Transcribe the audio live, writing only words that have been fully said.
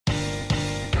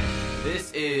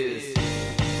This is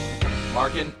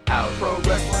Markin Out. Pro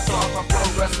Wrestling Talk by Pro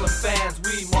Wrestling fans.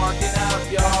 We marking out,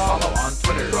 y'all. Follow on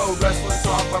Twitter. Pro Wrestling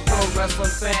Talk by Pro Wrestling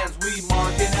fans. We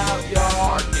marking out,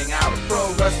 y'all. Marking Out.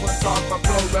 Pro Wrestling Talk by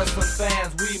Pro Wrestling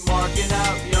fans. We marking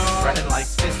out, y'all. Brennan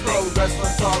likes fisting. Pro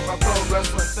Wrestling Talk by Pro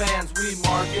Wrestling fans. We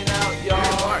marking out, y'all.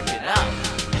 We're marking out.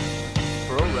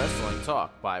 Pro Wrestling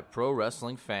Talk by Pro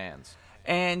Wrestling fans.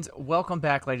 And welcome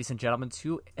back, ladies and gentlemen,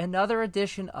 to another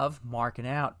edition of Markin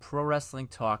Out, Pro Wrestling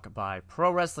Talk by Pro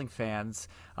Wrestling fans.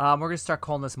 We're going to start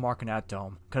calling this Markin Out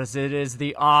Dome, because it is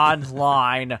the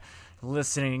online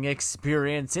listening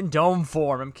experience in dome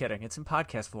form. I'm kidding. It's in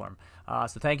podcast form.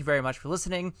 So thank you very much for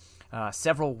listening.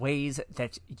 Several ways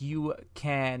that you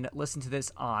can listen to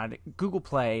this on Google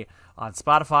Play, on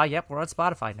Spotify. Yep, we're on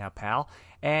Spotify now, pal.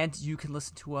 And you can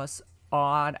listen to us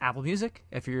on Apple Music.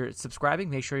 If you're subscribing,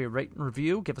 make sure you rate and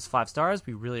review. Give us 5 stars.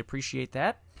 We really appreciate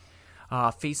that.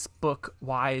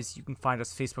 Facebook-wise, you can find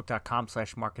us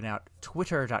facebook.com/markinout,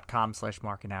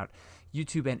 twitter.com/markinout,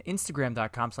 YouTube and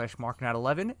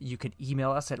Instagram.com/markinout11. You can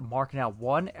email us at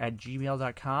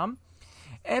markinout1@gmail.com,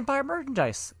 and buy our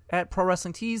merchandise at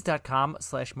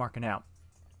prowrestlingtees.com/markinout.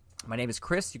 My name is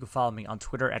Chris. You can follow me on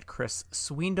Twitter at Chris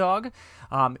Sweendog.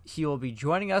 He will be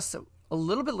joining us a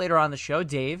little bit later on the show.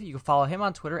 Dave, you can follow him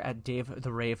on Twitter at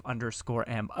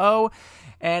DaveTheRave_MO.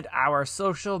 And our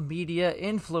social media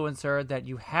influencer that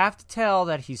you have to tell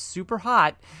that he's super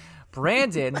hot,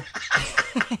 Brandon.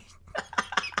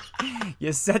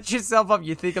 You set yourself up.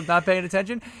 You think I'm not paying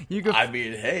attention? You can. I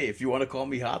mean, hey, if you want to call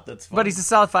me hot, that's fine. But he's a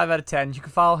solid 5 out of 10. You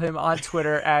can follow him on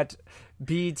Twitter at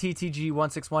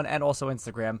BTTG161 and also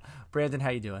Instagram. Brandon, how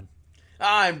you doing?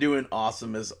 I'm doing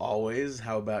awesome as always.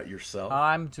 How about yourself?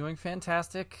 I'm doing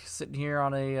fantastic. Sitting here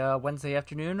on a Wednesday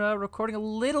afternoon, recording a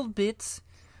little bit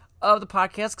of the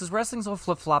podcast because wrestling's on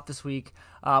flip-flop this week.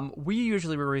 We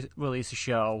usually release a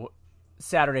show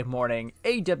Saturday morning.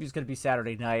 AEW is going to be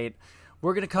Saturday night.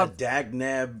 We're going to come... A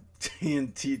Dagnab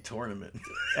TNT tournament.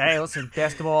 Hey, listen,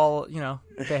 basketball,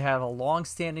 they have a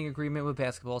long-standing agreement with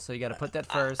basketball, so you got to put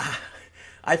that first.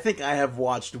 I think I have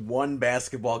watched one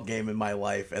basketball game in my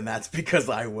life, and that's because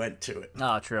I went to it.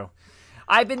 Oh, true.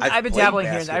 I've been dabbling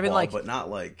here. I've been but not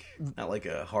like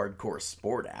a hardcore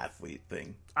sport athlete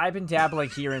thing. I've been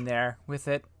dabbling here and there with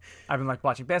it. I've been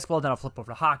watching basketball, then I'll flip over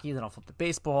to hockey, then I'll flip to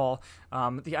baseball.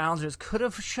 The Islanders could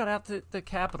have shut out the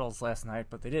Capitals last night,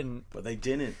 but they didn't.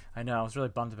 I know. I was really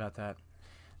bummed about that.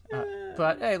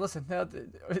 But hey, listen.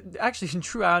 Actually, in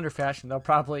true Islander fashion, they'll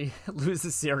probably lose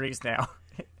the series now.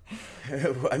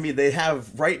 I mean, they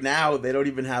have right now. They don't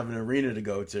even have an arena to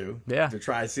go to. Yeah, they're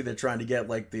trying to get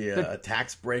the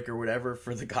tax break or whatever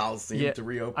for the Coliseum to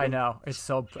reopen. I know, it's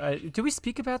so. Do we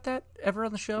speak about that ever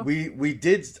on the show? We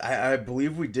did. I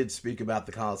believe we did speak about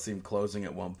the Coliseum closing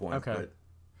at one point. Okay, but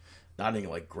not in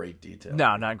great detail.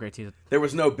 No, not in great detail. There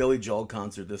was no Billy Joel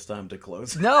concert this time to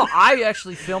close. No, I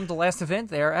actually filmed the last event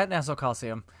there at Nassau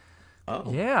Coliseum.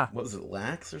 Oh, yeah. What was it,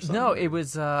 Lax or something? No, it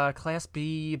was Class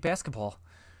B basketball.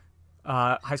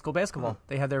 High school basketball.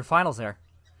 They had their finals there,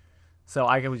 so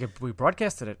we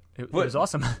broadcasted it. It was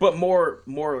awesome. But more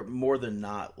than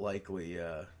not likely,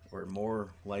 or more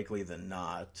likely than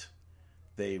not,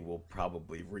 they will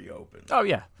probably reopen. Oh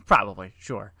yeah, probably,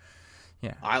 sure,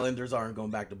 yeah. Islanders aren't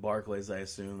going back to Barclays, I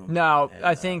assume. No,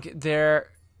 I think they're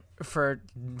for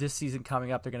this season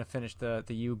coming up. They're going to finish the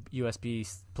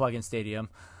USB plug-in stadium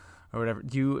or whatever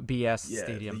UBS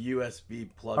stadium. The USB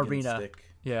plug-in arena stick.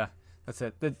 Yeah. That's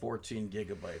it. 14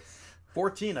 gigabytes.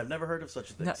 14? I've never heard of such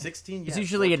a thing. No, 16? It's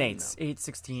usually an 8. 8,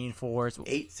 16, 4.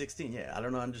 8, 16, yeah. I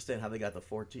don't understand how they got the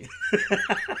 14.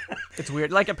 It's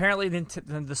weird. Apparently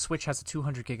the Switch has a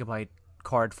 200 gigabyte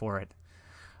card for it.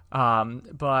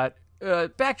 But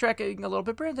backtracking a little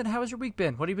bit, Brandon, how has your week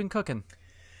been? What have you been cooking?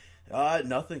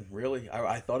 Nothing, really.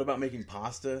 I thought about making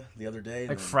pasta the other day.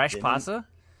 Fresh pasta?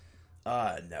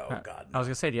 No, God, no. I was going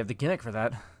to say, do you have the gimmick for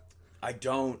that? I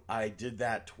don't. I did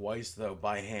that twice, though,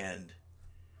 by hand.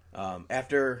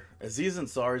 After Aziz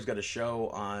Ansari's got a show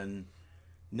on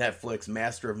Netflix,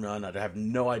 Master of None. I have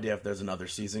no idea if there's another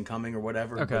season coming or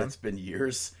whatever, okay. But it's been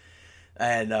years.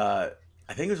 And I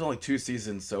think there's only 2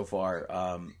 seasons so far.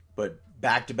 But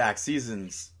back-to-back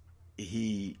seasons,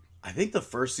 I think the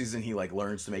first season he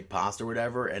learns to make pasta or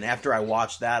whatever. And after I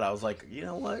watched that, I was like, you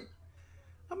know what?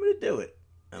 I'm going to do it.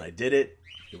 And I did it.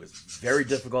 It was very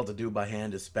difficult to do by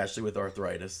hand, especially with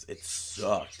arthritis. It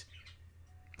sucked.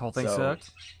 The whole thing sucked?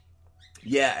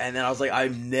 Yeah, and then I was like,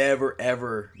 I'm never,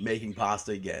 ever making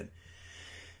pasta again.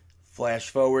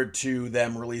 Flash forward to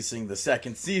them releasing the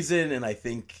second season, and I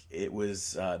think it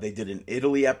was, they did an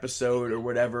Italy episode or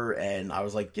whatever, and I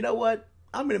was like, you know what?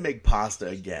 I'm going to make pasta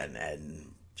again.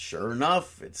 And sure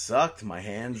enough, it sucked. My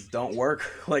hands don't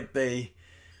work like they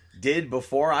did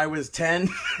before I was 10.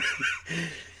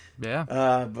 Yeah.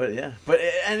 I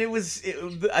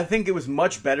think it was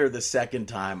much better the second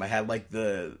time. I had like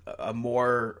a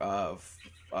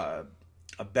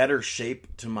better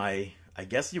shape to my, I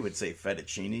guess you would say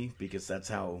fettuccine, because that's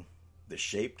how the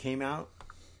shape came out.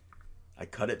 I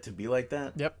cut it to be like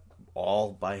that. Yep.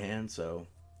 All by hand, so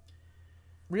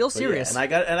real serious. Yeah,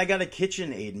 and I got a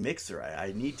KitchenAid mixer.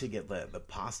 I need to get the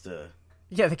pasta.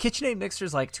 Yeah, the KitchenAid mixer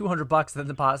is like $200, then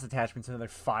the pasta attachment's another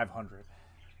 $500.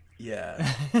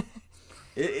 Yeah.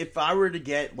 If I were to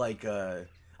get like I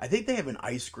think they have an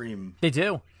ice cream. They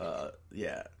do.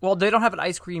 Yeah. Well, they don't have an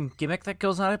ice cream gimmick that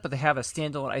goes on it, but they have a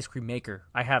standalone ice cream maker.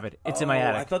 I have it. It's in my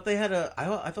attic. I thought they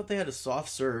had a soft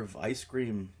serve ice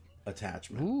cream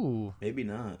attachment. Ooh. Maybe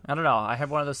not. I don't know. I have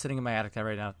one of those sitting in my attic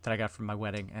right now that I got from my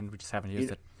wedding, and we just haven't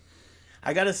used it.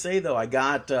 I gotta say though, I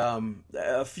got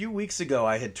a few weeks ago.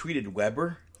 I had tweeted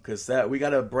Weber because we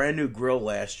got a brand new grill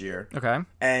last year. Okay.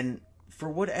 And for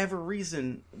whatever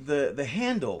reason, the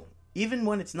handle, even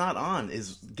when it's not on,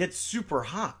 gets super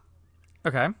hot.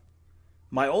 Okay.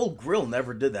 My old grill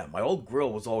never did that. My old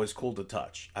grill was always cool to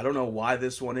touch. I don't know why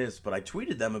this one is, but I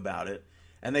tweeted them about it,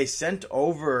 and they sent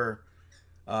over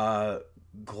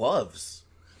gloves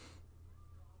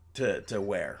to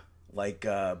wear, like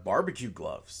barbecue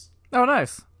gloves. Oh,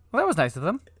 nice. Well, that was nice of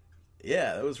them.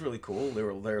 Yeah, that was really cool.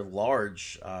 They're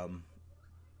large.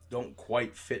 Don't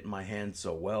quite fit my hand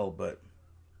so well, but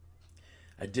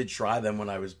I did try them when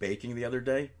I was baking the other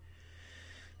day.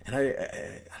 And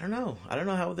I don't know. I don't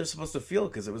know how they're supposed to feel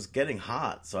because it was getting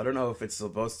hot. So I don't know if it's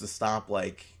supposed to stop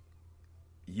like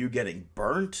you getting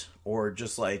burnt or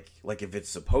just like if it's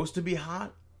supposed to be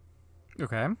hot.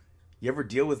 Okay. You ever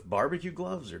deal with barbecue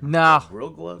gloves or No. grill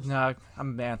gloves? No, I'm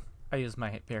a man. I use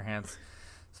my bare hands,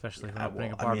 especially when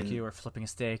opening a barbecue or flipping a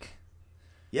steak.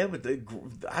 Yeah, but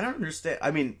I don't understand.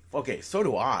 I mean, okay, so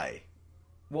do I.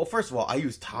 Well, first of all, I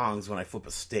use tongs when I flip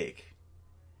a steak.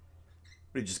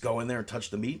 Would you just go in there and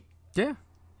touch the meat? Yeah.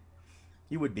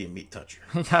 You would be a meat toucher.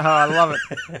 I love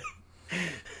it.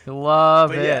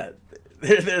 Love it. Yeah,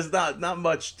 there's not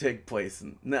much take place.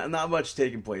 Not much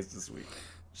taking place this week.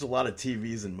 There's a lot of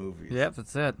TVs and movies. Yep,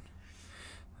 that's it.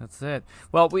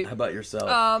 Well, How about yourself?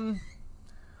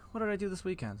 What did I do this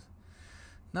weekend?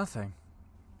 Nothing.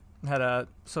 Had a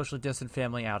socially distant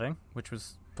family outing, which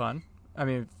was fun. I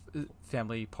mean,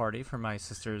 family party for my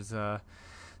sister's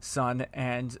son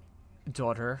and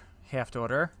daughter,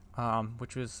 half-daughter,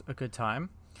 which was a good time.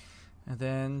 And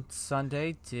then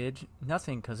Sunday did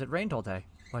nothing because it rained all day,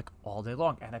 like all day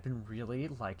long. And I've been really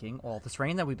liking all this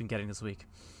rain that we've been getting this week.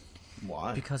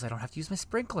 Why? Because I don't have to use my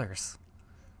sprinklers.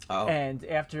 Oh. And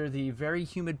after the very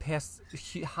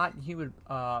hot and humid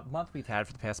month we've had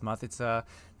for the past month, it's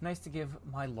nice to give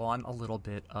my lawn a little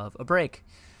bit of a break.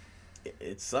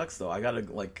 It sucks though. I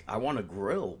want to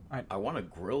grill. I want to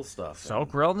grill stuff. So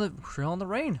grill in the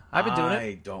rain. I've been doing it.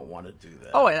 I don't want to do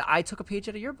that. Oh, and I took a page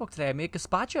out of your book today. I made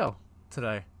gazpacho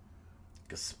today.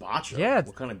 Gazpacho? Yeah.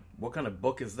 What kind of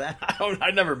book is that?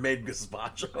 I never made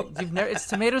gazpacho. It's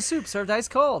tomato soup served ice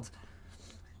cold.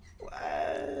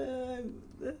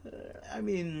 I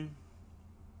mean,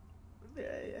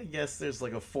 I guess there's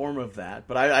like a form of that,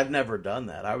 but I've never done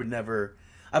that.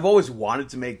 I've always wanted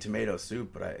to make tomato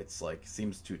soup, but it's like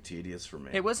seems too tedious for me.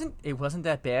 It wasn't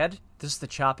that bad. Just the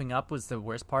chopping up was the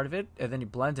worst part of it, and then you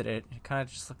blended it. It kind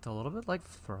of just looked a little bit like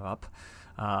throw up.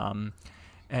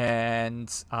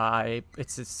 And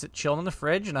it's chilling in the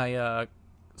fridge, and I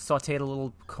sauteed a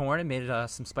little corn and made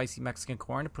some spicy Mexican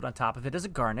corn to put on top of it as a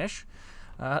garnish.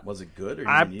 Was it good, or you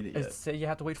didn't eat it yet? Said you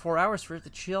have to wait 4 hours for it to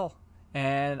chill,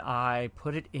 and I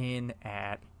put it in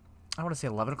at I want to say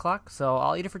 11 o'clock. So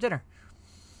I'll eat it for dinner.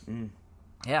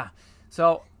 Yeah.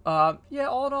 So, all in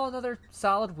all, another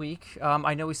solid week.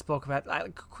 I know we spoke about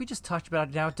we just talked about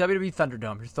it now. WWE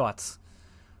ThunderDome, your thoughts?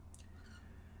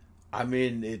 I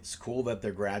mean, it's cool that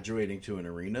they're graduating to an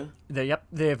arena.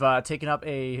 They've taken up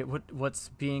what's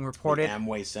being reported. The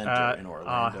Amway Center in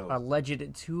Orlando. Alleged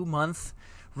 2-month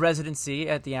residency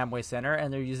at the Amway Center,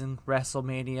 and they're using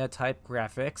WrestleMania-type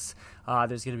graphics.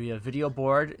 There's going to be a video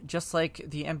board, just like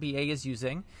the NBA is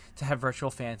using, to have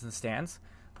virtual fans in the stands.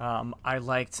 I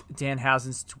liked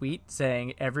Danhausen's tweet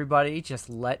saying, everybody just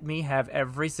let me have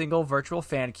every single virtual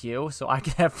fan queue so I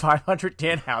can have 500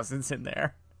 Danhausens in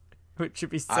there, which should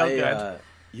be so good.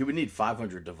 You would need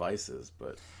 500 devices,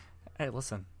 but... Hey,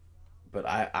 listen. But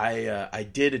I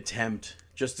did attempt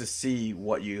just to see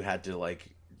what you had to, like,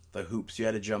 the hoops you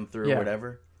had to jump through or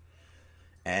whatever.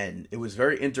 And it was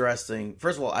very interesting.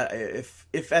 First of all,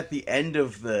 if at the end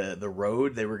of the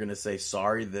road they were going to say,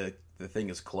 sorry, the the thing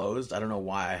is closed. I don't know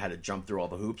why I had to jump through all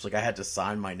the hoops. Like I had to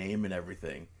sign my name and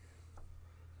everything.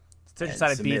 So you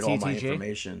decided submit all my BTTG?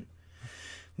 information.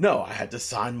 No, I had to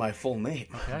sign my full name.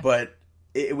 Okay. But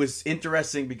it was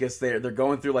interesting because they're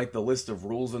going through like the list of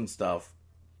rules and stuff.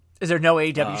 Is there no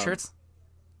AEW shirts?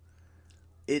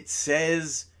 It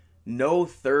says no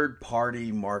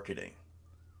third-party marketing.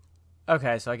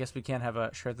 Okay, so I guess we can't have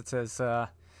a shirt that says, I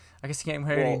guess you can't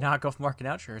wear any knockoff Markin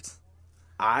Out shirts.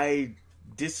 I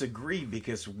disagree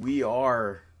because we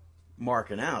are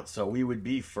Markin Out, so we would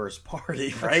be first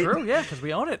party, right? True, yeah, because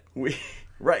we own it.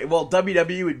 Right, well,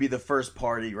 WWE would be the first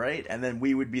party, right? And then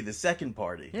we would be the second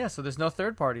party. Yeah, so there's no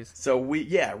third parties. So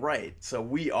right. So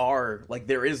we are, like,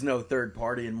 there is no third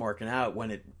party in Markin Out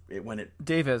when it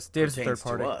Dave is the third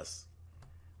party. to us.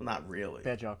 Well, not really.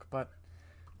 Bad joke, but...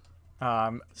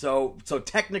 So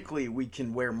technically we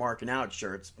can wear Markin Out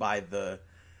shirts by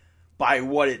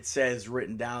what it says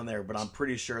written down there, but I'm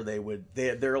pretty sure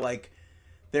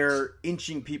they're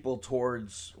inching people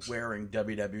towards wearing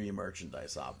WWE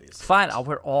merchandise, obviously. Fine, I'll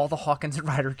wear all the Hawkins and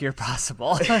Ryder gear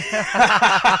possible.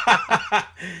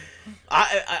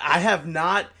 I have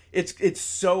not. It's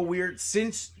so weird.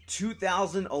 Since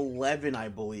 2011, I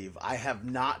believe, I have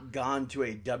not gone to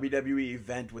a WWE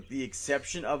event with the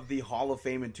exception of the Hall of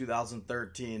Fame in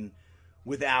 2013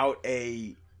 without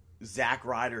a Zack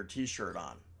Ryder t-shirt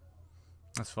on.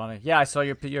 That's funny. Yeah, I saw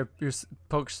your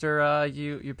poster,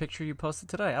 your picture you posted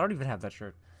today. I don't even have that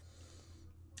shirt.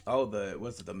 Oh,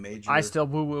 was it the major? I still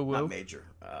woo. Not major.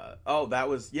 That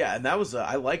was and that was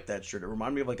I like that shirt. It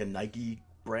reminded me of like a Nike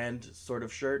brand sort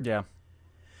of shirt. Yeah.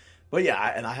 But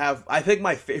yeah, and I think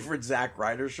my favorite Zack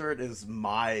Ryder shirt is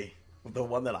the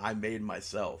one that I made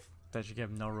myself. That you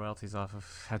get no royalties off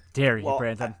of. How dare you,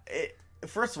 Brandon?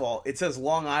 First of all, it says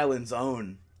Long Island's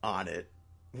Own on it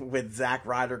with Zack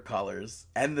Ryder colors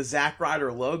and the Zack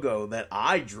Ryder logo that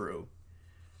I drew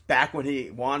back when he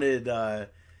wanted.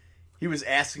 He was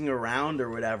asking around or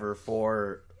whatever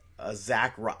for a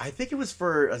I think it was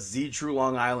for a Z True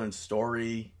Long Island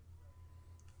Story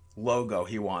logo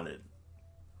he wanted.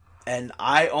 And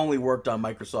I only worked on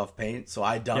Microsoft Paint, so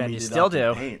I dummied it up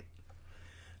in Paint.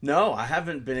 No, I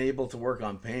haven't been able to work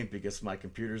on Paint because my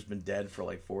computer's been dead for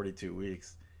like 42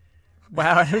 weeks.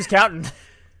 Wow, who's counting?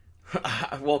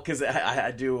 Well, because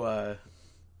I do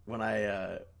when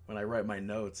I write my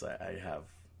notes, I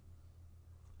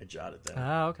jot it down.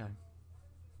 Oh, okay.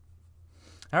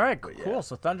 All right, cool. Yeah.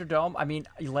 So ThunderDome. I mean,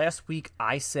 last week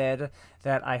I said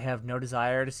that I have no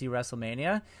desire to see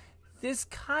WrestleMania. This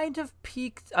kind of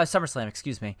piqued SummerSlam.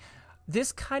 Excuse me.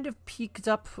 This kind of piqued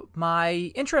up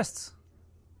my interests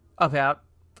about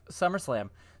SummerSlam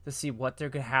to see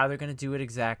how they're going to do it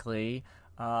exactly.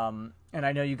 And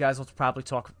I know you guys will probably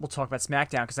talk about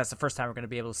SmackDown because that's the first time we're going to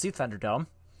be able to see ThunderDome.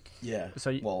 Yeah.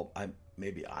 So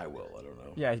maybe I will. I don't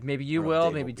know. Yeah, maybe you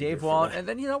will. Maybe Dave won't. And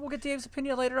then we'll get Dave's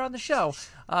opinion later on the show.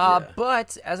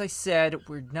 But as I said,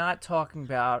 we're not talking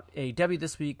about AEW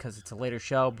this week because it's a later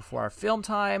show before our film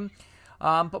time.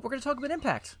 But we're going to talk about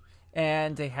Impact.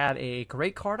 And they had a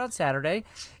great card on Saturday.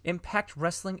 Impact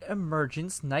Wrestling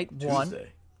Emergence Night 1.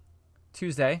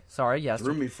 Tuesday. Sorry, yes.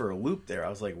 Threw me for a loop there. I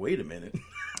was like, wait a minute.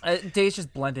 Days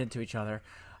just blend into each other.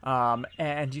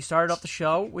 And you started off the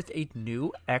show with a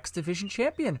new X Division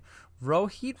champion,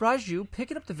 Rohit Raju,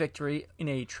 picking up the victory in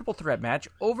a triple threat match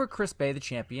over Chris Bay, the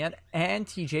champion, and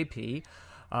TJP.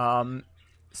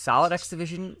 Solid X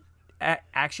Division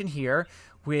action here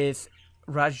with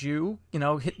Raju,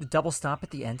 hit the double stomp at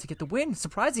the end to get the win.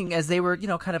 Surprising as they were,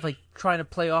 kind of like trying to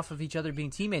play off of each other being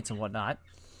teammates and whatnot.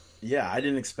 Yeah, I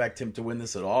didn't expect him to win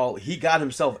this at all. He got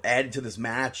himself added to this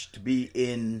match to be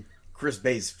in Chris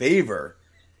Bay's favor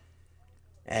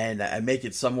and make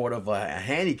it somewhat of a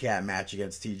handicap match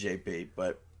against TJP.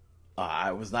 But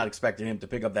I was not expecting him to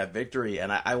pick up that victory.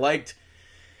 And I liked,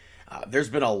 there's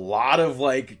been a lot of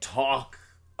talk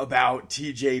about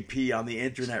TJP on the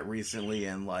internet recently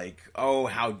and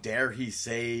how dare he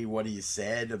say what he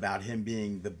said about him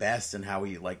being the best and how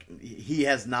he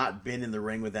has not been in the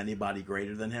ring with anybody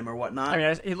greater than him or whatnot. I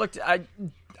mean, he looked, I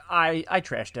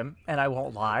trashed him and I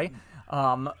won't lie.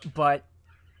 But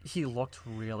he looked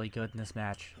really good in this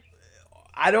match.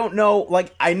 I don't know.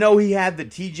 I know he had the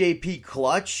TJP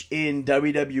clutch in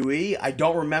WWE. I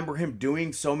don't remember him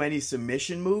doing so many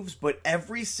submission moves, but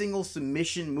every single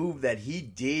submission move that he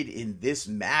did in this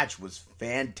match was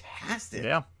fantastic.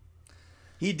 Yeah.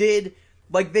 He did,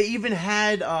 they even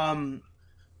had,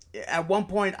 at one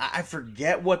point, I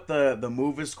forget what the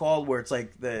move is called, where it's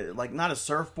not a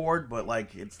surfboard, but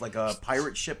it's like a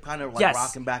pirate ship kind of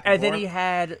rocking back and forth. And then he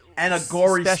had a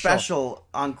gory special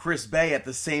on Chris Bay at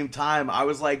the same time. I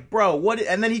was like, bro, what?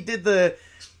 And then he did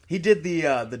He did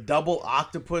the double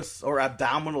octopus or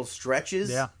abdominal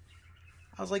stretches. Yeah.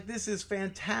 I was like, this is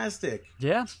fantastic.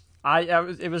 Yeah.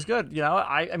 It was good. You know,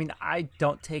 I mean, I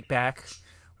don't take back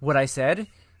what I said.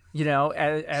 You know,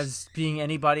 as being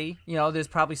anybody, you know, there's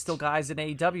probably still guys in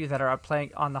AEW that are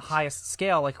playing on the highest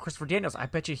scale, like Christopher Daniels. I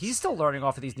bet you he's still learning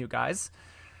off of these new guys.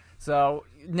 So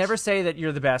never say that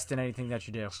you're the best in anything that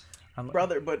you do.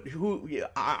 Brother, but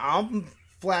I'm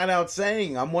flat out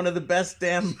saying I'm one of the best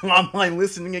damn online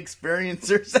listening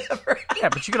experiencers ever. Yeah,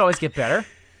 but you could always get better.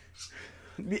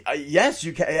 Yes,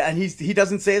 you can. And he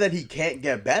doesn't say that he can't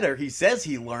get better. He says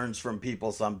he learns from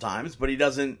people sometimes, but he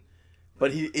doesn't.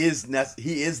 But he is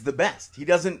the best. He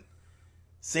doesn't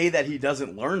say that he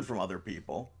doesn't learn from other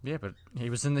people. Yeah, but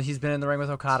he's been in the ring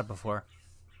with Okada before.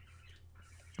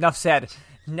 Enough said.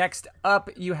 Next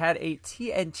up, you had a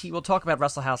TNT. We'll talk about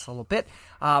Wrestle House a little bit.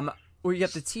 Where you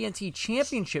got the TNT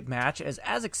Championship match, as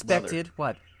expected. Brother.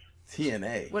 What?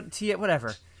 TNA.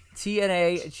 Whatever.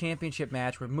 TNA Championship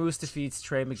match where Moose defeats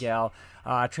Trey Miguel.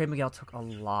 Trey Miguel took a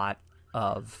lot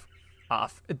of.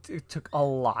 It took a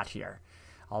lot here.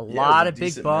 A lot of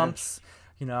big bumps. Match.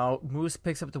 You know, Moose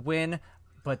picks up the win,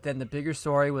 but then the bigger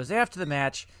story was after the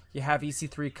match, you have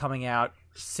EC3 coming out,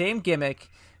 same gimmick,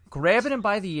 grabbing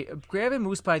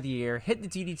Moose by the ear, hitting the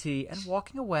DDT, and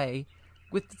walking away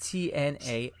with the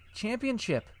TNA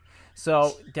Championship.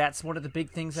 So that's one of the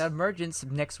big things at Emergence.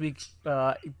 Next week,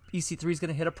 EC3 is going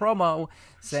to hit a promo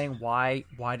saying why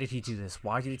did he do this?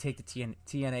 Why did he take the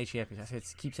TNA Championship? I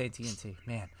keep saying TNT,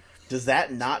 man. Does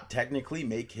that not technically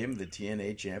make him the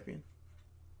TNA champion?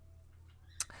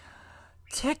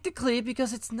 Technically,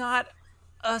 because it's not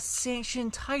a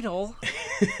sanctioned title.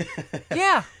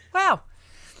 Yeah, wow.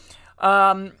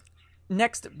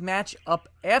 Next match up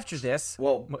after this.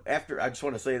 Well, I just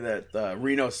want to say that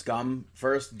Reno Scum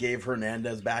first gave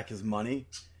Hernandez back his money,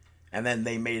 and then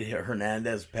they made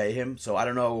Hernandez pay him. So I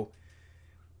don't know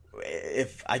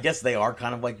I guess they are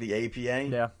kind of like the APA.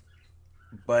 Yeah.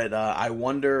 But I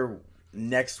wonder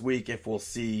next week if we'll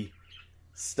see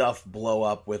stuff blow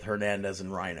up with Hernandez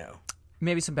and Rhino.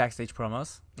 Maybe some backstage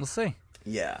promos. We'll see.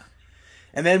 Yeah.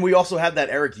 And then we also had that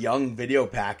Eric Young video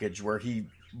package where he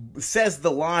says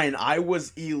the line, "I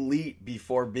was elite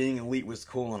before being elite was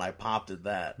cool," and I popped at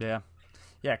that. Yeah.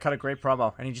 Yeah, cut a great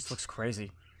promo, and he just looks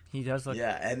crazy. He does look...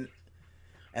 Yeah,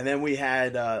 and then we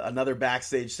had another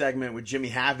backstage segment with Jimmy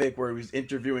Havoc where he was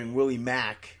interviewing Willie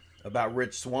Mack about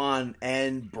Rich Swann,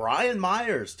 and Brian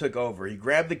Myers took over. He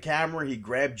grabbed the camera, he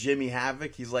grabbed Jimmy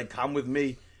Havoc. He's like, "Come with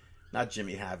me." Not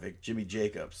Jimmy Havoc, Jimmy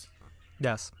Jacobs.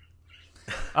 Yes.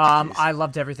 I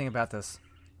loved everything about this.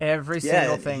 Every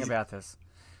single thing about this.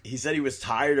 He said he was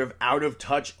tired of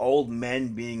out-of-touch old men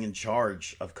being in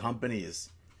charge of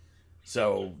companies.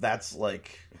 So that's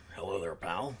like, hello there,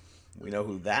 pal. We know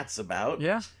who that's about.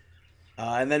 Yeah.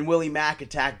 And then Willie Mack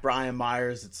attacked Brian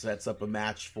Myers. It sets up a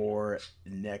match for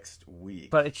next week.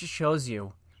 But it just shows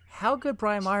you how good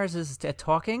Brian Myers is at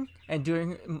talking and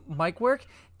doing mic work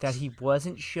that he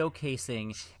wasn't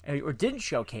showcasing or didn't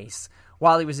showcase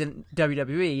while he was in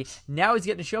WWE. Now he's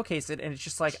getting to showcase it, and it's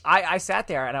just like, I sat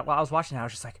there, and while I was watching it, I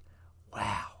was just like,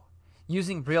 wow.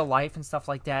 Using real life and stuff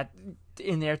like that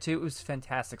in there, too, it was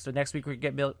fantastic. So next week we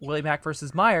get Willie Mack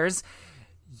versus Myers.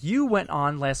 You went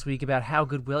on last week about how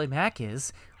good Willie Mack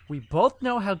is. We both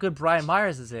know how good Brian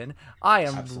Myers is in. I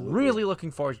am really looking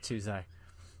forward to Tuesday.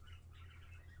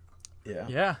 Yeah.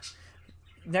 Yeah.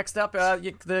 Next up,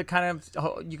 the kind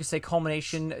of, you could say,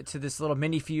 culmination to this little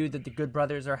mini feud that the Good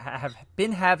Brothers have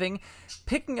been having,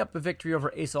 picking up a victory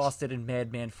over Ace Austin and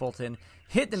Madman Fulton,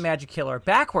 hit the Magic Killer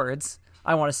backwards,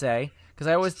 I want to say, because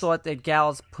I always thought that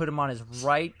Gallows put him on his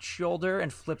right shoulder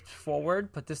and flipped forward,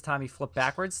 but this time he flipped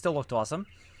backwards. Still looked awesome.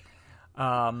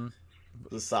 It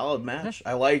was a solid match.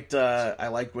 I liked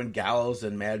when Gallows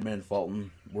and Madman Fulton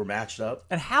were matched up.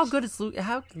 And how good is Luke?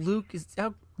 How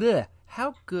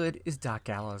good is Doc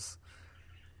Gallows?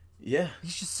 Yeah.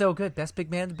 He's just so good. Best big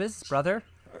man in the business, brother.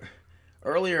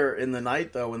 Earlier in the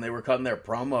night, though, when they were cutting their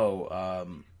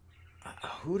promo,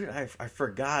 I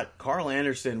forgot. Carl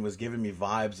Anderson was giving me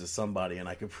vibes of somebody, and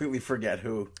I completely forget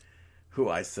who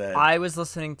I said. I was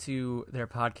listening to their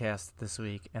podcast this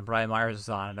week, and Brian Myers was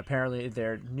on, and apparently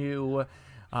their new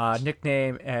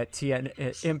nickname at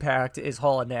Impact is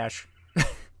Hall and Nash.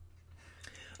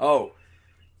 Oh,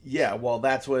 yeah. Well,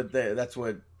 that's what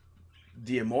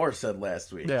D'Amore said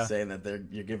last week, saying that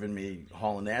you're giving me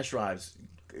Hall and Nash vibes.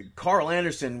 Carl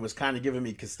Anderson was kind of giving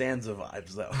me Costanza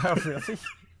vibes, though. Oh, really?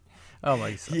 Oh,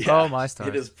 my stars. Yeah, oh, my stars.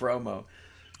 It is promo.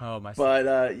 Oh, my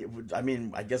stars. But, I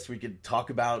mean, I guess we could talk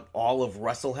about all of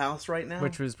Wrestle House right now.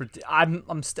 Which was... I'm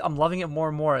loving it more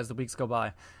and more as the weeks go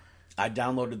by. I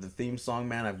downloaded the theme song,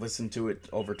 man. I've listened to it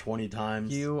over 20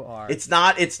 times. You are. It's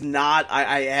not.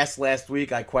 I asked last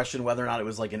week. I questioned whether or not it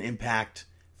was like an Impact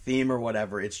theme or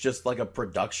whatever. It's just like a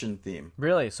production theme.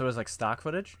 Really? So it's like stock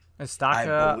footage? Stock.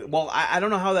 I don't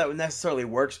know how that necessarily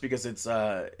works because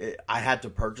I had to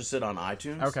purchase it on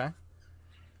iTunes. Okay.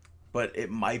 But it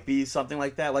might be something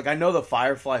like that. Like I know the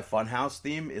Firefly Funhouse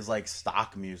theme is like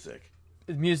stock music.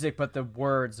 Music, but the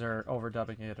words are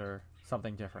overdubbing it or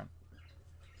something different.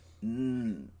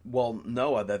 Well,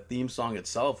 no, that theme song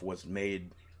itself was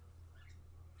made.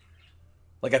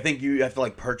 Like I think you have to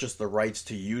like purchase the rights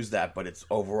to use that, but it's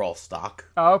overall stock.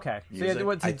 Oh, okay. So music, you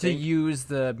had to use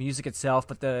the music itself,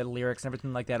 but the lyrics and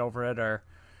everything like that over it, or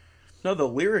no, the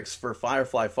lyrics for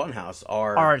Firefly Funhouse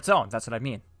are its own. That's what I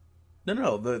mean.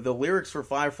 No. The lyrics for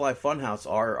Firefly Funhouse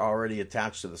are already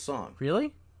attached to the song.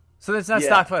 Really? So it's not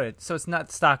stock footage. So it's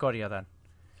not stock audio then.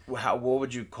 What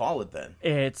would you call it then?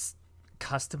 It's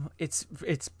custom. It's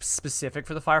specific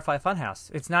for the Firefly Funhouse.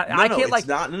 It's not.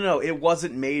 No. It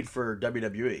wasn't made for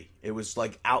WWE. It was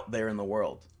like out there in the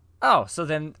world. Oh, so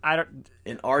then I don't.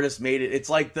 An artist made it. It's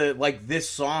like this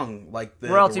song, like the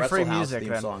royalty-free music. Theme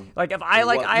then. Song. Like if I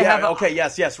like, I have. Okay,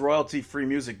 yes, royalty-free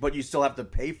music, but you still have to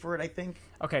pay for it. I think.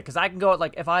 Okay, because I can go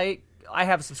like if I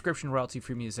have a subscription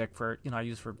royalty-free music for I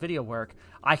use for video work.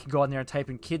 I can go in there and type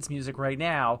in kids music right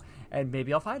now, and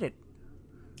maybe I'll find it.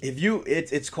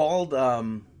 It's called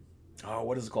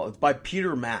what is it called? It's by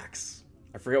Peter Max.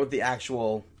 I forget what the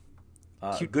actual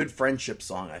Good Friendship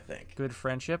song, I think. Good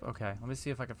Friendship? Okay, let me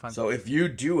see if I can find. So if you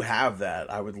do have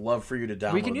that, I would love for you to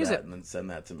download we can use that it. and then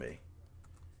send that to me.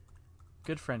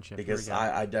 Good Friendship. Because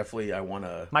I definitely want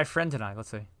to. My friend and I. Let's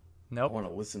see. Nope. I want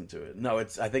to listen to it. No, I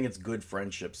think it's Good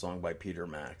Friendship song by Peter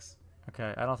Max.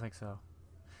 Okay, I don't think so.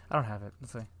 I don't have it.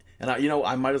 Let's see. And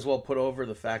I might as well put over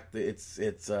the fact that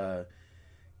it's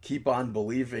Keep On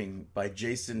Believing by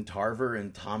Jason Tarver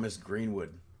and Thomas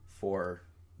Greenwood for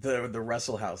the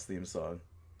Wrestle House theme song.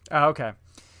 Oh, okay.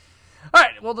 All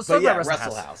right. Well, let's talk about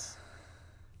Wrestle House.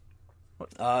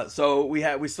 So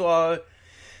we saw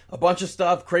a bunch of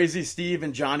stuff. Crazy Steve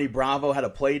and Johnny Bravo had a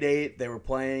play date. They were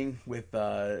playing with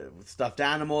stuffed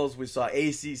animals. We saw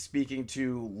AC speaking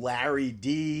to Larry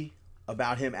D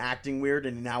about him acting weird,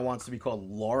 and he now wants to be called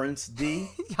Lawrence D.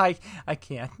 I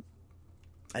can't.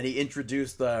 And he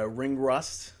introduced the Ring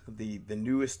Rust, the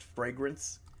newest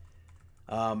fragrance.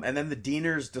 And then the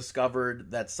Deaners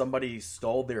discovered that somebody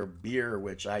stole their beer,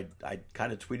 which I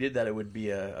kind of tweeted that it would be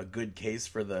a good case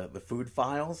for the food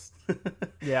files.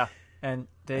 Yeah. And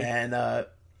they... And,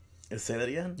 say that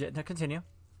again? Yeah, no, continue.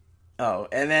 Oh,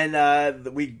 and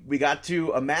then we got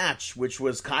to a match, which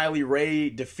was Kylie Ray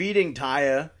defeating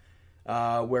Taya,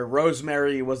 where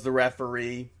Rosemary was the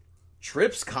referee,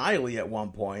 trips Kylie at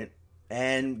one point,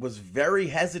 and was very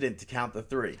hesitant to count the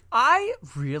 3. I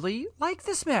really like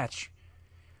this match.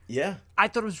 Yeah. I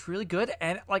thought it was really good,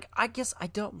 and I guess I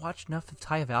don't watch enough of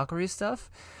Taya Valkyrie's stuff.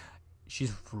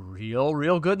 She's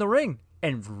real good in the ring,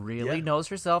 and really knows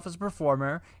herself as a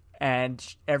performer,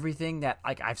 and everything that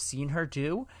I've seen her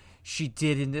do, she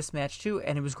did in this match too,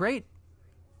 and it was great.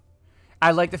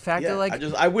 I like the fact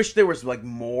that I wish there was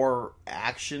more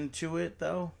action to it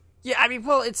though. Yeah, I mean,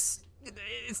 well, it's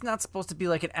not supposed to be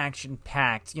like an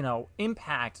action-packed,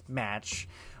 Impact match,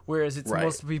 whereas it's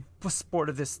supposed to be sport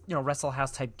of this, Wrestle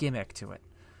House type gimmick to it.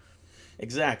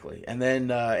 Exactly. And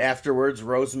then afterwards,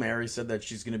 Rosemary said that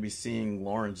she's going to be seeing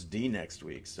Lawrence D next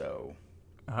week, so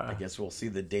I guess we'll see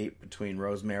the date between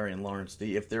Rosemary and Lawrence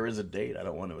D. If there is a date, I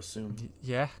don't want to assume.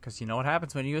 Yeah, because you know what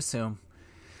happens when you assume.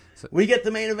 So, we get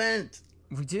the main event.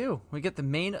 We do. We get the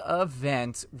main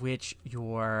event, which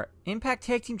your Impact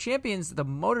Tag Team Champions, the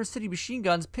Motor City Machine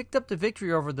Guns, picked up the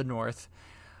victory over the North.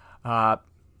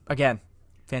 Again,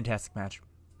 fantastic match.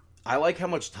 I like how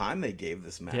much time they gave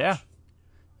this match. Yeah.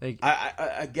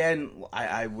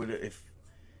 I would, if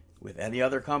with any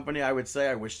other company, I would say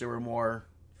I wish there were more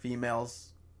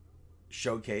females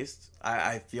showcased.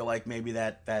 I feel like maybe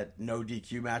that no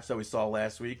DQ match that we saw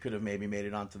last week could have maybe made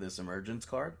it onto this Emergence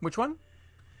card. Which one?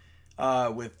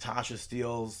 With Tasha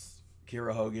Steelz,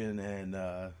 Kira Hogan, and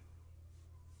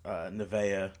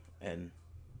Nevaeh, and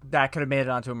that could have made it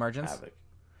onto Emergence. Havoc.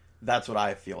 That's what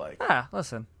I feel like.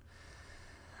 Listen.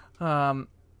 But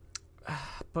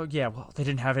yeah, well, they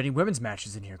didn't have any women's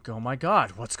matches in here. Oh my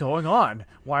God, what's going on?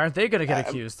 Why aren't they going to get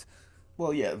accused?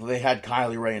 Well, yeah, they had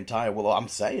Kylie Ray and Taya. Well, I'm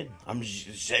saying, I'm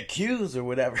accused or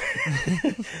whatever.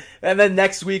 And then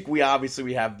next week, we have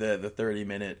the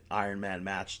 30-minute Iron Man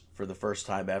match for the first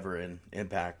time ever in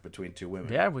Impact between two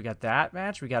women. Yeah, we got that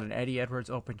match. We got an Eddie Edwards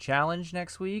Open Challenge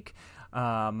next week.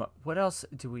 What else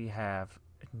do we have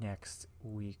next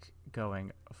week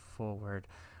going forward?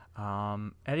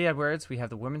 Eddie Edwards, we have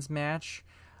the women's match,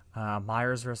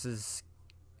 Myers versus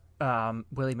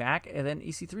Willie Mack, and then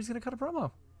EC3 is going to cut a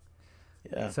promo.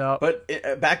 Yeah. So, but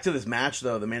back to this match,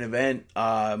 though, the main event,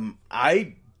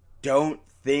 I don't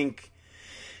think,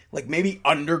 like maybe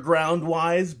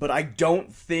underground-wise, but I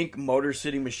don't think Motor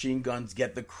City Machine Guns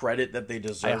get the credit that they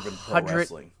deserve in pro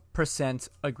wrestling. 100%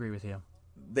 agree with you.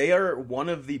 They are one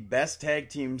of the best tag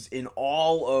teams in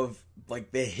all of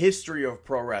like the history of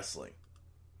pro wrestling.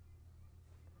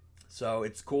 So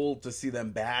it's cool to see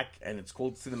them back, and it's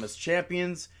cool to see them as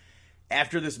champions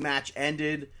after this match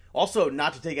ended. Also,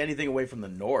 not to take anything away from the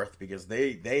North, because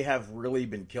they have really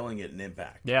been killing it in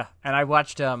Impact. Yeah, and I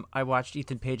watched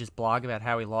Ethan Page's blog about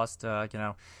how he lost a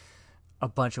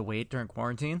bunch of weight during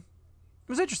quarantine. It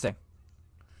was interesting.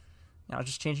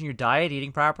 Just changing your diet,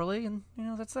 eating properly, and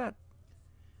that's that.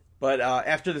 But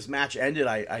after this match ended,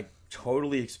 I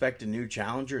totally expected new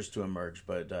challengers to emerge,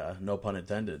 but no pun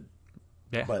intended.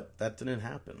 Yeah. But that didn't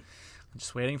happen. I'm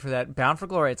just waiting for that. Bound for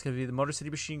Glory. It's going to be the Motor City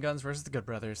Machine Guns versus the Good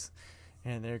Brothers.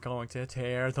 And they're going to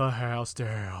tear the house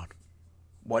down.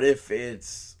 What if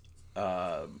it's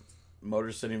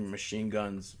Motor City Machine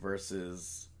Guns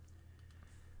versus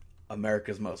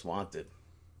America's Most Wanted?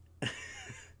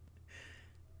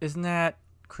 Isn't that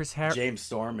Chris Harris? James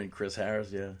Storm and Chris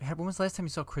Harris, yeah. When was the last time you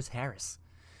saw Chris Harris?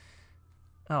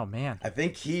 Oh, man. I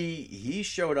think he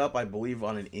showed up, I believe,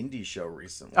 on an indie show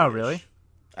recently. Oh, really?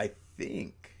 I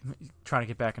think. Trying to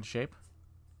get back in shape?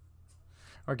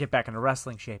 Or get back into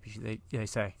wrestling shape, they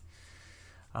say.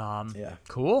 Yeah.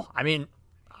 Cool. I mean,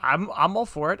 I'm all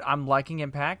for it. I'm liking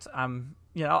Impact.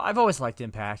 I've always liked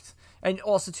Impact. And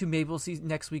also, too, maybe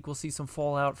next week we'll see some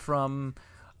fallout from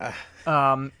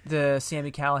the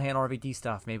Sami Callihan RVD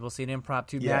stuff. Maybe we'll see an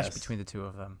impromptu match between the two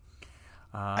of them.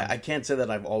 I can't say that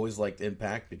I've always liked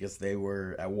Impact, because they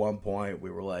were, at one point, we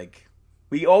were like,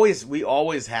 we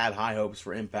always had high hopes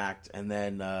for Impact, and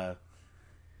then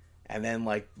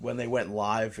like when they went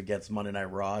live against Monday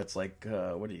Night Raw, it's like,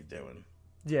 what are you doing?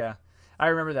 Yeah, I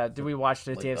remember that. Did we watch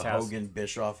it at like Dave's the house? Hogan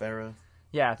Bischoff era.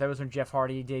 Yeah, that was when Jeff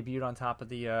Hardy debuted on top of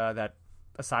the that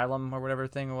Asylum or whatever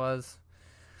thing it was.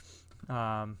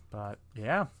 But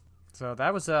yeah, so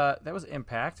that was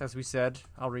Impact. As we said,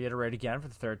 I'll reiterate again for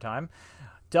the third time.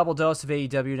 Double dose of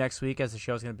AEW next week, as the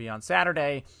show's going to be on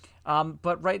Saturday.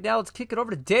 But right now, let's kick it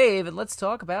over to Dave, and let's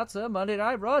talk about some Monday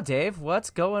Night Raw. Dave, what's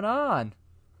going on?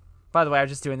 By the way, I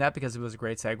was just doing that because it was a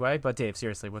great segue. But Dave,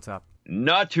 seriously, what's up?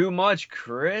 Not too much,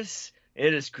 Chris.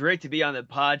 It is great to be on the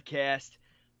podcast.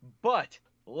 But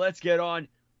let's get on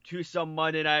to some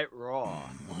Monday Night Raw.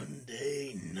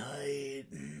 Monday Night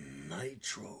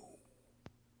Nitro.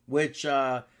 Which,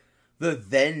 the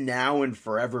then, now, and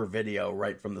forever video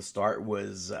right from the start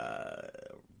was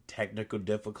technical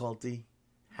difficulty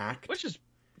hacked. Which is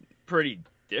pretty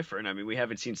different. I mean, we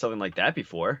haven't seen something like that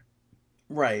before.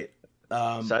 Right.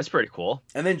 So that's pretty cool.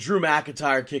 And then Drew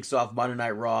McIntyre kicks off Monday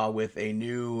Night Raw with a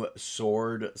new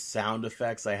sword sound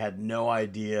effects. I had no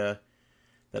idea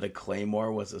that a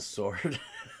claymore was a sword.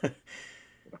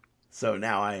 So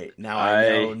now I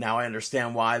know. Now I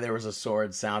understand why there was a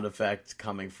sword sound effect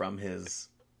coming from his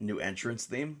new entrance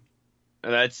theme.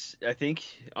 And that's, I think,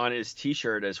 on his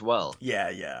T-shirt as well.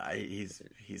 Yeah.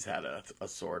 He's had a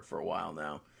sword for a while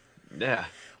now. Yeah.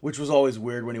 Which was always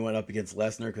weird when he went up against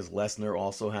Lesnar, because Lesnar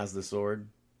also has the sword.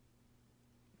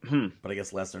 But I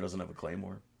guess Lesnar doesn't have a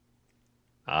claymore.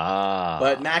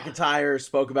 But McIntyre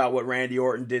spoke about what Randy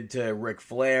Orton did to Ric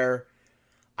Flair.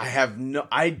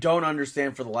 I don't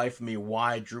understand for the life of me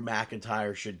why Drew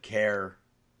McIntyre should care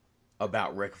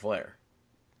about Ric Flair.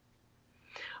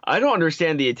 I don't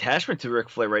understand the attachment to Ric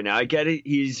Flair right now. I get it.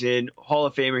 He's in Hall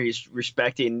of Famer. He's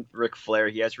respecting Ric Flair.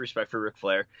 He has respect for Ric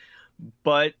Flair.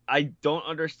 But I don't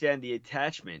understand the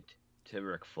attachment to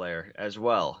Ric Flair as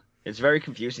well. It's very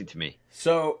confusing to me.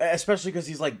 So, especially because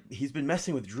he's been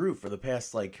messing with Drew for the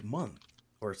past month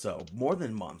or so, more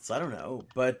than months. I don't know,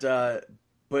 but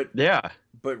yeah.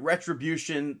 But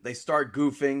Retribution, they start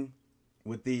goofing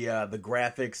with the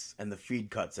graphics, and the feed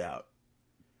cuts out.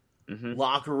 Mm-hmm.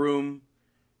 Locker room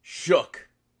shook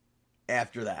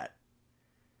after that.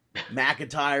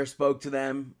 McIntyre spoke to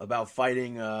them about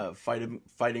fighting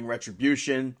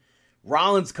Retribution.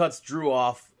 Rollins cuts Drew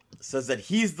off, says that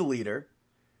he's the leader.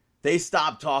 They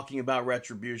stop talking about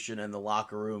Retribution, and the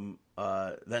locker room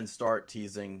then start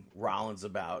teasing Rollins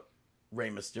about Rey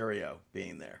Mysterio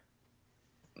being there.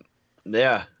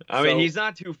 Yeah. I mean, he's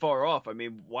not too far off. I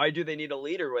mean, why do they need a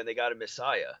leader when they got a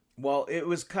Messiah? Well, it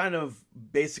was kind of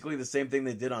basically the same thing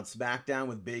they did on SmackDown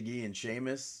with Big E and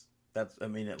Sheamus. At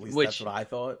least that's what I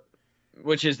thought.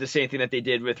 Which is the same thing that they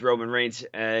did with Roman Reigns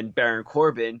and Baron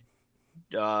Corbin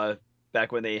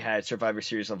back when they had Survivor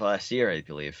Series of last year, I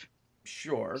believe.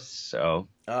 Sure. So,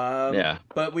 yeah.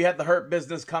 But we had the Hurt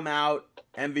Business come out.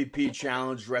 MVP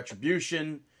challenged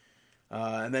Retribution.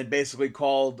 And then basically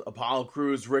called Apollo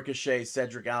Crews, Ricochet,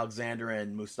 Cedric Alexander,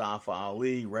 and Mustafa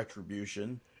Ali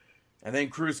Retribution. And then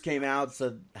Crews came out,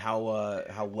 said how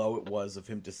low it was of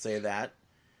him to say that.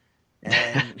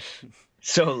 And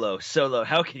so low.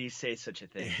 How can he say such a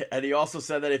thing? And he also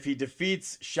said that if he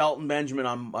defeats Shelton Benjamin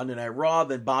on Monday Night Raw,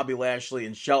 then Bobby Lashley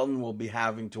and Shelton will be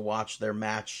having to watch their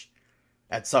match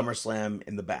at SummerSlam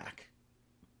in the back.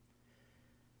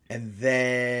 And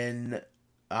then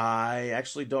I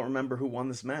actually don't remember who won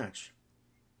this match.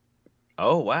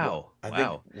 Oh, wow. I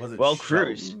wow. think, was it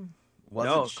Crews. Shelton?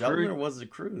 Was it Shelton or was it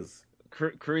Crews?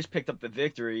 Crews picked up the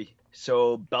victory,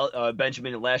 so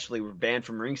Benjamin and Lashley were banned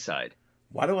from ringside.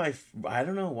 I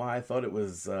don't know why I thought it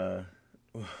was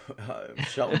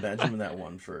Shelton Benjamin that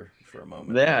won for a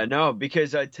moment. Yeah, no,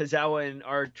 because Tozawa and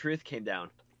R-Truth came down.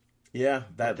 Yeah,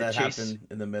 that happened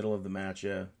in the middle of the match,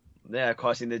 yeah. Yeah,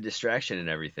 causing the distraction and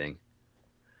everything.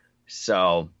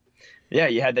 So, yeah,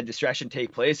 you had that distraction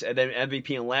take place, and then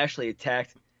MVP and Lashley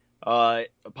attacked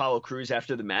Apollo Crews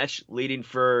after the match, leading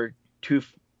for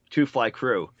two-fly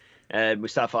crew and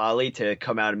Mustafa Ali to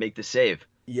come out and make the save.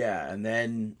 Yeah, and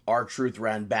then R-Truth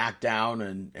ran back down,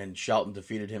 and Shelton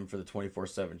defeated him for the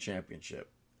 24/7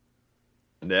 championship.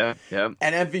 Yeah. And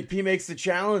MVP makes the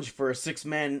challenge for a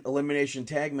 6-man elimination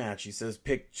tag match. He says,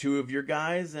 pick 2 of your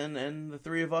guys, and the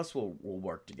 3 of us will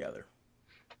work together.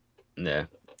 Yeah.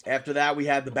 After that, we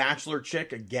had the Bachelor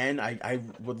chick. Again, I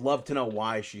would love to know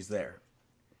why she's there.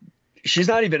 She's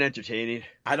not even entertaining.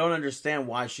 I don't understand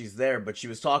why she's there, but she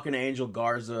was talking to Angel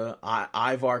Garza.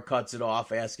 Ivar cuts it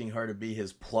off, asking her to be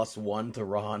his +1 to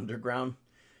Raw Underground,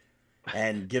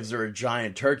 and gives her a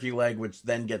giant turkey leg, which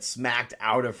then gets smacked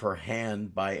out of her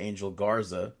hand by Angel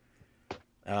Garza.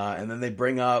 And then they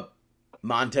bring up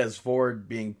Montez Ford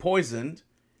being poisoned,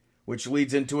 which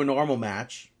leads into a normal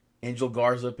match. Angel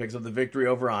Garza picks up the victory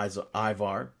over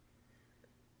Ivar.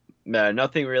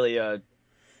 Nothing really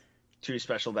too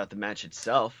special about the match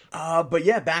itself. But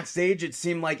yeah, backstage it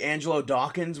seemed like Angelo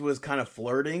Dawkins was kind of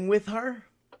flirting with her.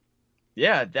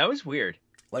 Yeah, that was weird.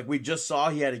 Like we just saw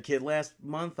he had a kid last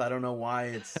month. I don't know why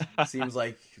it seems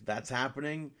like that's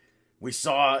happening. We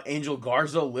saw Angel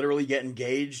Garza literally get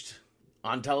engaged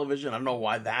on television. I don't know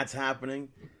why that's happening.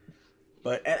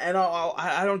 But and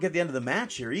I don't get the end of the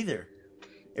match here either.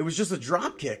 It was just a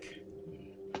drop kick.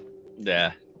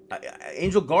 Yeah.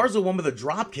 Angel Garza won with a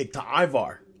drop kick to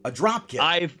Ivar. A drop kick.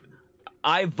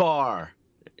 Ivar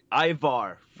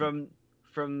from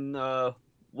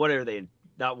what are they?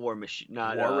 Not War Machine.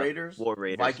 Not War Raiders. War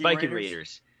Raiders. Viking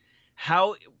Raiders.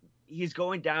 How he's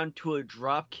going down to a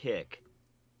drop kick?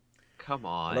 Come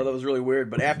on. I thought that was really weird.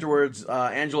 But afterwards,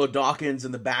 Angelo Dawkins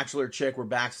and the Bachelor chick were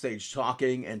backstage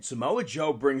talking, and Samoa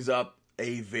Joe brings up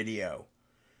a video.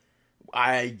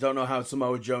 I don't know how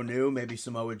Samoa Joe knew. Maybe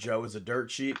Samoa Joe is a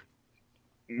dirt sheet.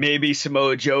 Maybe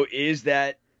Samoa Joe is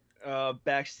that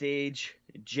backstage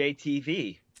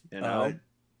JTV, you know?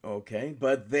 Okay,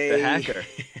 but the hacker.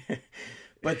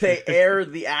 But they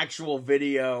aired the actual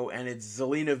video, and it's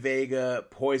Zelina Vega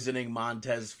poisoning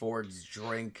Montez Ford's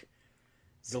drink.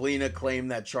 Zelina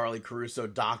claimed that Charlie Caruso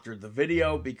doctored the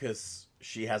video because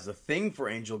she has a thing for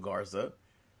Angel Garza.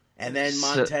 And then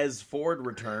Montez Ford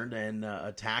returned and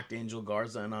attacked Angel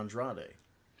Garza and Andrade.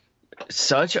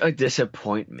 Such a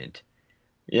disappointment.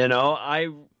 You know,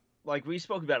 we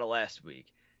spoke about it last week,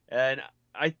 and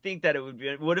I think that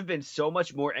it would have been so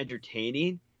much more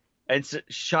entertaining and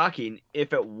shocking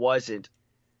if it wasn't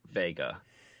Vega.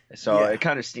 So It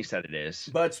kind of stinks that it is.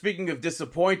 But speaking of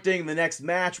disappointing, the next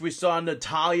match we saw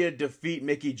Natalya defeat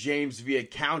Mickie James via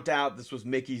countout. This was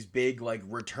Mickey's big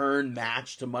return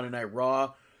match to Monday Night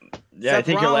Raw. Yeah, I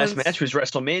think your last match was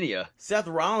WrestleMania. Seth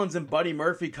Rollins and Buddy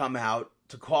Murphy come out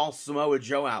to call Samoa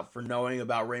Joe out for knowing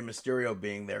about Rey Mysterio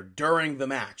being there during the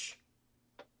match.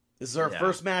 This is our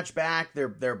first match back.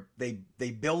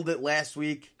 They billed it last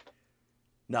week.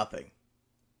 Nothing.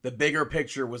 The bigger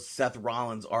picture was Seth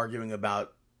Rollins arguing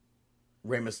about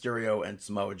Rey Mysterio and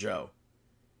Samoa Joe.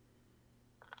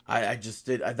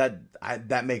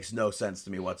 That makes no sense to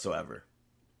me whatsoever.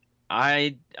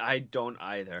 I don't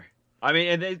either. I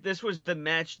mean, and this was the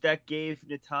match that gave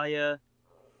Natalya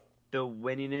the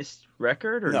winningest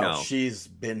record, or no? She's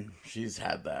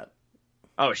had that.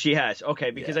 Oh, she has. Okay,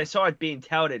 because I saw it being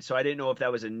touted, so I didn't know if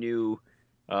that was a new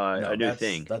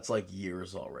thing. That's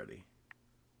years already.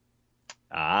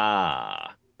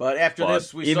 Ah. But after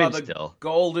this, we saw the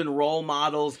Golden Role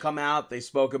Models come out. They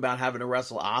spoke about having to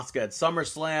wrestle Asuka at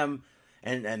SummerSlam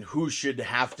and who should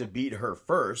have to beat her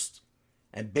first.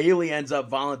 And Bayley ends up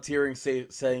volunteering,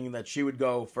 saying that she would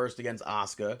go first against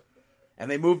Asuka. And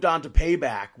they moved on to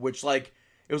Payback, which, like,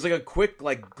 it was like a quick,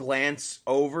 like, glance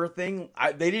over thing.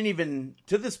 They didn't even,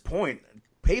 to this point,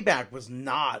 Payback was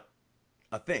not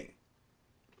a thing.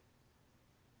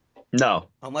 No.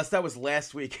 Unless that was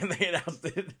last week and they announced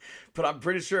it. But I'm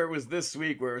pretty sure it was this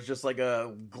week where it was just like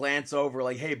a glance over,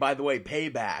 like, hey, by the way,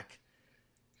 Payback.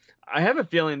 I have a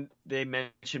feeling they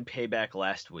mentioned Payback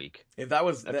last week. If that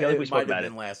was, I feel like we it might spoke have about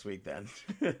been it last week then.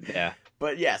 Yeah.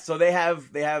 But yeah, so they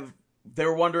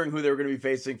were wondering who they were going to be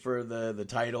facing for the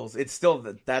titles. It's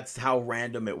still, that's how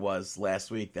random it was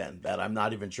last week then, that I'm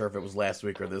not even sure if it was last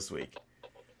week or this week.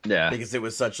 Yeah. Because it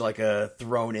was such like a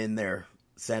thrown in there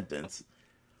sentence.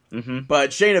 Mm-hmm.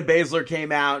 But Shayna Baszler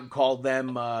came out and called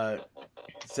them,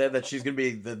 said that she's going to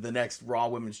be the next Raw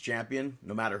Women's Champion,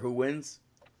 no matter who wins.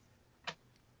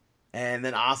 And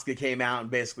then Asuka came out and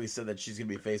basically said that she's going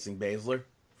to be facing Baszler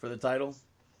for the title.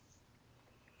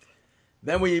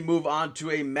 Then we move on to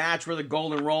a match where the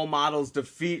Golden Role Models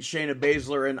defeat Shayna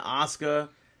Baszler and Asuka.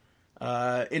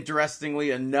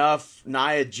 Interestingly enough,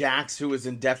 Nia Jax, who was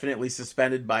indefinitely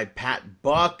suspended by Pat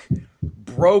Buck,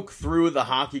 broke through the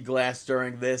hockey glass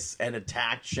during this and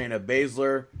attacked Shayna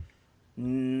Baszler.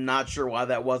 Not sure why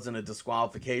that wasn't a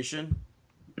disqualification.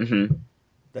 Mm-hmm.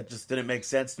 That just didn't make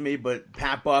sense to me, but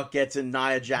Pat Buck gets in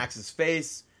Nia Jax's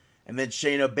face, and then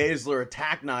Shayna Baszler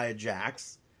attacked Nia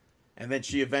Jax, and then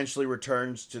she eventually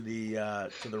returns to the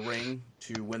ring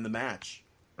to win the match.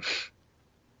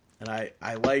 And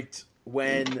I liked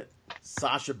when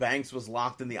Sasha Banks was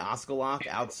locked in the Asuka lock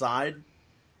outside,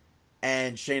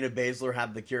 and Shayna Baszler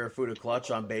had the Kirifuda clutch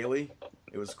on Bayley.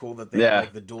 It was cool that they had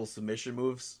like the dual submission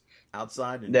moves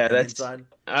outside and inside.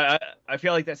 I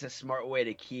feel like that's a smart way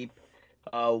to keep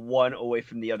one away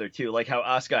from the other too, like how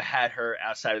Asuka had her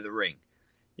outside of the ring.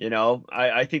 You know,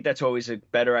 I think that's always a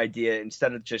better idea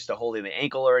instead of just holding the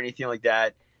ankle or anything like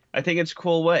that. I think it's a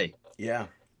cool way. Yeah.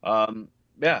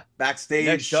 Yeah.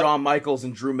 Backstage, Shawn Michaels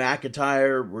and Drew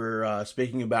McIntyre were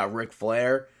speaking about Ric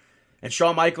Flair, and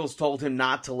Shawn Michaels told him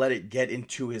not to let it get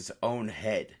into his own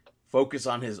head. Focus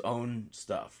on his own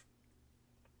stuff.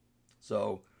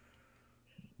 So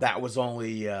that was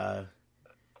only a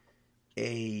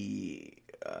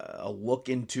look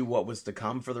into what was to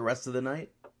come for the rest of the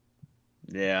night.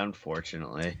 Yeah,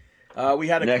 unfortunately. We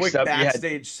had a Next quick up,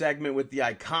 backstage segment with the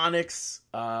Iconics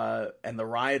and the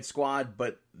Riot Squad,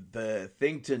 but the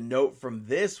thing to note from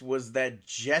this was that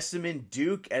Jessamyn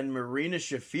Duke and Marina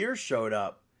Shafir showed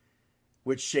up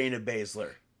with Shayna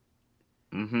Baszler.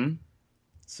 Mm-hmm.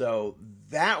 So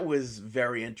that was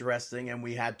very interesting, and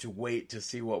we had to wait to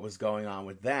see what was going on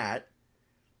with that.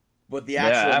 But the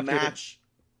actual match...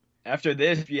 After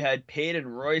this, you had Peyton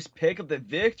Royce pick up the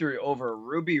victory over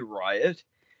Ruby Riott.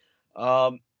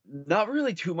 Not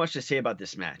really too much to say about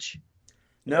this match.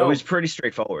 No. It was pretty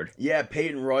straightforward. Yeah,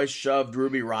 Peyton Royce shoved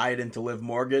Ruby Riott into Liv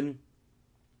Morgan.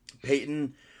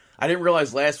 Peyton, I didn't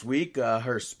realize last week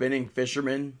her spinning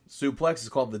fisherman suplex is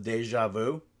called the Deja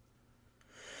Vu.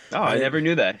 Oh, I never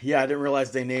knew that. Yeah, I didn't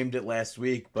realize they named it last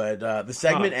week, but the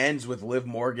segment ends with Liv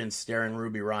Morgan staring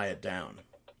Ruby Riott down.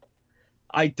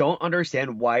 I don't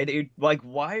understand why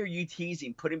why are you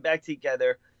teasing putting back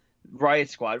together Riot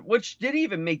Squad, which didn't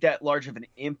even make that large of an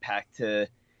impact to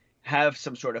have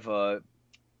some sort of a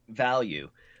value,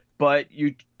 but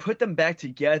you put them back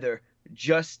together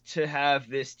just to have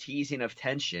this teasing of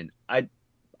tension.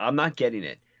 I'm not getting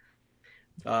it.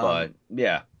 But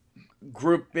yeah,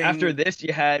 grouping after this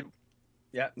you had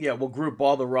we'll group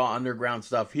all the Raw Underground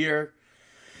stuff here.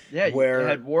 Yeah, where you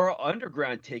had War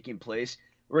Underground taking place,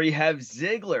 where you have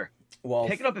Ziggler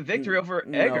picking up a victory over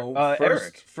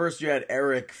Eric. First, you had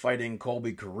Eric fighting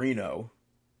Colby Corino.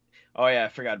 Oh, yeah, I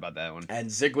forgot about that one. And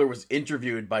Ziggler was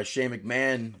interviewed by Shane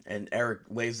McMahon, and Eric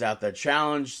lays out that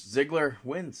challenge. Ziggler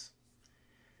wins.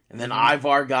 And then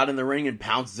Ivar got in the ring and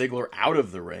pounced Ziggler out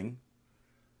of the ring.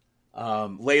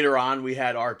 Later on, we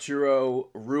had Arturo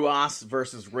Ruas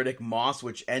versus Riddick Moss,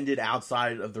 which ended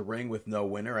outside of the ring with no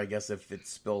winner. I guess if it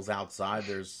spills outside,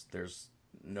 there's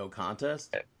no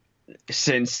contest.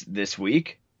 Since this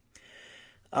week?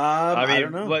 I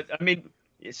don't know. But I mean,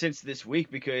 since this week,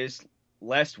 because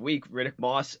last week Riddick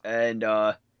Moss and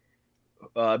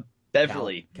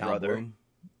Beverly brother. Bloom.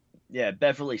 Yeah,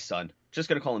 Beverly's son. Just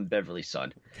gonna call him Beverly's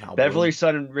son. Cal Beverly's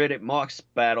son and Riddick Moss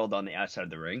battled on the outside of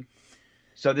the ring.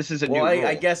 So this is a new rule.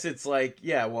 I guess it's like,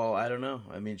 I don't know.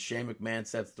 I mean, Shane McMahon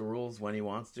sets the rules when he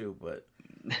wants to, but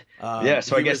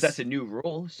so I guess that's a new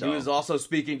rule. So. He was also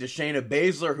speaking to Shayna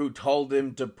Baszler, who told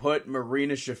him to put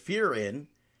Marina Shafir in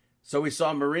So we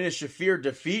saw Marina Shafir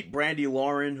defeat Brandi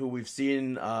Lauren, who we've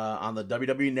seen on the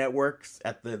WWE Network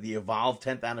at the Evolve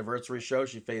 10th anniversary show.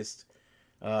 She faced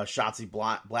Shotzi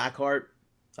Blackheart,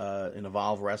 an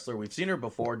Evolve wrestler. We've seen her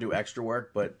before do extra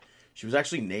work, but she was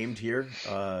actually named here,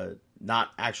 not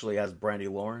actually as Brandi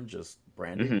Lauren, just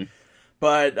Brandi. Mm-hmm.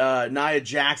 But Nia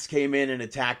Jax came in and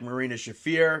attacked Marina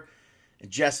Shafir.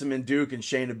 Jessamine Duke and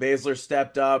Shayna Baszler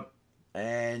stepped up,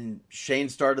 and Shane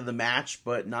started the match,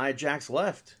 but Nia Jax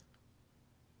left.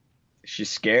 She's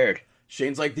scared.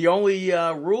 Shane's like, the only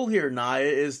rule here, Nia,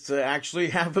 is to actually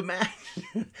have a match.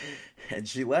 And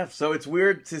she left. So it's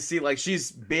weird to see, like,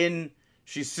 she's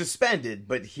suspended,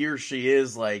 but here she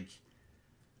is, like,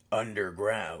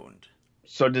 underground.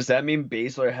 So does that mean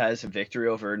Baszler has a victory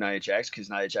over Nia Jax because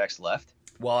Nia Jax left?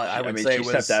 Well, I would say she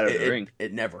stepped out of the ring.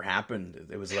 It never happened.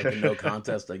 It was like a no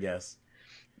contest, I guess.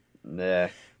 Nah.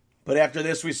 But after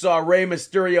this, we saw Rey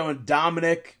Mysterio and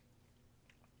Dominic.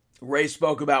 Rey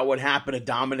spoke about what happened to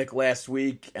Dominic last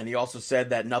week, and he also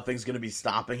said that nothing's going to be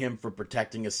stopping him from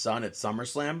protecting his son at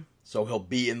SummerSlam. So he'll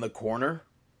be in the corner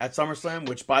at SummerSlam,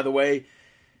 which, by the way,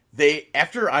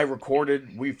 after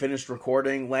we finished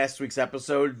recording last week's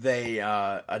episode, they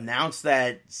announced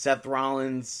that Seth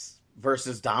Rollins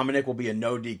versus Dominic will be a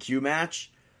no DQ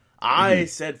match. I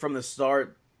said from the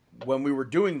start, when we were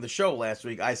doing the show last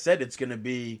week, I said it's going to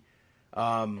be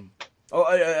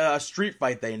a street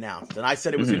fight they announced. And I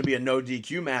said it was going to be a no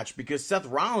DQ match because Seth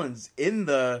Rollins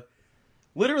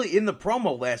literally in the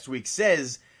promo last week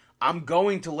says, I'm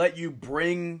going to let you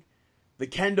bring the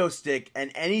kendo stick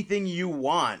and anything you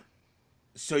want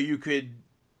so you could,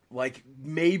 like,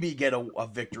 maybe get a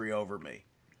victory over me.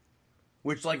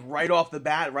 Which, like, right off the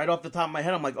top of my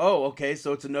head, I'm like, oh, okay,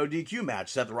 so it's a no DQ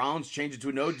match. Seth Rollins changed it to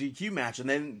a no DQ match, and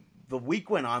then the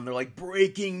week went on, they're like,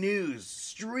 breaking news,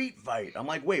 street fight. I'm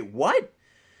like, wait, what?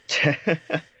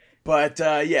 But,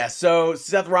 yeah, so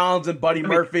Seth Rollins and Buddy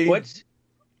Murphy.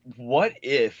 What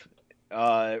if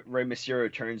Rey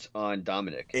Mysterio turns on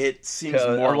Dominic? It seems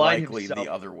more likely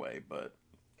the other way, but...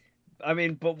 I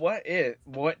mean, but I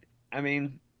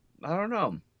don't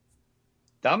know.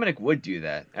 Dominic would do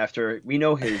that after we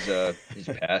know his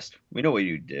past. We know what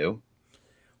he'd do.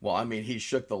 Well, I mean, he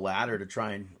shook the ladder to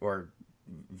try or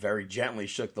very gently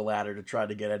shook the ladder to try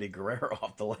to get Eddie Guerrero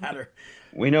off the ladder.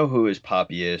 We know who his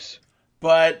poppy is.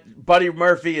 But Buddy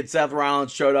Murphy and Seth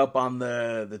Rollins showed up on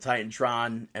the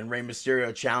Titantron, and Rey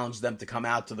Mysterio challenged them to come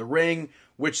out to the ring,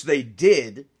 which they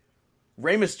did.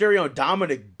 Rey Mysterio and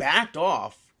Dominic backed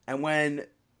off, and when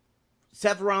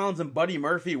Seth Rollins and Buddy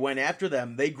Murphy went after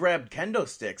them, they grabbed kendo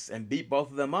sticks and beat both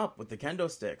of them up with the kendo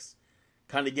sticks.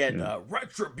 Kind of get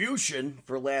retribution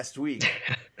for last week.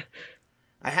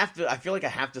 I feel like I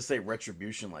have to say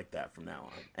retribution like that from now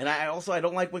on. And I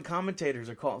don't like when commentators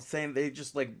are saying they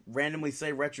just like randomly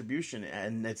say retribution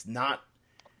and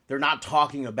they're not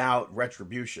talking about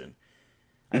retribution.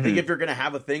 I think if you're going to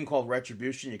have a thing called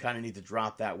retribution, you kind of need to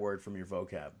drop that word from your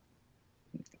vocab.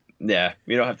 Yeah,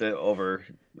 we don't have to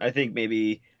I think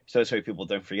maybe so people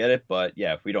don't forget it, but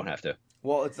yeah, we don't have to.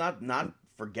 Well, it's not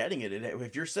forgetting it.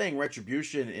 If you're saying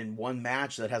retribution in one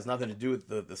match that has nothing to do with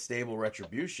the stable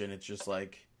retribution, it's just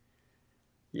like,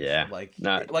 yeah,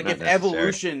 if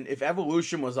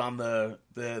Evolution was on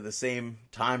the same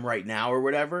time right now or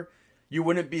whatever, you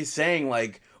wouldn't be saying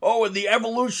like, oh, and the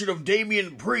evolution of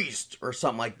Damian Priest or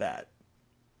something like that.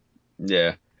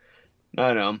 Yeah,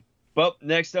 I know. But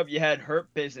next up, you had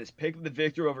Hurt Business pick up the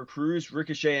victory over Cruz,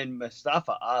 Ricochet, and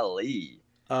Mustafa Ali.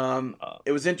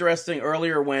 It was interesting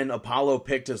earlier when Apollo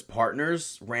picked his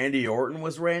partners, Randy Orton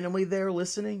was randomly there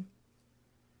listening.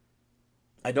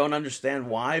 I don't understand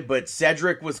why, but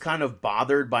Cedric was kind of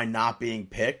bothered by not being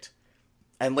picked.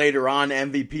 And later on,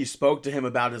 MVP spoke to him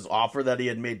about his offer that he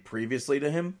had made previously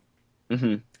to him.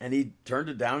 Mm-hmm. And he turned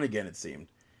it down again, it seemed.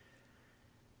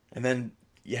 And then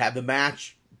you had the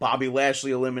match. Bobby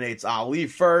Lashley eliminates Ali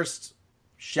first.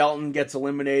 Shelton gets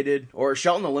eliminated. Or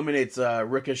Shelton eliminates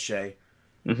Ricochet.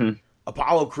 Mm-hmm.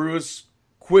 Apollo Crews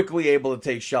quickly able to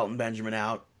take Shelton Benjamin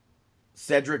out.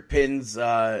 Cedric pins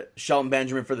Shelton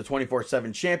Benjamin for the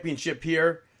 24/7 championship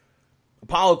here.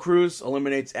 Apollo Crews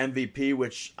eliminates MVP,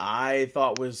 which I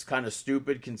thought was kind of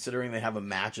stupid considering they have a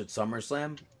match at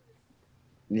SummerSlam.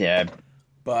 Yeah.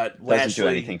 But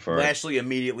Lashley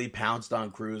immediately pounced on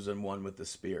Crews and won with the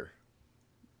spear.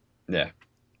 Yeah.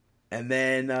 And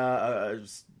then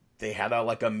they had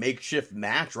a makeshift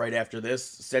match right after this.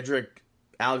 Cedric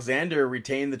Alexander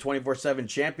retained the 24/7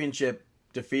 championship,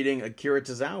 defeating Akira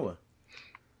Tozawa.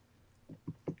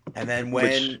 And then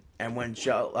when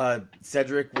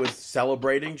Cedric was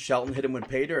celebrating, Shelton hit him with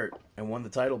pay dirt and won the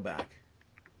title back.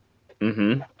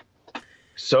 Mm-hmm.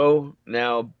 So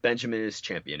now Benjamin is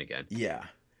champion again. Yeah.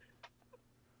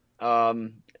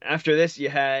 After this, you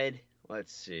had,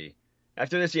 let's see.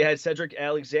 After this, you had Cedric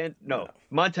Alexander. No,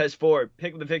 Montez Ford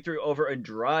pick up the victory over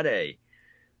Andrade.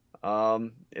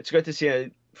 It's good to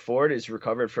see Ford is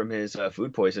recovered from his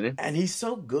food poisoning. And he's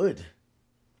so good.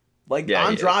 Like, Yeah,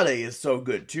 Andrade is so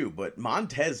good, too. But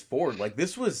Montez Ford, like,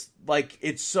 this was, like,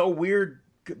 it's so weird.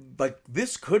 Like,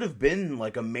 this could have been,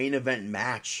 like, a main event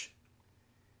match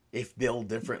if billed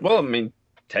differently. Well, I mean,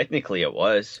 technically it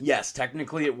was. Yes,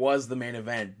 technically it was the main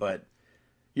event, but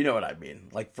you know what I mean.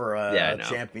 Like, for a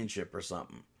championship or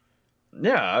something.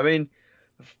 Yeah, I mean,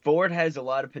 Ford has a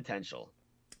lot of potential.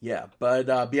 Yeah,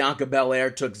 but Bianca Belair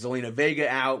took Zelina Vega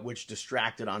out, which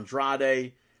distracted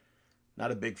Andrade.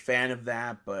 Not a big fan of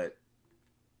that, but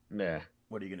yeah,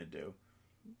 what are you going to do?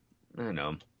 I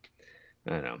know.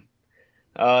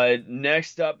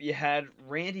 Next up, you had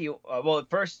Randy. Well,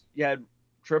 first you had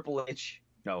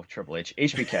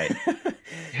HBK.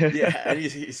 Yeah, and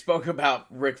he spoke about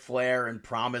Ric Flair and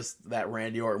promised that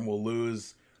Randy Orton will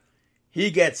lose. He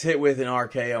gets hit with an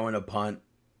RKO and a punt,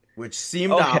 which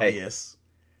seemed obvious.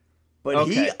 But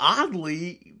he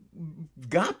oddly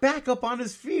got back up on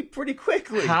his feet pretty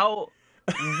quickly.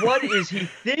 What is he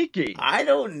thinking? I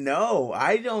don't know.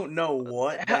 I don't know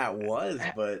what that was,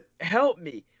 but... Help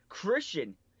me.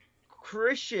 Christian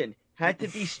had to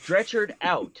be stretchered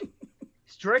out.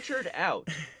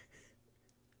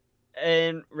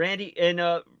 And Randy and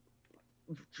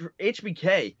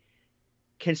HBK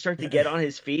can start to get on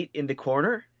his feet in the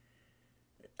corner.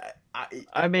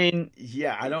 I mean,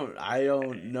 yeah, I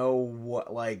don't know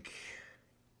what, like,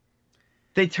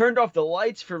 they turned off the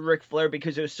lights for Ric Flair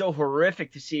because it was so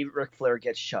horrific to see Ric Flair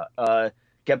get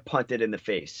punted in the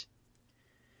face.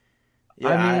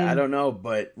 Yeah, I don't know,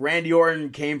 but Randy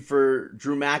Orton came for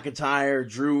Drew McIntyre.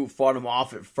 Drew fought him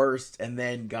off at first and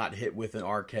then got hit with an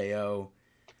RKO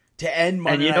to end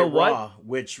Monday Night Raw,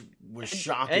 which was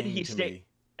shocking to me.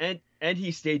 And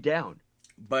he stayed down.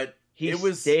 But he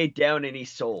stayed down and he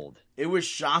sold. It was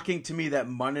shocking to me that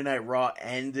Monday Night Raw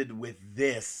ended with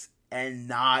this and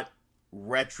not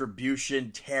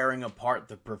Retribution tearing apart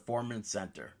the Performance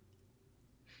Center.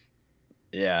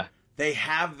 Yeah. They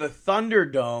have the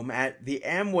Thunderdome at the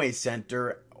Amway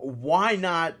Center. Why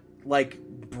not, like,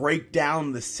 break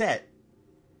down the set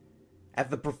at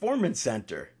the Performance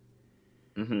Center?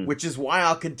 Mm-hmm. Which is why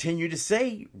I'll continue to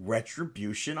say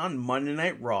Retribution on Monday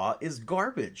Night Raw is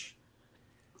garbage.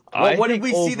 What did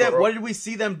we see them? What did we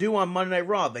see them do on Monday Night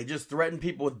Raw? They just threatened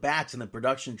people with bats in the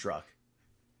production truck.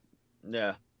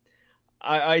 Yeah,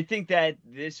 I think that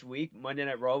this week Monday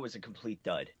Night Raw was a complete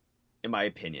dud, in my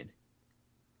opinion.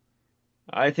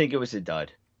 I think it was a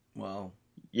dud. Well,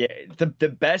 yeah, the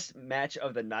best match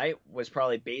of the night was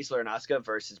probably Baszler and Asuka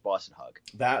versus Boston Hug.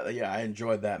 I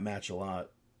enjoyed that match a lot.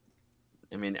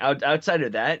 I mean, outside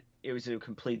of that, it was a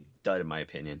complete dud in my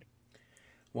opinion.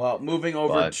 Well, moving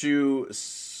over to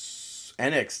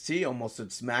NXT, almost at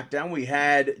SmackDown, we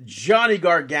had Johnny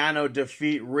Gargano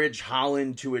defeat Ridge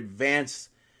Holland to advance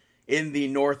in the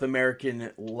North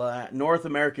American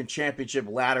Championship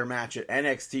ladder match at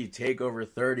NXT TakeOver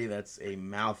 30. That's a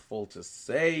mouthful to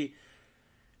say.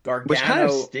 Gargano, which kind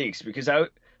of stinks because I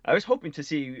was hoping to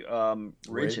see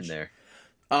Ridge in there.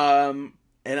 And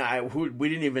we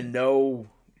didn't even know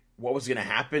what was going to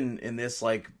happen in this.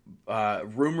 Like,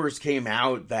 rumors came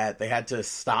out that they had to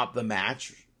stop the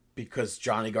match because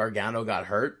Johnny Gargano got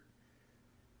hurt.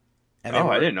 And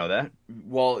I didn't know that.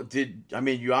 Well,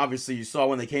 you saw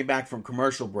when they came back from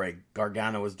commercial break,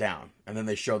 Gargano was down, and then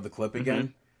they showed the clip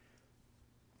again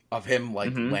of him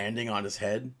landing on his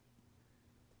head.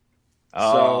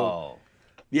 Oh.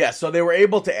 So they were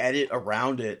able to edit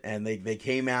around it, and they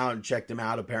came out and checked him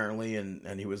out apparently,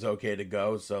 and he was okay to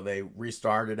go. So they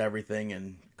restarted everything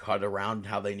and cut around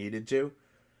how they needed to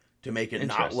make it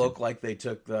not look like they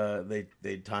took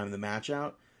they timed the match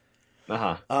out.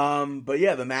 But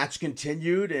yeah, the match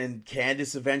continued, and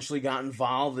Candice eventually got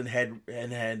involved and had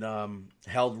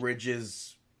held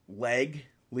Ridge's leg,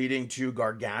 leading to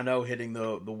Gargano hitting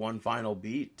the one final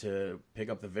beat to pick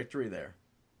up the victory there.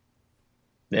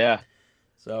 Yeah.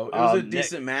 So it was a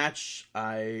decent match.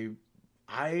 I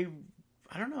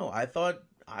don't know. I thought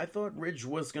Ridge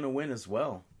was going to win as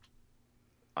well.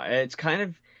 It's kind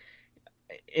of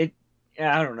it.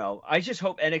 I don't know. I just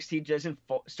hope NXT doesn't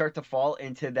start to fall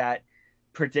into that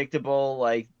predictable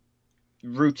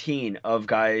routine of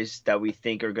guys that we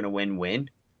think are going to win. What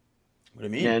do you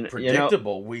mean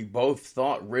predictable? We both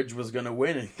thought Ridge was going to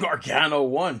win, and Gargano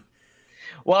won.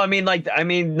 Well,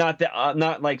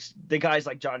 not like the guys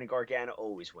like Johnny Gargano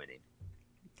always winning.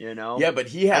 You know? Yeah, but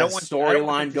he has a want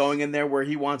storyline going in there where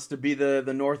he wants to be the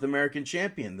North American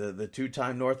champion, the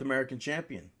 2-time North American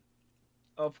champion.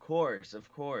 Of course.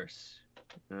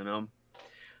 You know?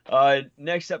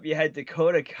 Next up, you had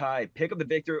Dakota Kai pick up the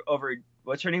victory over,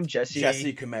 what's her name?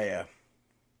 Jessie Kamea.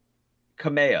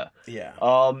 Yeah.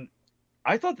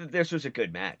 I thought that this was a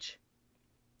good match.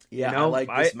 Yeah, I like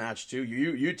this match too.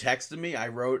 You texted me. I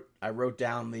wrote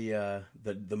down the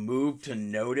move to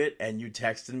note it, and you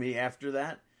texted me after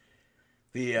that.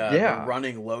 The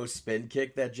running low spin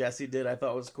kick that Jessie did, I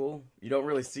thought was cool. You don't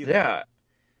really see that. Yeah.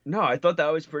 No, I thought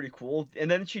that was pretty cool. And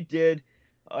then she did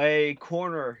a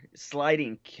corner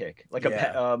sliding kick, like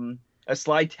a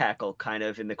slide tackle kind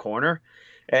of in the corner.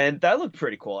 And that looked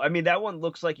pretty cool. I mean, that one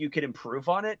looks like you could improve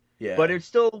on it, but it's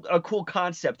still a cool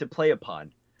concept to play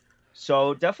upon.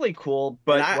 So definitely cool.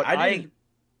 But I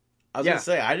was going to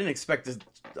say, I didn't expect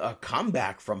a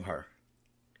comeback from her.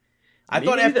 I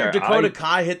thought after Dakota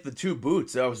Kai hit the 2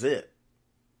 boots, that was it.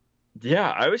 Yeah,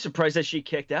 I was surprised that she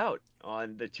kicked out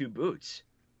on the 2 boots.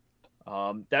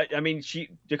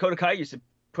 Dakota Kai used to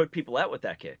put people out with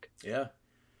that kick. Yeah.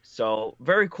 So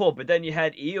very cool. But then you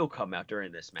had Io come out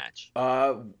during this match.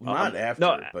 After.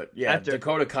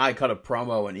 Dakota Kai cut a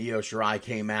promo and Io Shirai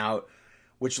came out,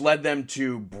 which led them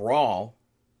to brawl.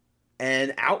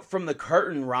 And out from the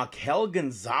curtain, Raquel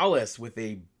Gonzalez with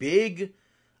a big,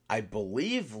 I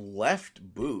believe, left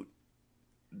boot.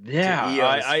 Yeah, to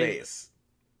Io's face.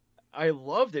 I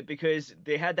loved it because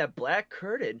they had that black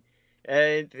curtain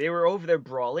and they were over there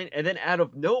brawling, and then out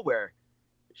of nowhere,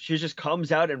 she just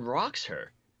comes out and rocks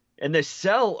her. And the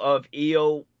sell of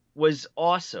Io was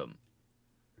awesome.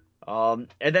 And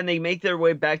then they make their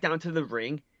way back down to the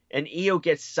ring, and Io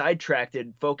gets sidetracked,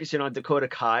 focusing on Dakota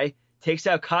Kai, takes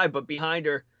out Kai, but behind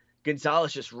her,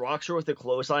 Gonzalez just rocks her with a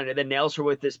clothesline and then nails her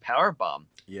with this power bomb.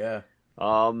 Yeah.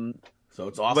 So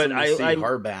it's awesome to see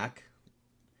her back.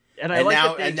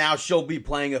 And now she'll be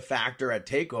playing a factor at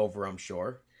TakeOver, I'm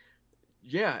sure.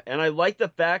 Yeah, and I like the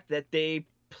fact that they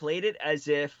played it as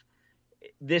if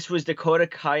this was Dakota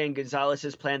Kai and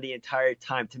Gonzalez's plan the entire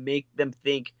time, to make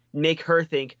her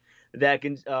think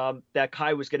that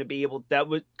Kai was going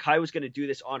to do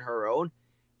this on her own,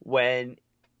 when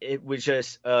it was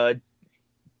just a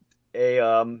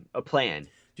plan.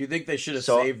 Do you think they should have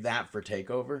saved that for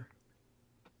TakeOver?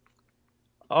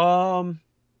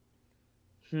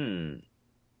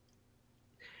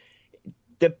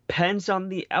 Depends on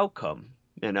the outcome,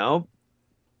 you know?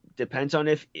 Depends on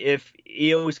if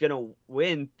Io is going to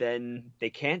win, then they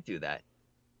can't do that.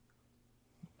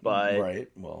 But right.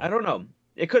 Well, I don't know.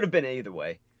 It could have been either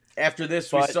way. After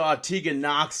this, we saw Tegan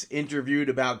Knox interviewed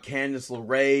about Candice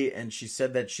LeRae, and she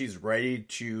said that she's ready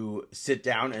to sit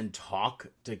down and talk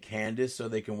to Candice so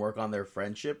they can work on their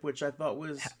friendship, which I thought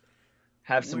was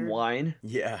have some wine.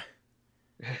 Yeah.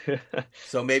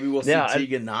 So maybe we'll see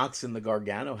Tegan Knox in the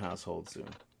Gargano household soon.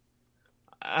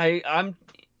 I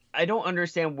don't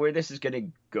understand where this is going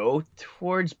to go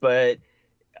towards, but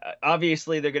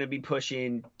obviously they're going to be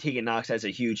pushing Tegan Knox as a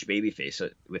huge babyface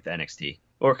with NXT,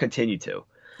 or continue to.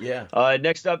 Yeah.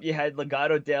 Next up, you had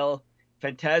Legado del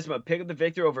Fantasma pick up the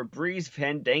victory over Breeze,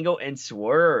 Fandango, and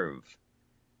Swerve.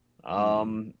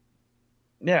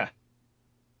 Yeah.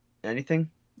 Anything?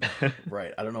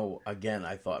 Right. I don't know. Again,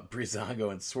 I thought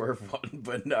Breezango and Swerve won,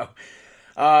 but no.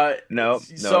 No.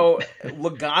 So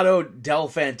Legado del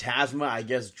Fantasma, I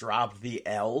guess, dropped the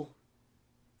L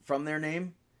from their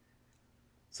name.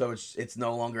 So it's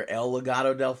no longer El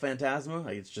Legado del Fantasma.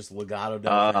 Like, it's just Legado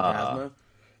del Fantasma.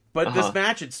 But this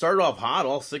match, it started off hot.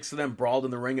 All 6 of them brawled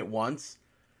in the ring at once.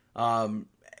 Also,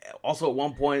 at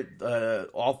one point,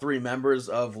 all 3 members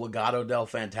of Legado del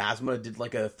Fantasma did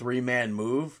like a 3-man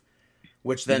move,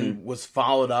 which then was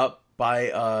followed up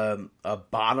by a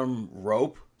bottom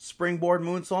rope springboard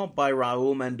moonsault by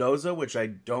Raul Mendoza, which I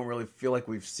don't really feel like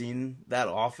we've seen that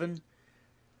often.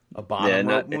 A bottom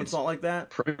rope moonsault like that.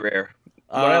 Pretty rare.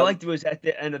 What I liked was at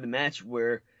the end of the match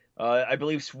where I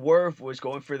believe Swerve was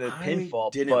going for the pinfall. I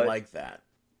didn't like that.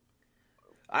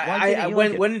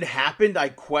 When it happened, I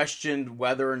questioned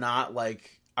whether or not,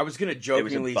 like, I was going to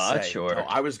jokingly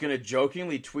I was going to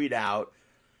jokingly tweet out.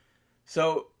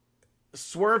 So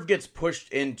Swerve gets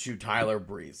pushed into Tyler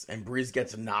Breeze, and Breeze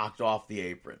gets knocked off the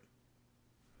apron.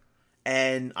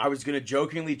 And I was going to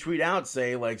jokingly tweet out,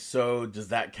 say, like, so does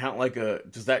that count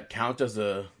as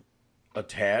a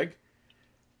tag?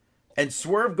 And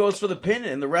Swerve goes for the pin,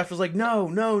 and the ref is like, no,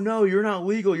 you're not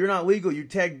legal, you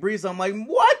tagged Breeze. I'm like,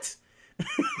 what?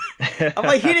 I'm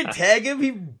like, he didn't tag him,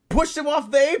 he pushed him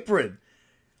off the apron.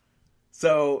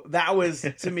 So that was,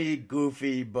 to me,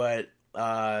 goofy, but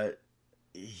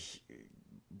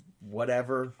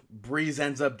whatever. Breeze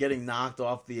ends up getting knocked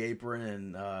off the apron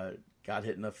and got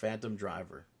hit in a phantom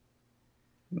driver.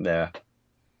 Yeah.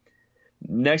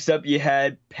 Next up, you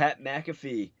had Pat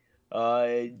McAfee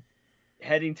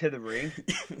heading to the ring.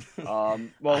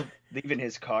 Leaving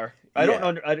his car.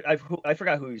 I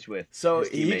forgot who he's with. So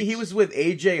he was with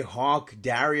AJ Hawk,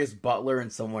 Darius Butler,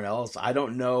 and someone else. I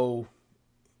don't know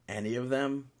any of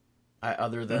them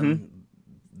other than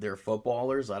they're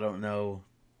footballers. I don't know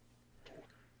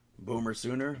Boomer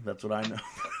Sooner. That's what I know.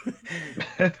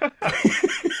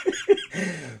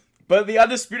 But the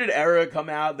Undisputed Era come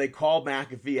out. They call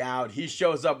McAfee out. He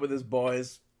shows up with his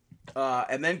boys.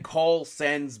 And then Cole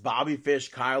sends Bobby Fish,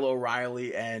 Kyle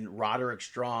O'Reilly, and Roderick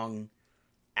Strong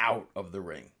out of the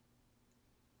ring.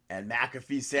 And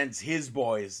McAfee sends his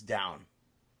boys down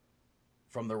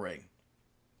from the ring.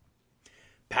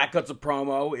 Pat cuts a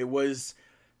promo. It was,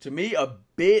 to me, a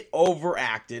bit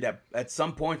overacted. At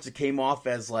some points, it came off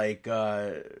as like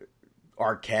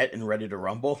Arquette and Ready to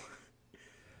Rumble.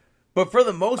 But for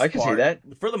the most part, I can see that.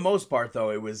 For the most part, though,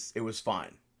 it was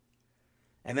fine.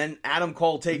 And then Adam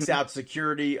Cole takes out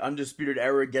security. Undisputed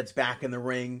Era gets back in the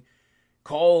ring.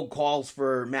 Cole calls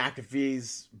for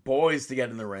McAfee's boys to get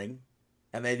in the ring,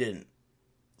 and they didn't.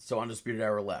 So Undisputed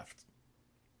Era left,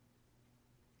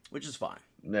 which is fine.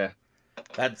 Yeah,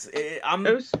 that's it. I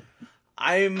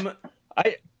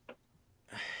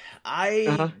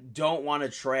don't want to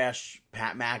trash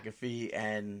Pat McAfee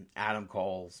and Adam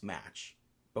Cole's match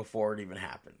before it even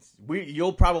happens.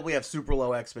 You'll probably have super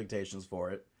low expectations for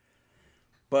it.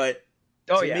 But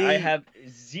me, I have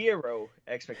zero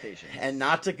expectations. And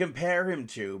not to compare him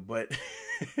to, but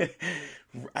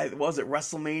was it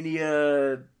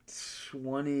WrestleMania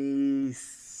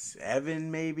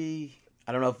 27 maybe?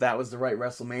 I don't know if that was the right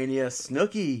WrestleMania.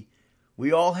 Snooki,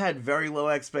 we all had very low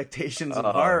expectations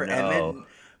of her, no.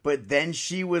 but then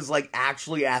she was like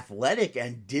actually athletic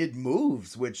and did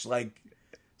moves, which like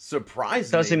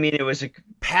surprised doesn't me. mean it was a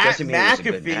Pat doesn't mean it was a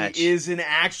good McAfee match. is an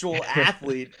actual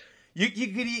athlete.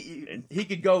 He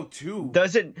could go two. It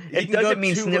doesn't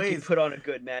mean Snooki ways. put on a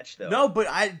good match though. No, but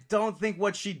I don't think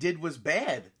what she did was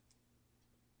bad.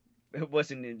 It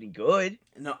wasn't any good.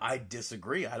 No, I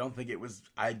disagree. I don't think it was.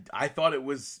 I thought it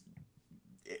was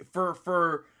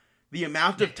for the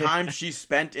amount of time she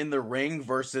spent in the ring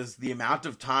versus the amount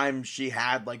of time she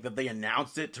had, like that they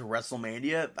announced it to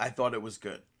WrestleMania. I thought it was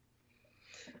good.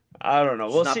 I don't know.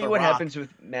 She's We'll not see The what Rock. happens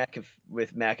with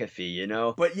McAfee, you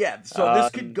know? But yeah, so this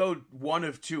could go one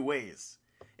of two ways.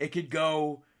 It could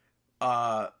go,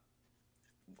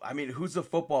 who's a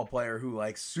football player who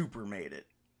like super made it?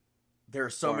 There are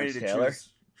so Lawrence many to Taylor? choose.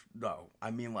 No,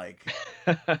 I mean like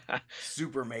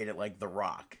super made it, like The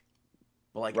Rock,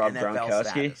 but like Rob NFL Gronkowski?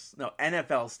 status. No,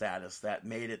 NFL status that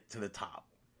made it to the top.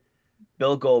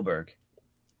 Bill Goldberg.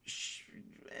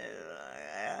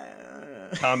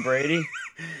 Tom Brady?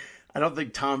 I don't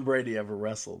think Tom Brady ever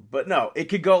wrestled, but no, it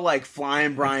could go like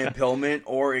Flying Brian Pillman,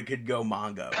 or it could go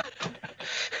Mongo.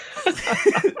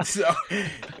 So,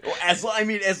 as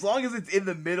long as it's in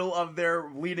the middle of their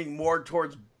leaning more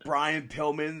towards Brian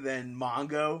Pillman than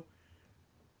Mongo,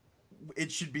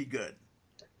 it should be good.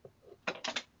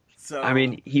 So,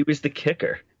 he was the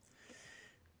kicker.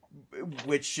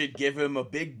 Which should give him a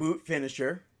big boot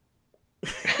finisher.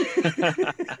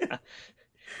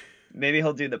 Maybe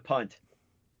he'll do the punt.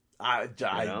 I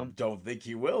don't think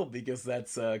he will, because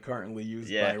that's currently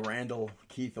used by Randall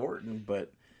Keith Orton,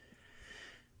 but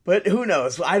who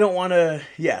knows? I don't want to.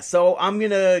 Yeah, so I'm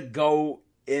gonna go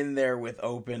in there with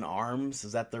open arms.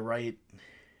 Is that the right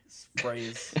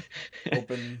phrase?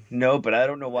 Open. No, but I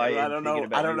don't know why. I don't know.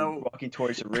 I don't know. Walking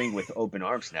towards the ring with open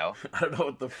arms now. I don't know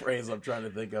what the phrase I'm trying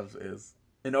to think of is.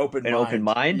 An open mind. An open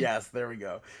mind? Yes, there we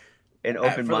go. An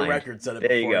open mind. For the record, said it there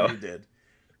before you you did.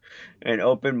 An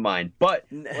open mind. But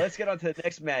let's get on to the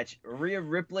next match. Rhea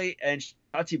Ripley and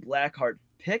Shotzi Blackheart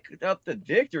picked up the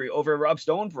victory over Rob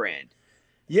Stonebrand.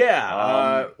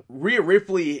 Yeah, Rhea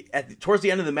Ripley towards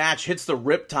the end of the match hits the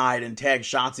Riptide and tags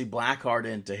Shotzi Blackheart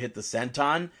in to hit the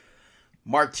senton.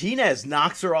 Martinez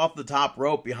knocks her off the top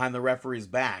rope behind the referee's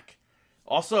back.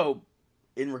 Also,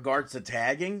 in regards to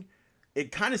tagging,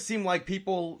 it kind of seemed like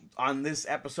people on this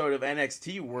episode of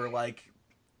NXT were like,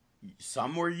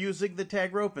 some were using the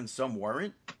tag rope and some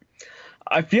weren't.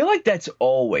 I feel like that's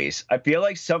always. I feel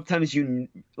like sometimes you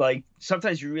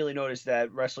really notice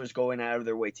that wrestlers going out of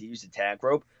their way to use the tag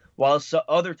rope, while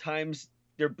other times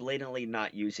they're blatantly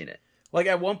not using it. Like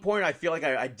at one point, I feel like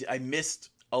I missed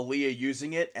Aaliyah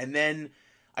using it, and then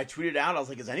I tweeted out, I was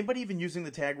like, is anybody even using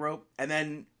the tag rope? And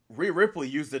then Rhea Ripley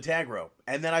used the tag rope,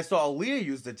 and then I saw Aaliyah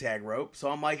use the tag rope, so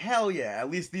I'm like, hell yeah, at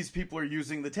least these people are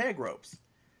using the tag ropes.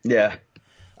 Yeah.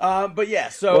 But yeah,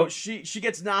 so she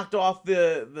gets knocked off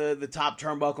the top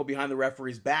turnbuckle behind the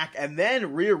referee's back, and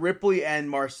then Rhea Ripley and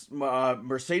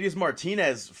Mercedes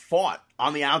Martinez fought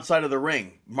on the outside of the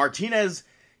ring. Martinez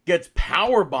gets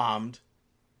power bombed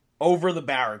over the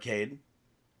barricade,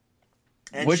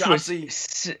 and which Shotzi, was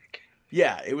sick.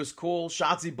 Yeah, it was cool.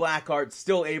 Shotzi Blackheart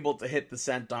still able to hit the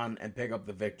senton and pick up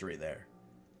the victory there.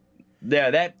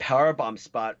 Yeah, that powerbomb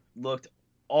spot looked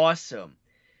awesome.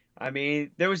 I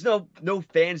mean, there was no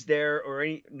fans there or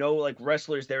no like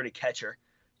wrestlers there to catch her.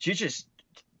 She just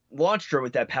launched her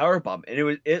with that powerbomb,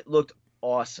 and it looked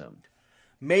awesome.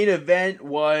 Main event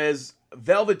was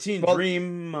Velveteen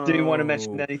Dream. Do you want to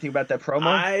mention anything about that promo?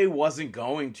 I wasn't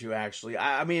going to, actually.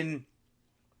 I mean,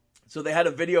 so they had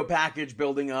a video package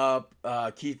building up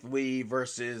Keith Lee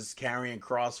versus Karrion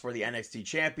Kross for the NXT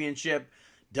Championship.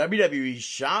 WWE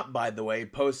Shop, by the way,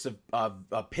 posts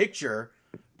a picture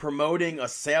promoting a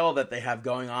sale that they have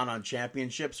going on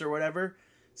championships or whatever,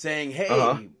 saying,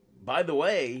 hey, by the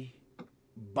way,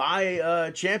 buy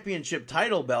a championship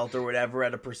title belt or whatever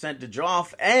at a percentage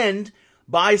off, and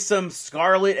buy some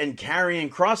Scarlett and Karrion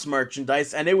Kross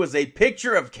merchandise. And it was a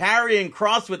picture of Karrion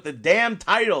Kross with the damn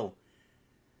title.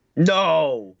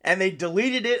 No. And they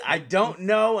deleted it. I don't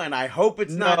know, and I hope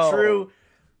it's not true.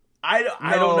 I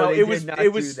don't know. It was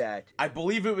do that. I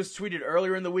believe it was tweeted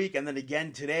earlier in the week and then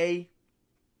again today.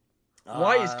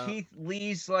 Why is Keith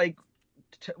Lee's why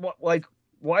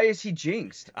is he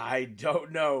jinxed? I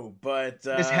don't know, but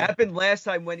this happened last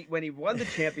time when he won the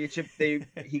championship.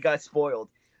 He got spoiled,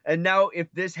 and now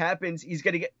if this happens, he's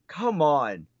gonna get. Come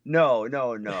on, no.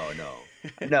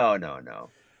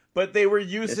 But they were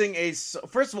using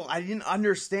first of all, I didn't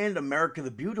understand America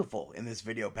the Beautiful in this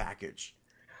video package.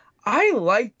 I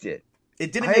liked it.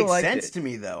 It didn't make sense to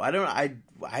me though. I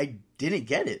didn't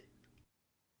get it.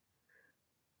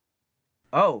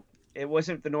 Oh, it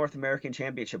wasn't the North American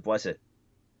Championship, was it?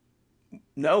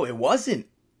 No, it wasn't.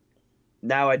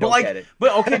 Now I don't get it.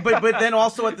 But okay, but then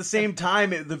also at the same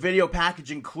time, the video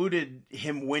package included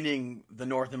him winning the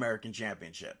North American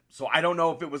Championship. So I don't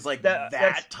know if it was like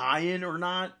that tie-in or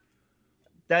not.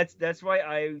 That's why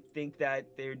I think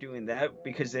that they're doing that,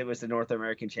 because it was the North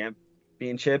American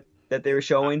Championship that they were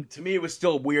showing. To me, it was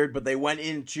still weird, but they went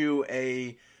into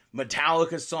a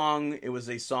Metallica song. It was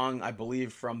a song, I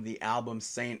believe, from the album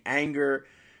Saint Anger,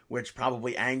 which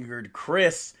probably angered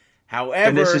Chris. However,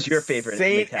 and this is your favorite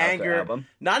Saint Metallica Anger album.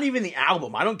 Not even the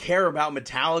album. I don't care about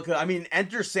Metallica. I mean,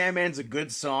 Enter Sandman's a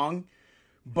good song,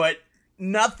 but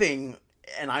nothing,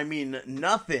 and I mean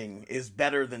nothing, is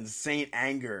better than Saint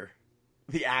Anger,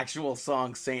 the actual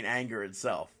song Saint Anger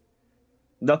itself.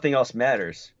 Nothing else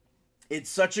matters. It's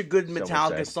such a good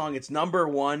Metallica song. It's number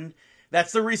one.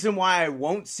 That's the reason why I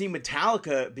won't see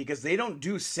Metallica, because they don't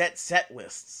do set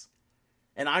lists.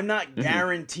 And I'm not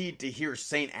guaranteed to hear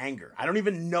Saint Anger. I don't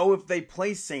even know if they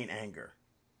play Saint Anger.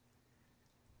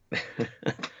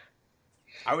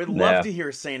 I would love to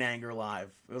hear Saint Anger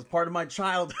live. It was part of my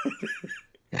childhood.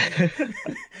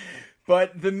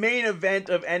 But the main event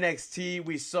of NXT,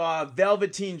 we saw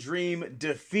Velveteen Dream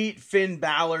defeat Finn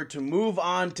Balor to move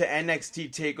on to NXT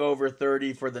TakeOver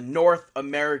 30 for the North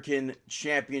American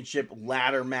Championship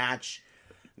ladder match.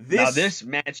 This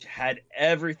match had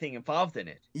everything involved in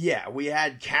it. Yeah, we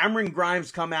had Cameron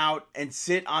Grimes come out and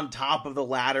sit on top of the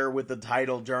ladder with the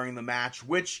title during the match,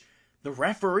 which the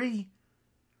referee,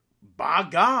 by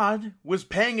God, was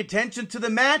paying attention to the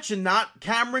match and not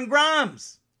Cameron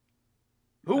Grimes.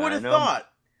 Who would have thought?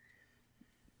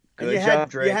 Good job,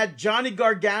 Drake. You had Johnny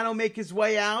Gargano make his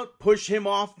way out, push him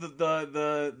off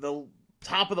the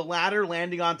top of the ladder,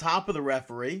 landing on top of the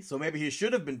referee. So maybe he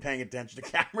should have been paying attention to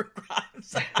Cameron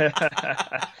Grimes.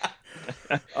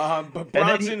 But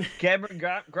Bronson, Cameron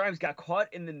Grimes got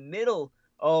caught in the middle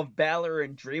of Balor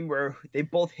and Dream, where they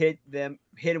both hit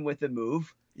him with the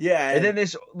move. Yeah, and then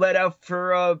this led out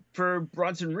for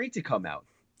Bronson Reed to come out.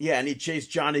 Yeah, and he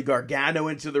chased Johnny Gargano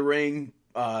into the ring.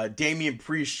 Damian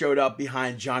Priest showed up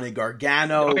behind Johnny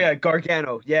Gargano. Oh yeah,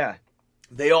 Gargano. Yeah,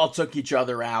 they all took each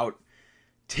other out.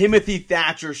 Timothy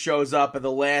Thatcher shows up at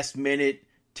the last minute,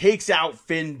 takes out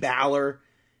Finn Balor,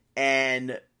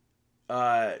 and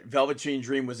Velveteen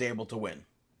Dream was able to win.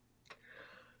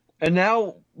 And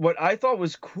now, what I thought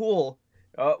was cool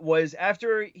was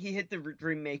after he hit the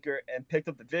Dream Maker and picked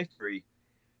up the victory,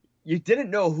 you didn't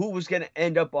know who was going to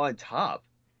end up on top.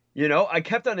 You know, I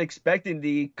kept on expecting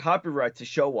the copyright to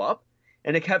show up,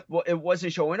 and it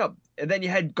wasn't showing up. And then you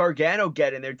had Gargano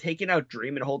get in there, taking out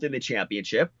Dream and holding the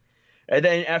championship. And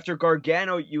then after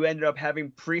Gargano, you ended up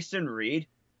having Priest and Reed.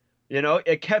 You know,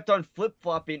 it kept on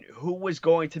flip-flopping who was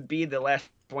going to be the last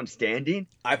one standing.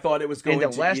 I thought it was going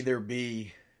to either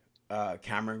be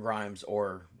Cameron Grimes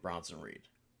or Bronson Reed.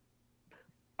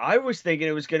 I was thinking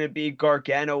it was going to be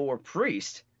Gargano or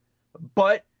Priest,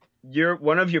 but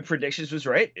one of your predictions was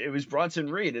right. It was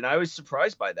Bronson Reed, and I was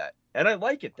surprised by that. And I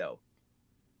like it, though.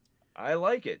 I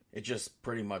like it. It just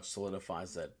pretty much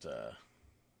solidifies that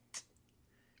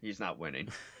he's not winning.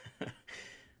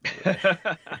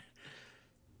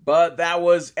 But that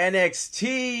was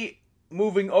NXT.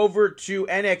 Moving over to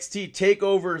NXT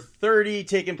TakeOver 30,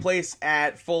 taking place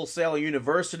at Full Sail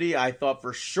University. I thought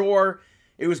for sure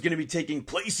it was going to be taking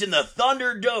place in the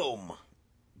ThunderDome.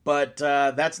 But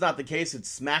that's not the case.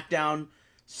 It's SmackDown,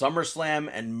 SummerSlam,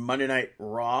 and Monday Night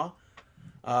Raw.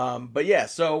 But yeah,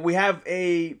 so we have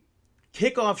a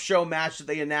kickoff show match that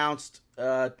they announced.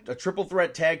 A triple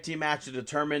threat tag team match to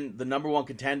determine the number one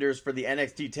contenders for the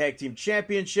NXT Tag Team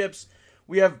Championships.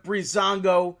 We have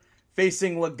Breezango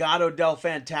facing Legado del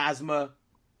Fantasma,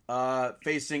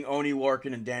 facing Oni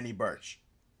Lorcan and Danny Burch.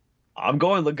 I'm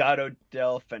going Legado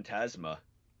del Fantasma.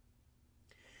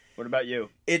 What about you?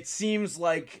 It seems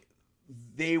like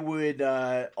they would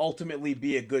ultimately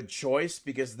be a good choice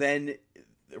because then,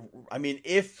 I mean,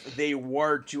 if they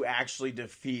were to actually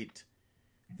defeat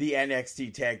the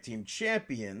NXT Tag Team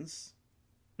Champions,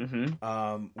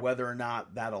 whether or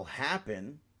not that'll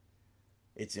happen,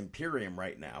 it's Imperium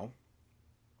right now.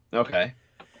 Okay.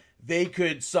 They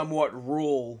could somewhat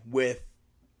rule with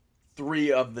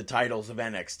 3 of the titles of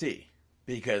NXT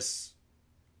because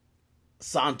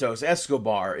Santos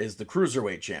Escobar is the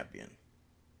Cruiserweight champion.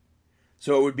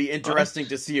 So it would be interesting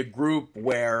to see a group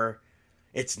where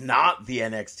it's not the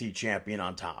NXT champion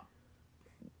on top.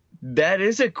 That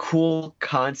is a cool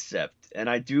concept, and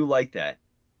I do like that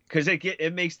because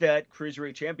it makes that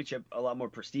Cruiserweight championship a lot more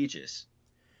prestigious.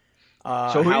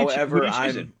 So however,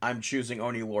 I'm choosing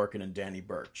Oni Lorcan and Danny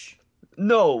Burch.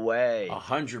 No way.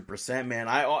 100%, man.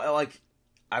 I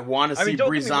want to see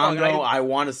Breezango. I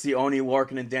want to see Oni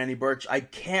Lorcan and Danny Burch. I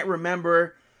can't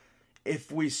remember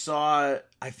if we saw.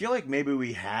 I feel like maybe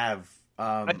we have.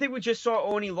 I think we just saw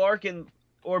Oni Lorcan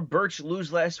or Burch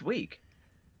lose last week.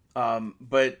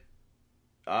 But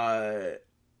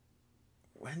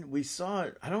when we saw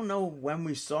it, I don't know when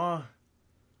we saw.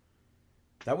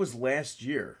 That was last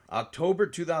year, October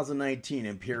 2019.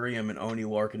 Imperium and Oni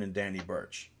Lorcan and Danny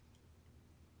Burch.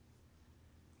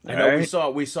 I know we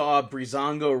saw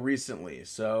Breezango recently,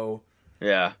 so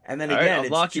yeah. And then again,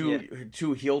 it's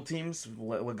two heel teams,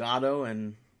 Legado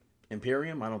and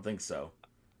Imperium. I don't think so.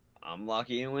 I'm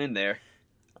locking you in there.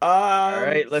 All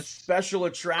right, let's special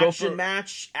attraction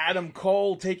match. Adam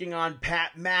Cole taking on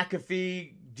Pat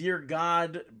McAfee. Dear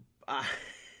God.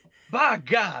 By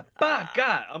God,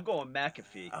 I'm going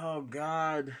McAfee. Oh,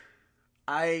 God.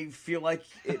 I feel like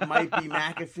it might be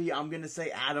McAfee. I'm going to say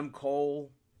Adam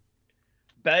Cole.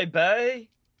 Baby.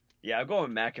 Yeah, I'm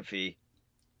going McAfee.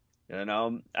 You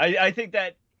know, I think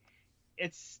that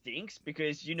it stinks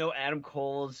because, Adam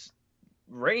Cole's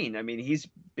reign. I mean, he's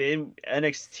been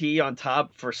NXT on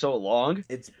top for so long.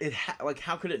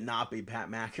 How could it not be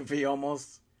Pat McAfee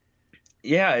almost?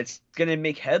 Yeah, it's going to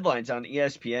make headlines on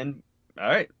ESPN. All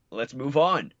right. Let's move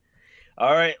on.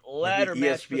 All right, ladder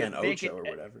match for the ESPN Ocho or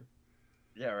whatever.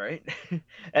 Yeah, right.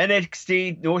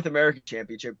 NXT North American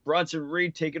Championship. Bronson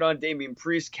Reed taking on Damian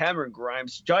Priest, Cameron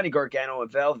Grimes, Johnny Gargano,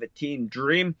 and Velveteen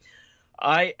Dream.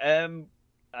 I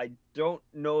don't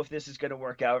know if this is going to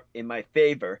work out in my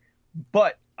favor,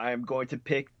 but I am going to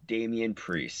pick Damian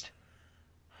Priest.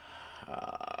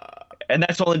 And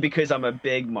that's only because I'm a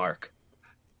big Mark.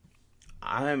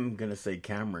 I'm going to say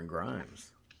Cameron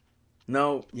Grimes.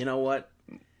 No, you know what?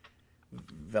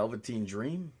 Velveteen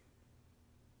Dream?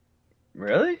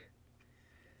 Really?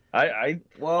 Honestly,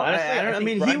 I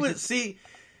mean, he was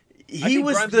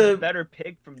Grimes the is a better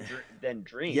pick than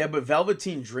Dream. Yeah, but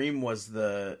Velveteen Dream was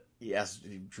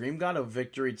Dream got a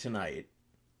victory tonight.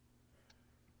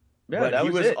 Yeah, but he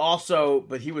was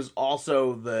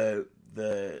also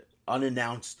the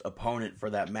unannounced opponent for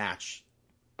that match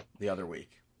the other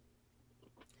week.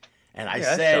 And I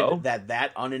said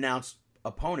that unannounced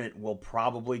opponent will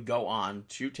probably go on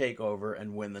to take over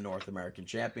and win the North American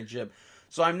Championship.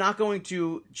 So I'm not going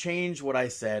to change what I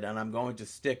said, and I'm going to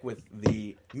stick with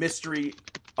the mystery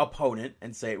opponent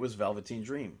and say it was Velveteen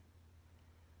Dream.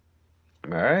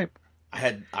 All right.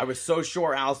 I was so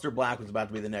sure Aleister Black was about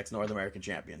to be the next North American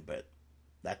champion, but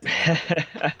that didn't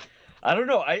happen. I don't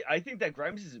know. I think that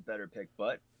Grimes is a better pick,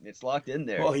 but it's locked in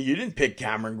there. Well, you didn't pick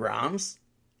Cameron Grimes.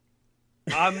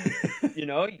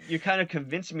 You kind of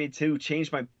convinced me to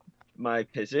change my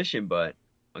position, but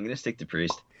I'm going to stick to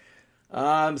Priest.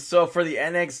 So for the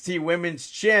NXT Women's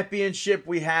Championship,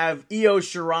 we have Io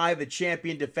Shirai, the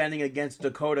champion, defending against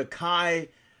Dakota Kai.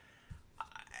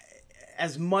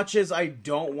 as much as I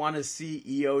don't want to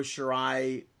see Io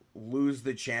Shirai lose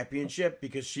the championship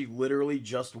because she literally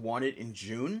just won it in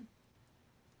June,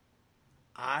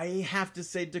 I have to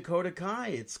say Dakota Kai.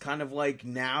 It's kind of like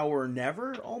now or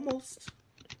never, almost.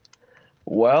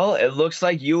 Well, it looks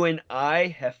like you and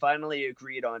I have finally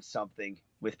agreed on something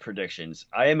with predictions.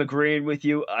 I am agreeing with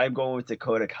you. I'm going with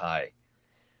Dakota Kai.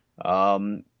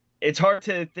 It's hard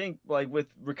to think, like, with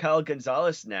Raquel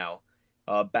Gonzalez now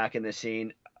back in the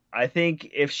scene. I think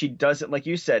if she doesn't, like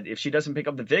you said, if she doesn't pick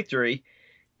up the victory,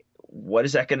 what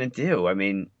is that going to do? I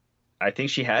mean, I think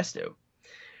she has to.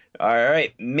 All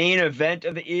right, main event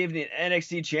of the evening,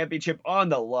 NXT Championship on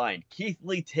the line. Keith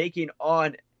Lee taking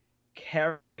on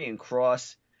Karrion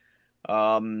Kross.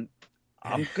 I'm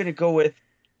going to go with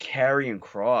Karrion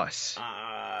Kross.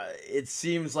 It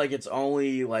seems like it's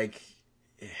only like...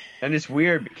 And it's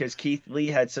weird because Keith Lee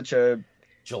had such a...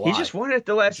 July. He just won at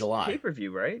the last July.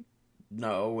 pay-per-view, right?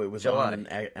 No, it was July. on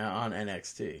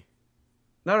NXT.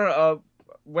 No.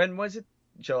 When was it?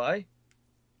 July?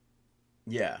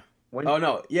 Yeah. When... Oh,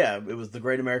 no. Yeah, it was the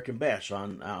Great American Bash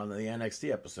on the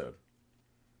NXT episode.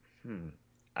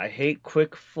 I hate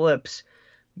quick flips,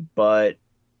 but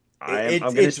I'm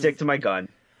going to stick to my gun.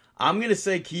 I'm going to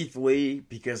say Keith Lee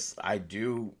because I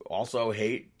do also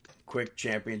hate quick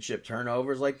championship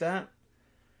turnovers like that.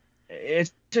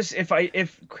 It's just if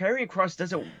Karrion Kross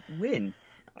doesn't win,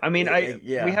 I mean,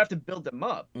 we have to build them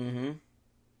up. Mm-hmm.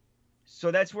 So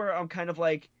that's where I'm kind of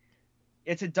like,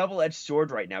 it's a double-edged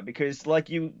sword right now because, like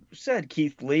you said,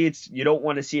 Keith Lee, you don't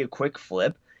want to see a quick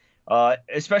flip,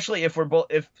 especially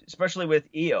especially with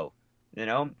Io. You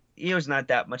know, Io's not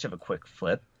that much of a quick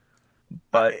flip,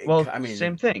 but I mean,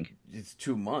 same thing. It's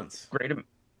 2 months.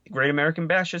 Great American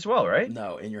Bash as well, right?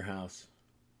 No, in your house.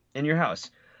 In your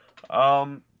house.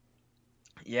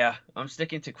 Yeah, I'm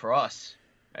sticking to Kross.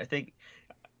 I think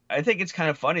it's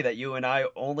kind of funny that you and I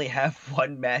only have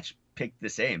one match picked the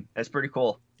same. That's pretty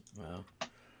cool. Wow.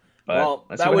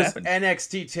 But that was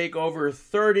NXT TakeOver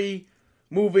 30.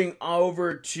 Moving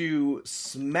over to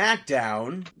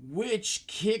SmackDown, which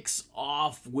kicks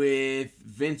off with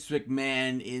Vince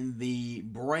McMahon in the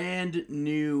brand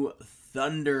new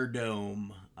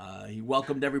ThunderDome. He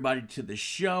welcomed everybody to the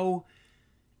show,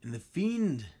 and The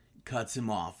Fiend cuts him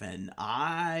off, and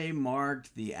I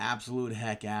marked the absolute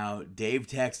heck out. Dave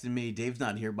texted me. Dave's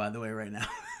not here, by the way, right now.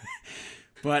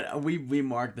 But we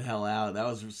marked the hell out. That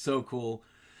was so cool.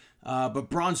 But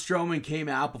Braun Strowman came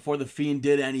out before The Fiend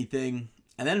did anything.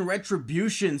 And then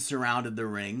Retribution surrounded the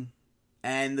ring.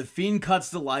 And The Fiend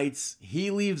cuts the lights. He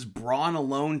leaves Braun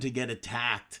alone to get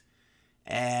attacked.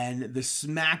 And the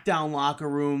SmackDown locker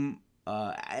room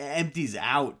empties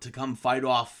out to come fight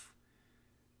off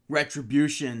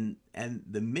Retribution. And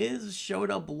The Miz showed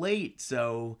up late.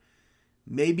 So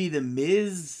maybe The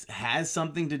Miz has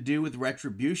something to do with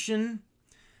Retribution.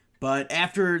 But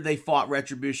after they fought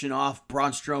Retribution off,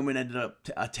 Braun Strowman ended up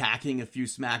attacking a few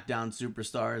SmackDown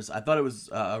superstars. I thought it was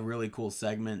a really cool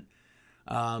segment.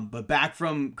 But back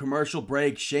from commercial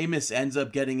break, Sheamus ends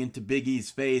up getting into Big E's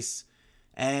face.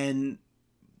 And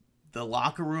the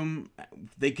locker room,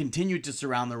 they continued to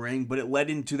surround the ring, but it led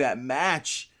into that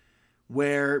match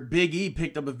where Big E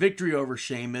picked up a victory over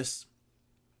Sheamus.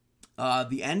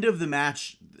 The end of the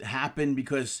match happened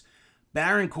because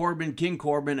Baron Corbin, King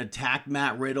Corbin, attacked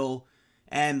Matt Riddle,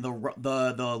 and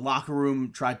the locker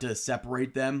room tried to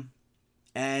separate them,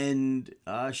 and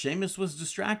Sheamus was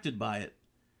distracted by it.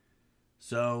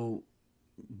 So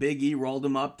Big E rolled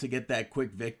him up to get that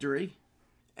quick victory.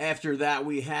 After that,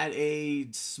 we had a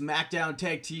SmackDown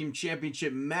Tag Team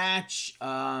Championship match.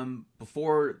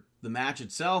 Before the match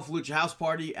itself, Lucha House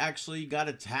Party actually got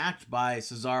attacked by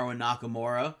Cesaro and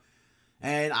Nakamura.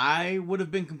 And I would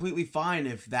have been completely fine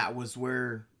if that was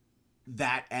where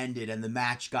that ended and the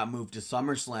match got moved to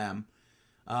SummerSlam.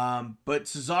 But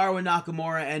Cesaro and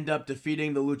Nakamura end up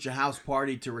defeating the Lucha House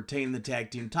Party to retain the tag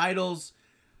team titles.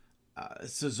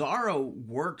 Cesaro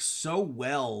works so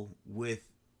well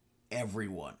with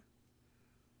everyone.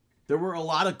 There were a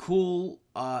lot of cool,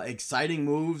 exciting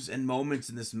moves and moments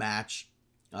in this match.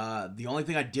 The only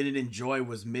thing I didn't enjoy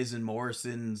was Miz and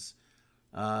Morrison's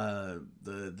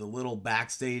the little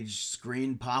backstage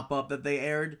screen pop-up that they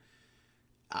aired.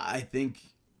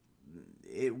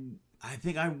 It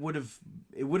would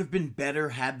have been better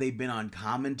had they been on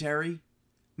commentary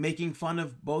making fun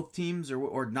of both teams,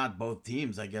 or not both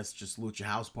teams, I guess just Lucha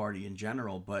House Party in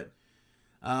general. But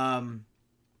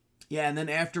yeah, and then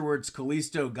afterwards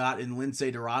Kalisto got in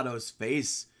Lince Dorado's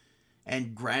face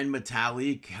and Grand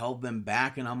Metalik held them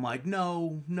back, and I'm like,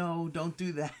 no, don't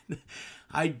do that.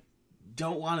 I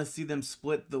don't want to see them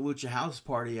split the Lucha House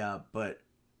Party up, but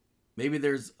maybe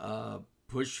there's a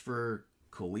push for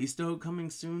Kalisto coming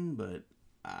soon, but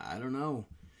I don't know.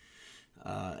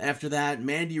 After that,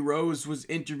 Mandy Rose was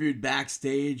interviewed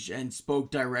backstage and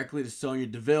spoke directly to Sonya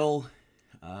Deville.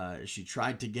 She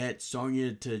tried to get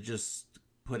Sonya to just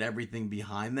put everything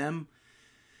behind them.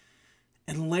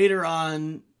 And later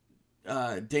on,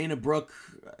 Dana Brooke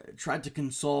tried to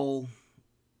console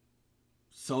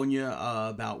Sonya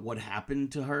about what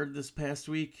happened to her this past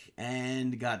week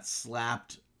and got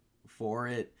slapped for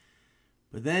it.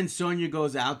 But then Sonya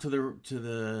goes out to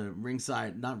the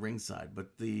ringside, not ringside,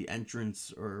 but the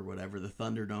entrance or whatever, the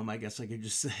ThunderDome, I guess I could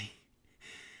just say.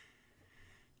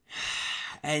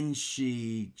 And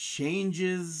she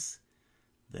changes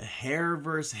the hair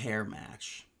versus hair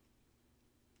match.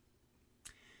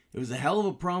 It was a hell of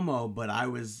a promo, but I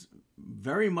was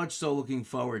very much so looking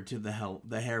forward to the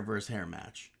hair versus hair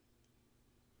match.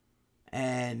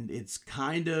 And it's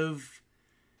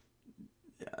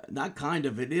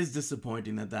it is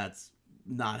disappointing that that's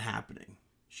not happening.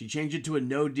 She changed it to a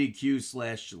no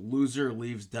DQ / loser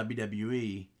leaves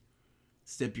WWE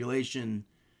stipulation.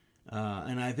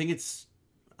 And I think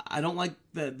I don't like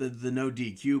the no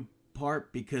DQ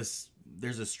part because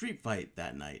there's a street fight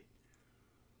that night.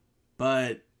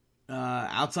 But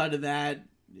outside of that,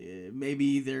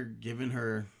 maybe they're giving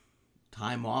her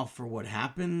time off for what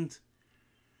happened.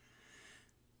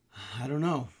 I don't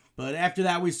know. But after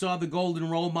that, we saw the Golden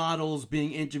Role Models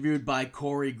being interviewed by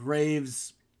Corey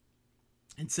Graves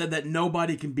and said that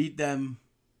nobody can beat them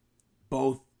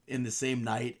both in the same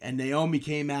night. And Naomi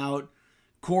came out.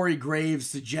 Corey Graves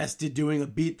suggested doing a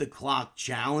Beat the Clock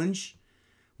challenge,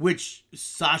 which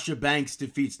Sasha Banks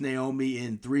defeats Naomi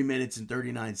in 3 minutes and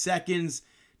 39 seconds.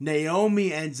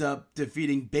 Naomi ends up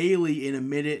defeating Bayley in 1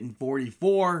 minute and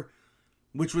 44,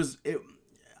 which was...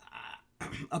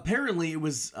 apparently it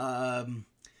was...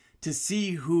 to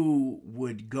see who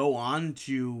would go on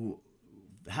to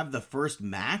have the first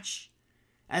match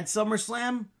at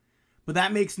SummerSlam. But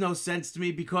that makes no sense to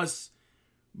me because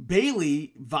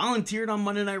Bayley volunteered on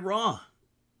Monday Night Raw.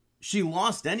 She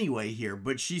lost anyway here,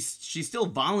 but she still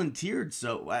volunteered.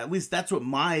 So at least that's what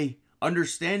my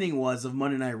understanding was of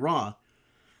Monday Night Raw.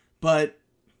 But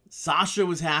Sasha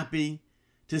was happy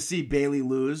to see Bayley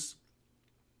lose.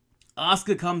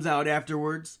 Asuka comes out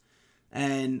afterwards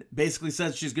and basically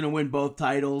says she's going to win both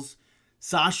titles.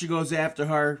 Sasha goes after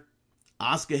her.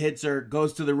 Asuka hits her,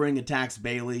 goes to the ring, attacks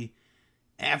Bayley.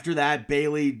 After that,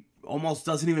 Bayley almost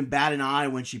doesn't even bat an eye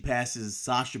when she passes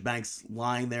Sasha Banks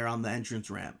lying there on the entrance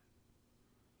ramp.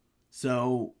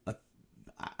 So,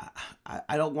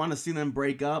 I don't want to see them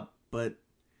break up, but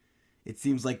it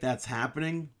seems like that's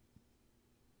happening.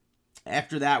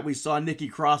 After that, we saw Nikki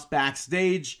Cross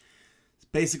backstage.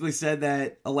 Basically said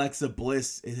that Alexa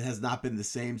Bliss has not been the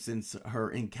same since her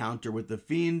encounter with The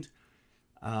Fiend.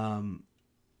 And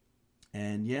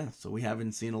yeah, so we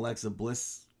haven't seen Alexa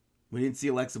Bliss. We didn't see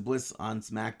Alexa Bliss on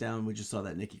SmackDown. We just saw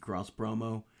that Nikki Cross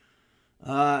promo.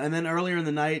 And then earlier in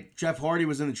the night, Jeff Hardy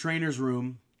was in the trainer's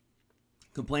room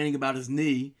complaining about his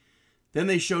knee. Then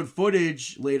they showed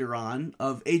footage later on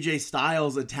of AJ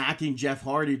Styles attacking Jeff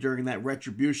Hardy during that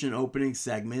Retribution opening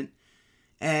segment.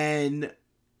 And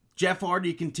Jeff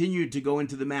Hardy continued to go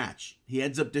into the match. He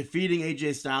ends up defeating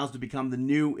AJ Styles to become the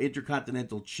new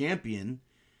Intercontinental Champion,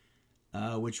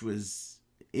 which was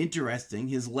interesting.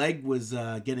 His leg was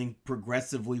getting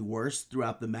progressively worse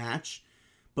throughout the match,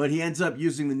 but he ends up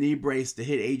using the knee brace to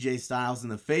hit AJ Styles in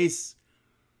the face.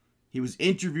 He was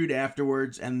interviewed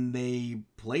afterwards, and they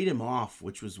played him off,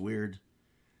 which was weird.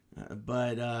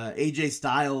 But AJ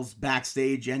Styles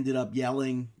backstage ended up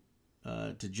yelling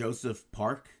to Joseph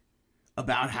Park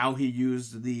about how he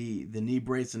used the knee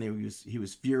brace, and he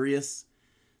was furious.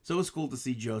 So it was cool to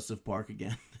see Joseph Park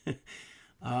again.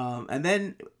 And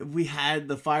then we had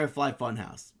the Firefly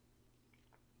Funhouse.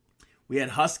 We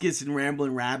had Huskus and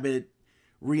Ramblin' Rabbit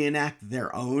reenact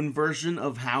their own version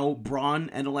of how Braun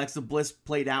and Alexa Bliss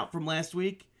played out from last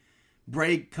week.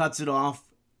 Bray cuts it off,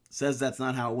 says that's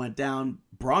not how it went down.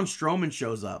 Braun Strowman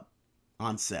shows up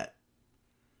on set,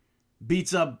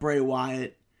 beats up Bray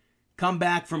Wyatt. Come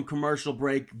back from commercial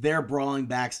break, they're brawling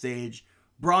backstage.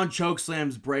 Braun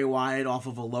chokeslams Bray Wyatt off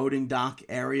of a loading dock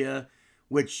area,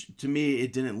 which to me,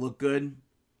 it didn't look good.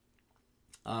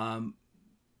 But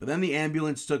then the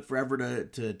ambulance took forever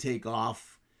to take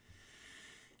off.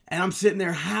 And I'm sitting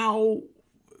there, how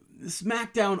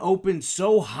SmackDown opened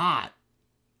so hot,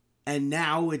 and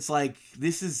now it's like,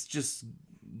 this is just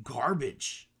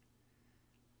garbage.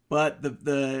 But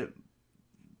the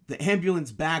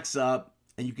ambulance backs up,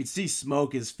 and you can see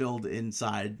smoke is filled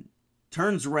inside.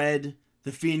 Turns red,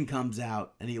 the Fiend comes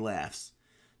out, and he laughs.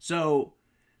 So,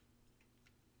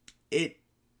 it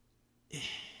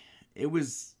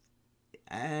was...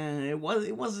 And it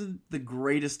wasn't the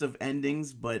greatest of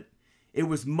endings, but it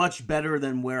was much better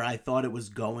than where I thought it was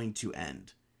going to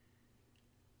end.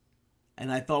 And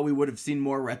I thought we would have seen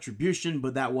more retribution,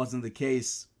 but that wasn't the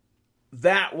case.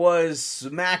 That was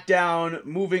SmackDown.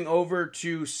 Moving over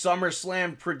to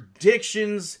SummerSlam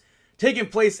predictions taking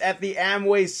place at the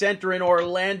Amway Center in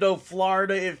Orlando,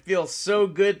 Florida. It feels so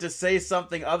good to say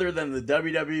something other than the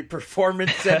WWE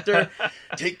Performance Center.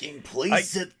 Taking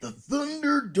place at the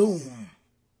ThunderDome.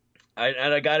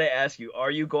 And I gotta ask you, are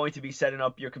you going to be setting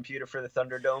up your computer for the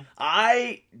ThunderDome?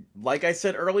 Like I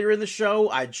said earlier in the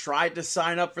show, I tried to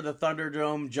sign up for the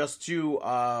ThunderDome just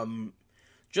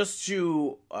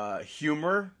to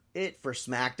humor it for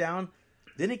SmackDown.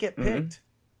 Didn't get picked.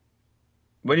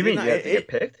 What do you mean? You have to get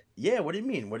picked? Yeah, what do you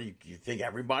mean? What do you think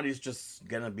everybody's just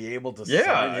gonna be able to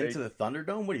sign into the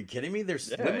ThunderDome? What are you kidding me? There's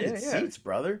limited seats,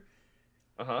 brother.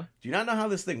 Do you not know how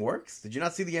this thing works? Did you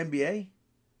not see the NBA?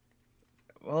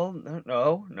 Well,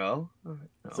 no.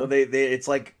 So they it's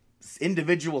like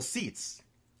individual seats.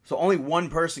 So only one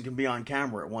person can be on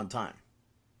camera at one time.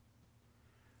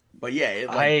 But yeah,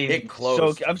 it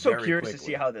closed. I'm so curious quickly. to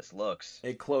see how this looks.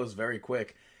 It closed very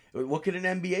quick. Look at an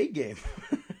NBA game.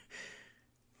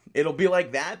 It'll be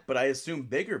like that, but I assume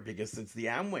bigger because it's the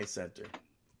Amway Center.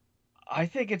 I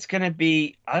think it's gonna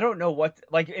be. I don't know what.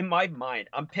 Like in my mind,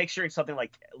 I'm picturing something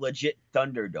like legit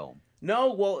ThunderDome.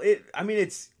 No, well,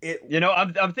 it's. You know,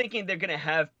 I'm thinking they're gonna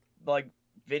have like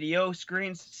video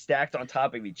screens stacked on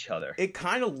top of each other. It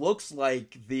kind of looks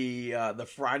like the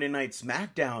Friday Night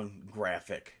SmackDown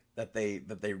graphic that they.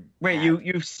 Wait, had.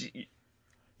 you've seen?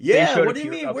 Yeah, what do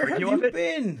you mean? Where have you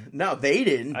been? No, they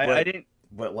didn't. I didn't.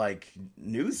 But like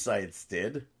news sites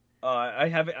did. I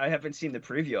haven't seen the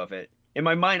preview of it. In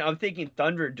my mind, I'm thinking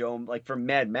ThunderDome, like from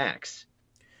Mad Max.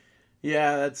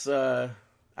 Yeah, that's.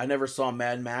 I never saw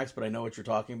Mad Max, but I know what you're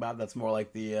talking about. That's more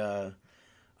like the.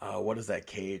 What is that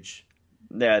cage?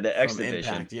 Yeah, the X From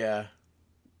Division. Impact, yeah.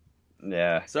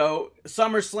 Yeah. So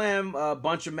SummerSlam, a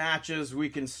bunch of matches. We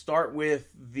can start with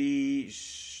the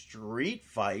street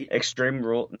fight. Extreme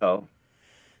Rule. No.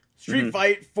 Street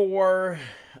fight for,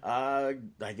 I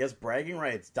guess, bragging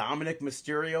rights. Dominic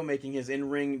Mysterio making his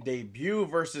in-ring debut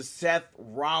versus Seth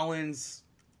Rollins.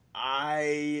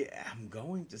 I am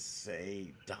going to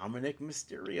say Dominic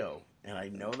Mysterio, and I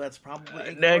know that's probably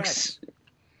incorrect. Next.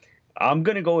 I'm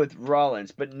going to go with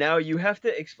Rollins, but now you have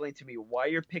to explain to me why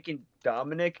you're picking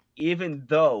Dominic, even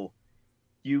though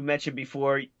you mentioned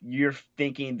before you're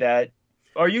thinking that...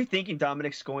 Are you thinking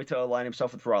Dominic's going to align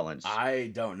himself with Rollins? I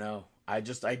don't know. I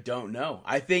don't know.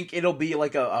 I think it'll be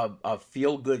like a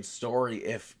feel-good story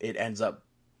if it ends up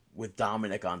with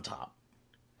Dominic on top.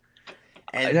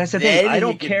 And that's the thing. I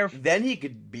don't care. Then he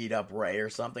could beat up Ray or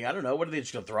something. I don't know. What are they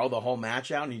just going to throw the whole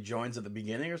match out and he joins at the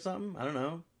beginning or something? I don't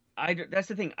know. That's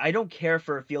the thing. I don't care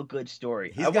for a feel-good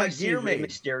story. He's got gear made.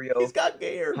 Mysterio. He's got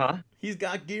gear. Huh? He's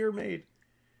got gear made.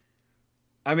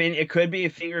 I mean, it could be a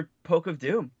finger poke of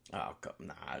doom. Oh,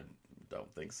 nah, I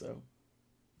don't think so.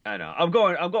 I know. I'm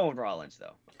going Rollins,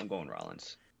 though. I'm going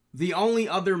Rollins. The only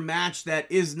other match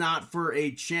that is not for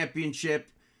a championship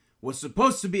was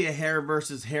supposed to be a hair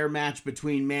versus hair match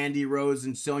between Mandy Rose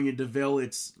and Sonya Deville.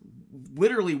 It's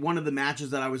literally one of the matches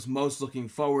that I was most looking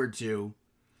forward to.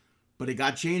 But it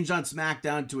got changed on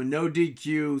SmackDown to a no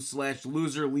DQ /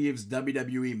 loser leaves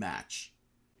WWE match.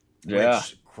 Yeah.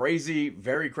 Which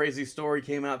very crazy story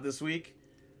came out this week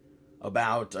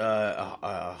about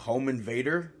a home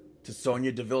invader to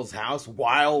Sonya Deville's house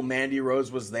while Mandy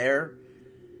Rose was there.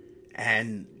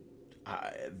 And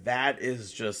that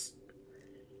is just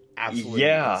absolutely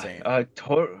insane.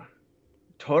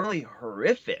 Totally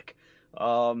horrific.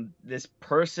 This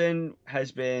person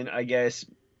has been, I guess,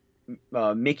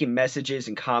 making messages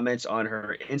and comments on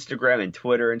her Instagram and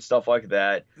Twitter and stuff like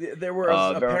that. There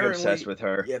was very obsessed with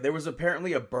her. Yeah, there was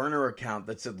apparently a burner account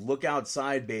that said, "Look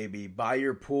outside, baby. By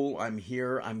your pool, I'm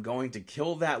here. I'm going to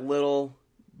kill that little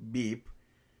beep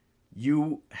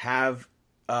you have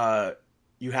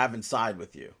inside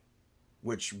with you,"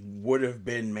 which would have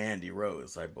been Mandy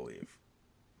Rose, I believe.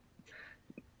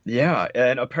 Yeah,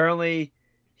 and apparently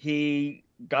he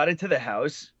got into the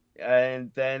house,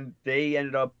 and then they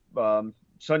ended up.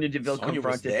 Sonya Deville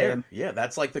confronted him. Yeah,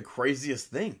 that's like the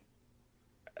craziest thing.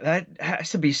 That has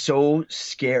to be so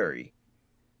scary,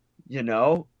 you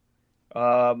know.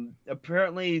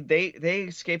 Apparently they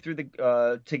escaped through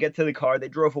the to get to the car. They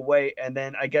drove away, and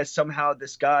then I guess somehow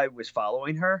this guy was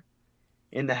following her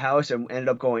in the house and ended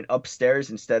up going upstairs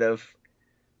instead of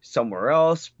somewhere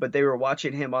else. But they were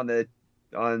watching him on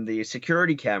the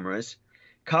security cameras.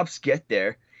 Cops get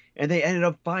there, and they ended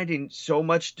up finding so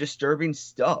much disturbing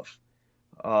stuff.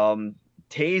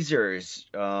 tasers,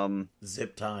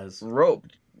 Zip ties. rope,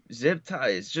 zip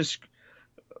ties, just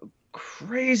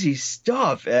crazy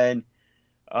stuff. And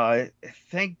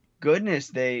thank goodness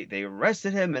they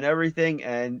arrested him and everything.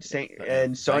 And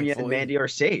and Sonya and Mandy are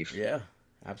safe. Yeah,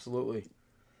 absolutely.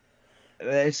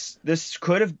 This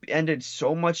could have ended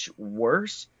so much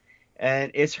worse,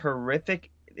 and it's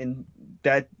horrific in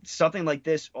that something like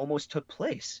this almost took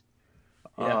place.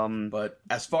 Yeah, but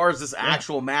as far as this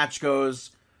actual match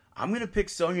goes, I'm gonna pick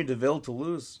Sonya Deville to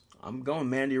lose. I'm going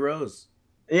Mandy Rose.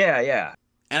 Yeah.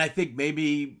 And I think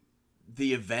maybe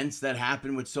the events that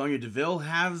happened with Sonya Deville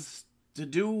has to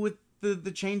do with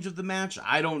the change of the match.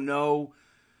 I don't know.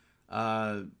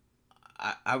 I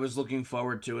was looking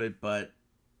forward to it, but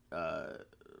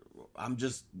I'm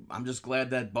just glad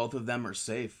that both of them are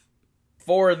safe.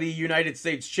 For the United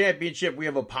States Championship, we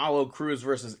have Apollo Crews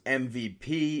versus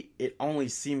MVP. It only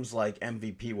seems like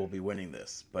MVP will be winning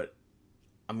this, but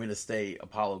I'm going to stay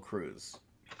Apollo Crews.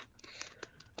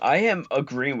 I am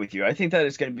agreeing with you. I think that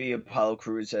it's going to be Apollo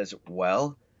Crews as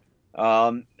well,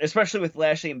 especially with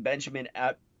Lashley and Benjamin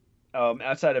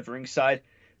outside of ringside,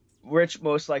 which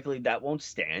most likely that won't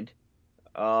stand.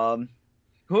 Who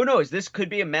knows? This could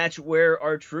be a match where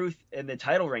R-Truth and the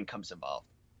title ring comes involved.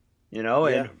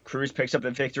 And Crews picks up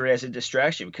the victory as a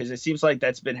distraction because it seems like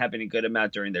that's been happening a good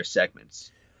amount during their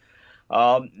segments.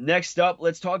 Next up,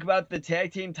 let's talk about the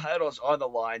tag team titles on the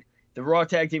line. The Raw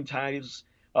tag team titles,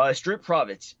 Street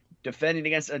Profits defending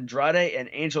against Andrade and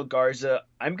Angel Garza.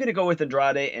 I'm going to go with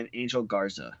Andrade and Angel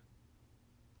Garza.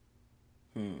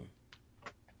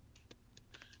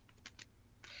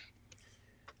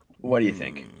 What do you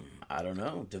think? I don't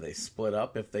know. Do they split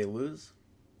up if they lose?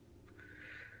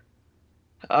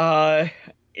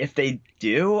 If they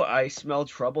do, I smell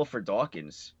trouble for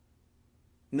Dawkins.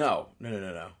 No.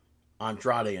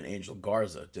 Andrade and Angel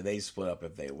Garza, do they split up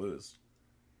if they lose?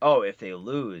 Oh, if they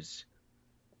lose.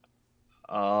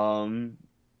 I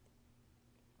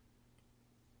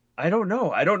don't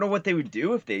know. I don't know what they would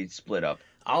do if they split up.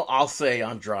 I'll say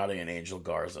Andrade and Angel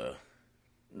Garza.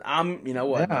 You know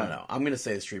what? Yeah. No. I'm gonna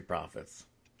say the Street Profits.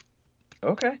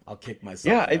 Okay. I'll kick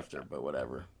myself after, but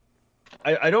whatever.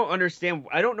 I don't understand.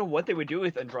 I don't know what they would do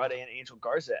with Andrade and Angel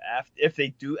Garza if they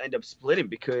do end up splitting,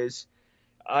 because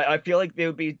I feel like they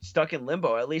would be stuck in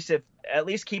limbo. At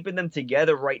least keeping them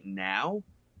together right now,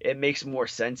 it makes more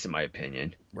sense in my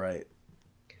opinion. Right.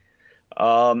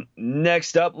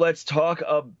 Next up, let's talk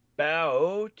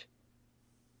about.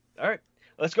 All right,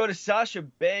 let's go to Sasha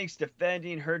Banks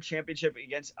defending her championship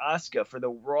against Asuka for the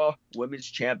Raw Women's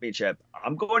Championship.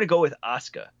 I'm going to go with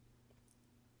Asuka.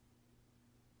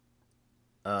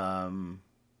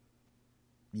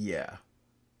 Yeah.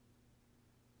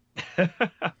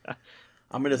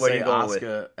 I'm gonna say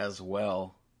Asuka as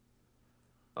well.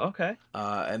 Okay.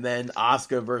 And then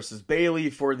Asuka versus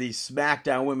Bayley for the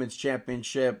SmackDown Women's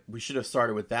Championship. We should have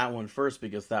started with that one first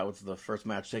because that was the first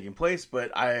match taking place,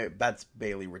 but that's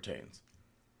Bayley retains.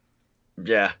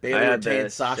 Yeah. Bayley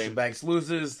retains, Sasha Banks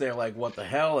loses. They're like, what the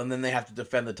hell? And then they have to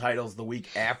defend the titles the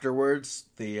week afterwards,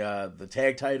 the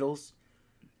tag titles.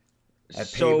 At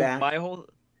so Payback.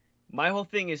 my whole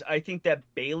thing is I think that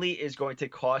Bayley is going to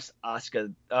cost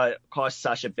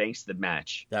Sasha Banks the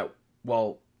match. But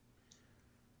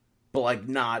like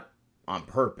not on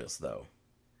purpose though.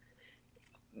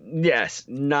 Yes,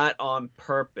 not on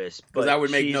purpose. Because that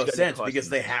would make no sense because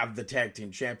they have the tag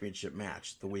team championship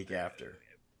match the week after.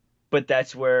 But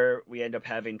that's where we end up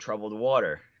having troubled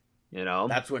water,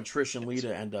 That's when Trish and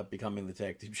Lita end up becoming the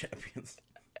tag team champions.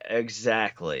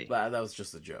 Exactly. But that was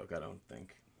just a joke. I don't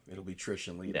think it'll be Trish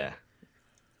and Lita.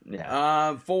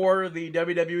 Yeah. For the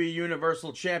WWE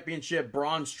Universal Championship,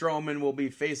 Braun Strowman will be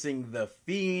facing The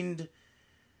Fiend.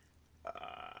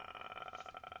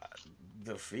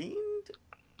 The Fiend?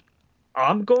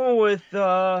 I'm going with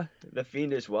The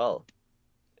Fiend as well.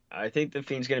 I think The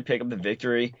Fiend's going to pick up the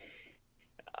victory.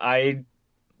 I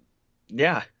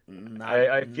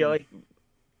feel like...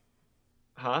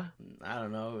 Huh? I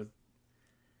don't know.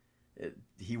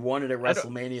 He won it at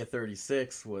WrestleMania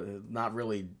 36. Not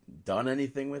really done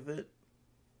anything with it.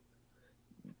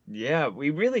 Yeah, we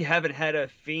really haven't had a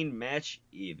Fiend match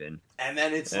even. And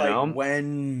then it's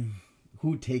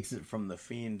who takes it from the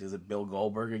Fiend? Is it Bill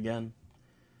Goldberg again?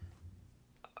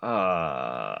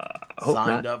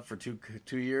 Signed up for 2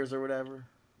 years or whatever,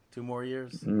 2 more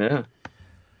years. Yeah.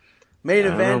 Main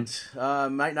event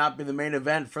might not be the main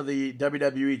event for the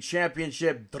WWE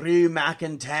Championship. Drew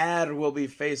McIntyre will be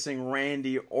facing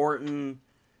Randy Orton.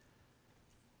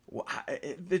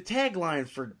 The tagline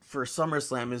for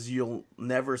SummerSlam is "You'll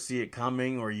never see it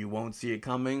coming" or "You won't see it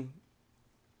coming."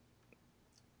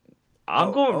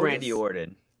 I'm going Randy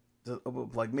Orton.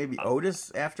 Like maybe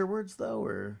Otis afterwards, though,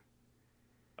 or?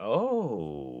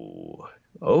 Oh,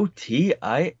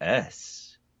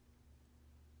 OTIS.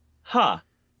 Huh.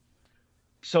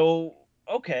 So,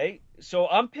 okay. So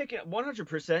I'm picking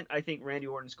 100%. I think Randy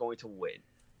Orton's going to win.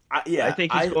 I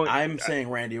think he's going. I'm saying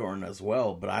Randy Orton as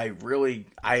well, but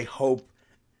I hope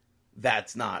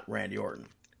that's not Randy Orton.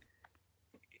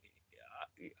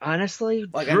 Honestly,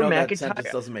 like Drew I know McIntyre, that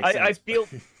sentence doesn't make sense.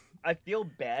 I feel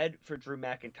bad for Drew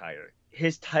McIntyre.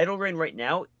 His title reign right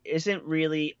now isn't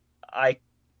really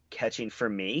eye-catching for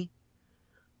me.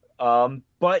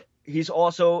 But he's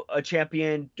also a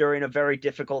champion during a very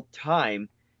difficult time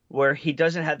where he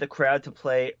doesn't have the crowd to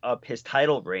play up his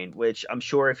title reign, which I'm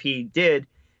sure if he did,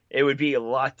 it would be a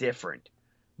lot different.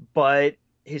 But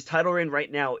his title reign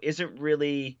right now isn't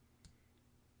really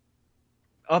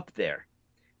up there.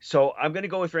 So I'm going to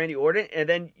go with Randy Orton. And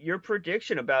then your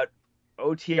prediction about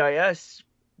OTIS,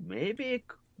 maybe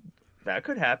that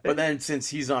could happen. But then since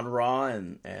he's on Raw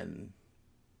and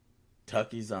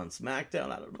Tucky's on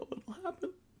SmackDown, I don't know what'll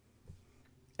happen.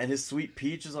 And his Sweet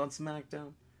Peach is on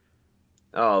SmackDown.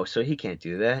 Oh, so he can't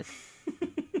do that?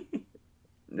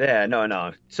 Yeah,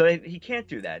 no. So he can't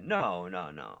do that. No.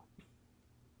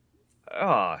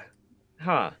 Oh,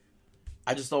 huh.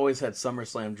 I just always had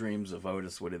SummerSlam dreams of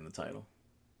Otis winning the title.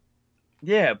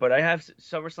 Yeah, but I have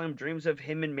SummerSlam dreams of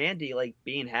him and Mandy, like,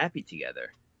 being happy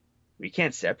together. We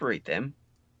can't separate them.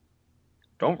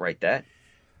 Don't write that.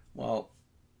 Well,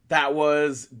 that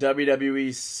was WWE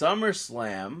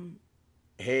SummerSlam.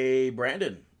 Hey,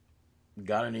 Brandon,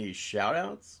 got any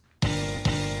shout-outs?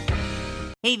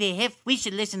 Hey there, Hef. We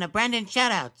should listen to Brandon's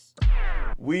shout-outs.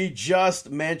 We just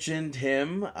mentioned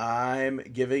him. I'm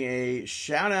giving a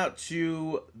shout-out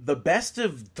to the best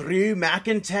of Drew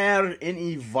McIntyre in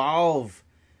Evolve.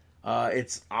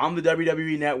 It's on the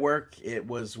WWE Network. It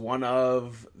was one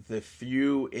of the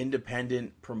few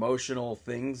independent promotional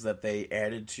things that they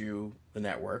added to the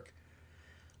network.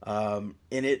 In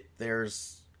it,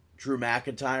 there's Drew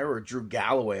McIntyre, or Drew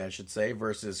Galloway, I should say,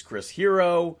 versus Chris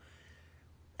Hero.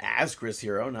 As Chris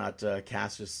Hero, not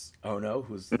Cassius Ohno,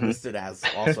 who's listed as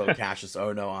also Cassius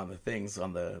Ohno on the things,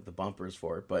 on the bumpers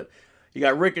for it. But you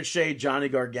got Ricochet, Johnny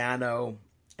Gargano,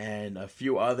 and a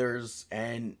few others.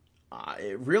 And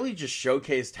it really just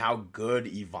showcased how good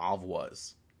Evolve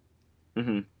was.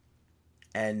 Mm-hmm.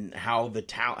 And how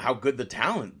good the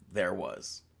talent there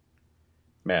was.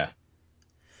 Yeah.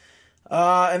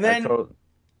 And then...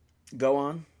 Go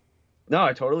on. No,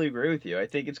 I totally agree with you. I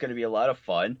think it's going to be a lot of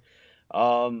fun.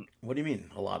 What do you mean,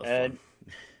 a lot of fun?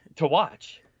 To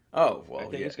watch. Oh, well, I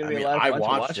think yeah. it's going to be a lot of fun I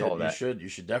watched to watch all that. You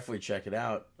should definitely check it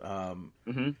out.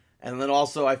 And then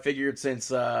also, I figured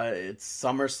since it's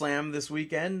SummerSlam this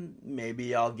weekend,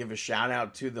 maybe I'll give a shout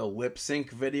out to the lip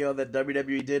sync video that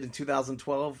WWE did in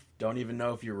 2012. Don't even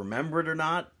know if you remember it or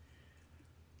not.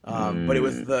 But it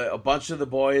was a bunch of the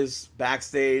boys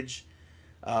backstage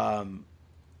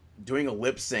doing a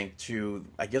lip sync to,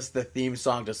 I guess, the theme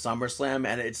song to SummerSlam,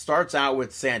 and it starts out with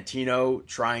Santino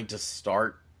trying to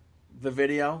start the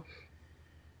video.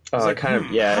 Oh, like,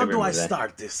 yeah. How do I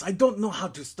start this? I don't know how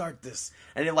to start this.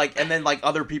 And then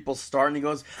other people start, and he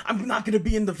goes, "I'm not going to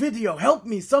be in the video. Help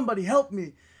me! Somebody help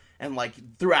me!" And like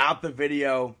throughout the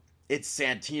video, it's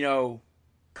Santino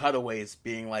cutaways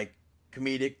being like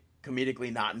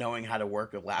comedically not knowing how to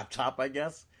work a laptop, I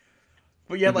guess.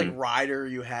 But you had like Ryder,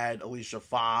 you had Alicia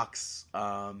Fox,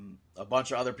 a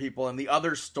bunch of other people, and the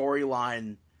other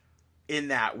storyline in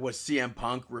that was CM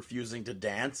Punk refusing to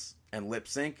dance and lip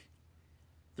sync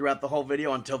throughout the whole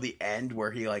video until the end, where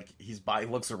he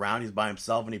looks around, he's by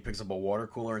himself, and he picks up a water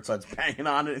cooler and starts banging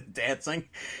on it and dancing,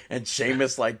 and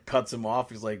Sheamus like cuts him off.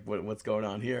 He's like, "What's going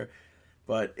on here?"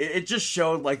 But it just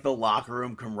showed like the locker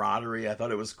room camaraderie. I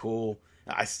thought it was cool.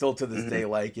 I still to this day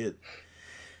like it.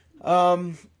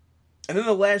 And then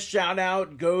the last shout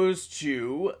out goes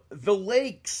to The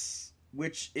Lakes,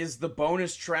 which is the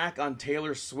bonus track on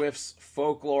Taylor Swift's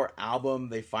Folklore album.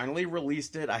 They finally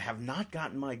released it. I have not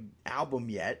gotten my album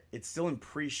yet. It's still in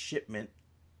pre-shipment.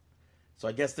 So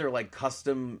I guess they're like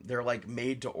custom, they're like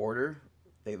made to order.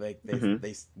 They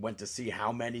went to see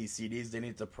how many CDs they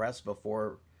need to press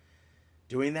before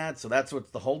doing that. So that's what's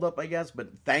the holdup, I guess. But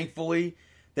thankfully,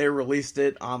 they released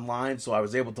it online, so I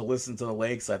was able to listen to The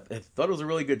Lakes. I thought it was a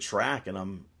really good track, and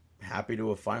I'm happy to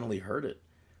have finally heard it.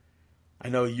 I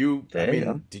know you.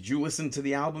 Did you listen to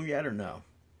the album yet, or no?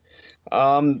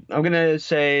 I'm gonna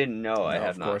say no. I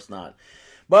have not. Of course not.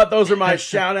 But those are my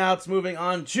shout-outs. Moving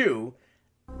on to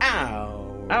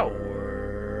Mark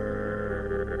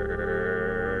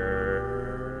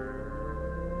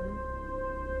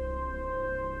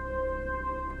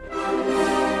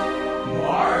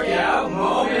Out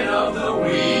Moment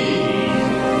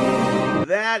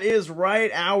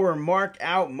Mark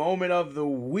Out moment of the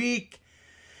week.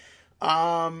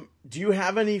 Do you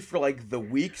have any for like the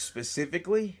week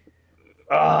specifically?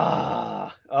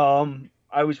 I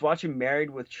was watching Married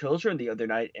with Children the other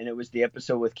night, and it was the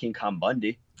episode with King Kong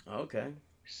Bundy. Okay.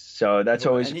 So that's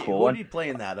always a cool Who one. did he play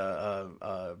in that?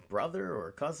 A brother or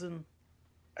a cousin?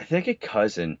 I think a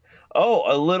cousin. Oh,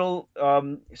 a little.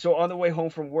 So on the way home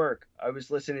from work, I was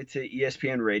listening to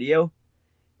ESPN radio,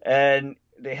 and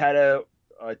they had a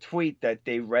tweet that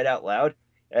they read out loud,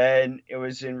 and it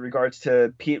was in regards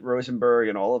to Pete Rosenberg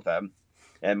and all of them,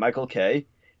 and Michael Kay,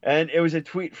 and it was a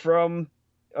tweet from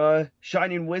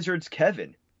Shining Wizards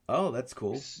Kevin. Oh, that's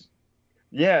cool.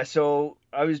 Yeah, so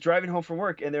I was driving home from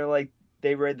work, and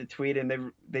they read the tweet,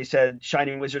 and they said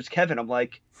Shining Wizards Kevin. I'm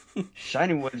like,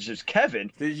 Shining Wizards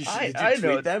Kevin? Did you I tweet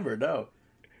know them or no?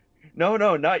 No,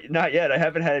 not yet. I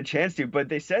haven't had a chance to, but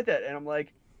they said that, and I'm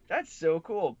like, that's so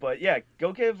cool. But yeah,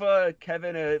 go give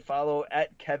Kevin a follow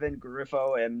at Kevin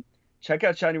Griffo and check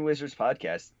out Shining Wizards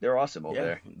podcast. They're awesome over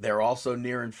there. They're also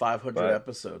nearing 500 But-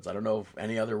 episodes. I don't know if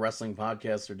any other wrestling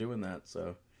podcasts are doing that.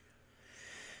 So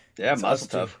Yeah, it's muscle us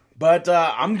too. tough. But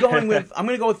I'm going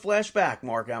to go with flashback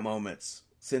Mark Out moments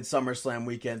since SummerSlam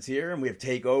weekend's here, and we have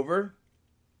TakeOver.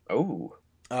 Oh,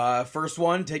 First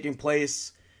one taking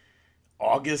place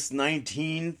August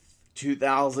 19th,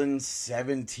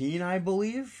 2017, I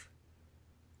believe.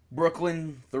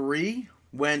 Brooklyn 3,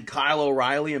 when Kyle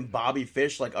O'Reilly and Bobby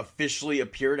Fish officially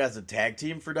appeared as a tag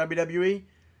team for WWE,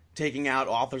 taking out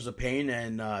Authors of Pain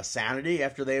and Sanity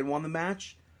after they had won the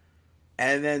match.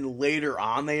 And then later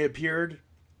on they appeared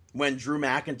when Drew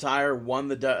McIntyre won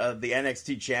the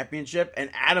NXT Championship, and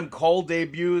Adam Cole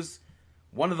debuts.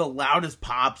 One of the loudest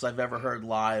pops I've ever heard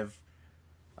live.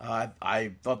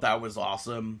 I thought that was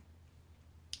awesome.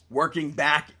 Working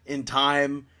back in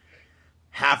time,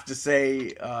 have to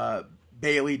say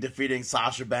Bayley defeating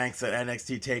Sasha Banks at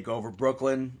NXT TakeOver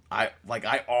Brooklyn. I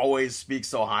always speak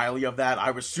so highly of that.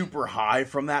 I was super high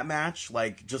from that match,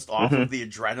 just off of the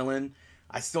adrenaline.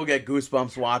 I still get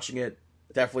goosebumps watching it.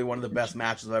 Definitely one of the best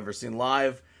matches I've ever seen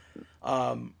live.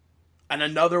 And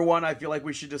another one I feel like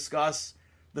we should discuss,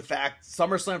 the fact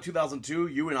SummerSlam 2002,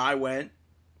 you and I went.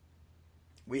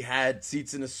 We had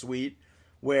seats in a suite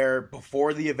where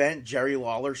before the event, Jerry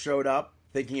Lawler showed up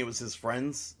thinking it was his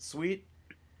friend's suite.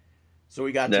 So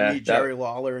we got to meet Jerry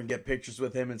Lawler and get pictures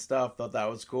with him and stuff. Thought that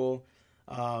was cool.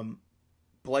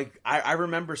 But I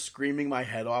remember screaming my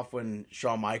head off when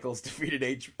Shawn Michaels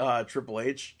defeated Triple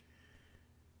H.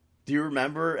 Do you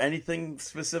remember anything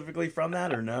specifically from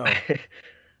that or no?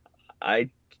 I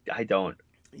don't.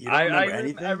 You don't remember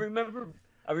anything?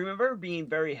 I remember being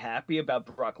very happy about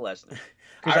Brock Lesnar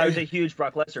because I was a huge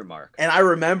Brock Lesnar mark. And I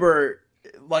remember,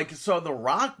 so The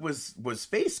Rock was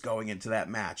face going into that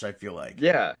match, I feel like.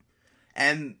 Yeah.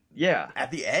 And yeah,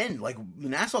 at the end, the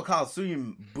Nassau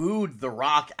Coliseum booed The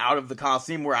Rock out of the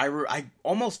Coliseum, where I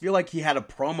almost feel like he had a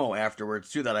promo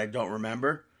afterwards, too, that I don't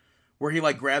remember, where he,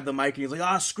 grabbed the mic and he's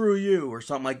like, screw you, or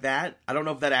something like that. I don't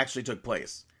know if that actually took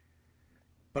place.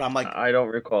 But I'm like... I don't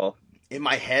recall. In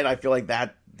my head, I feel like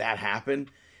that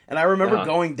happened. And I remember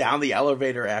going down the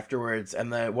elevator afterwards,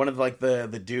 and one of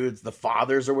the dudes, the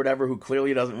fathers or whatever, who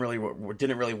clearly didn't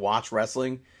really watch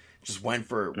wrestling, just went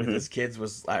with his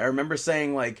kids. I remember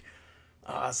saying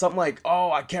something like,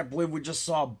 "Oh, I can't believe we just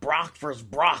saw Brock versus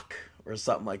Brock," or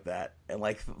something like that, and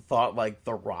thought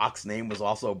The Rock's name was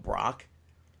also Brock.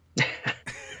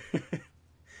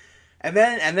 And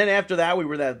then after that, we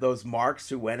were those marks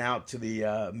who went out to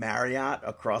the Marriott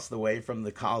across the way from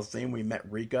the Coliseum. We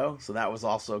met Rico, so that was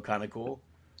also kind of cool.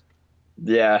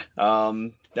 Yeah,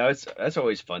 that's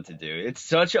always fun to do. It's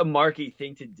such a marky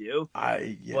thing to do.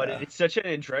 But it's such it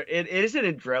is an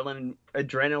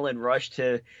adrenaline rush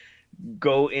to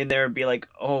go in there and be like,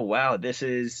 oh wow, this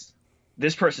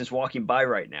person's walking by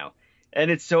right now,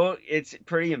 and it's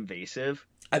pretty invasive.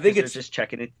 I think it's just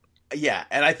checking it. Yeah,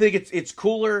 and I think it's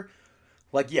cooler.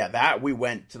 That we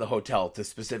went to the hotel to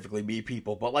specifically meet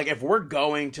people, but if we're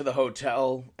going to the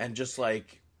hotel and just we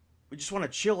just want to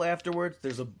chill afterwards,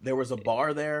 there was a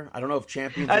bar there. I don't know if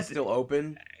Champions is still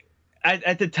open.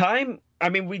 At the time, I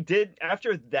mean, we did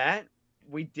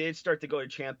start to go to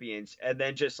Champions and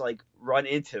then just run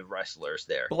into wrestlers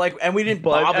there. But and we didn't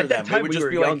bother them. Time, we would just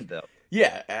be young, though.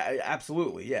 Yeah,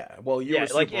 absolutely, yeah. Well, you were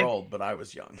super old, but I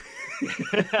was young.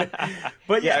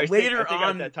 But later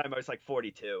on, at that time I was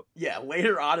 42. Yeah,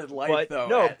 later on in life,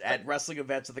 at wrestling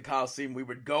events at the Coliseum, we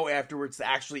would go afterwards to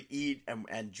actually eat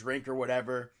and drink or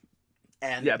whatever.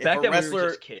 And back then we were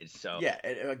just kids. So yeah,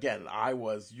 again,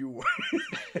 you were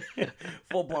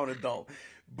full blown adult.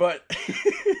 But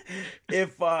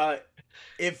if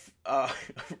if a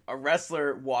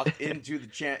wrestler walked into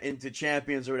into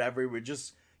Champions or whatever, we would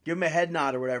just give him a head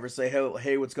nod or whatever, say,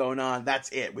 hey, what's going on?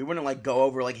 That's it. We wouldn't like go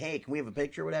over like, hey, can we have a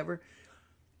picture or whatever?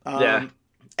 Yeah.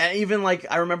 And even like,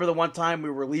 I remember the one time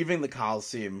we were leaving the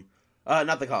Coliseum,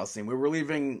 not the Coliseum, we were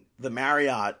leaving the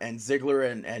Marriott, and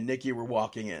Ziggler and Nikki were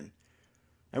walking in.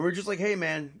 And we were just like, hey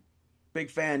man, big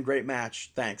fan, great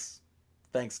match. Thanks,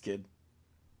 kid.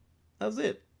 That was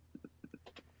it.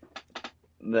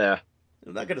 Yeah.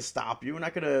 We're not going to stop you. We're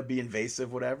not going to be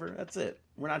invasive, whatever. That's it.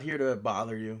 We're not here to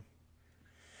bother you.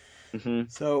 Mm-hmm.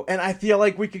 So, and I feel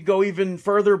like we could go even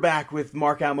further back with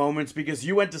Mark Out moments, because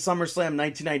you went to SummerSlam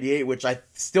 1998, which I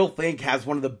still think has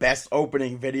one of the best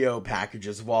opening video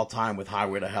packages of all time with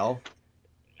Highway to Hell.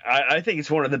 I think it's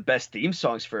one of the best theme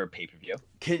songs for a pay-per-view.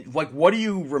 What do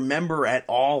you remember at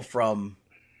all from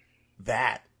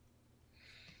that?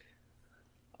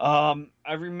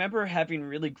 I remember having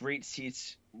really great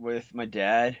seats with my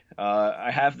dad.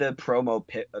 I have the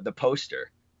the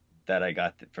poster that I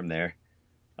got from there.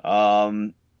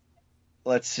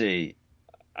 Let's see.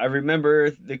 I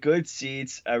remember the good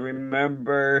seats. I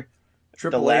remember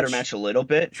the ladder match a little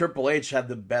bit. Triple H had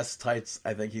the best tights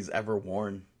I think he's ever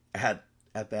worn at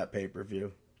that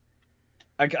pay-per-view.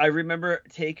 I remember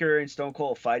Taker and Stone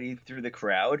Cold fighting through the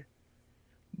crowd,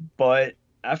 but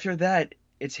after that,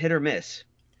 it's hit or miss.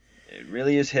 It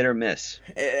really is hit or miss.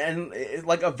 And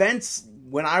like events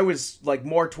when I was like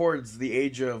more towards the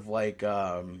age of like,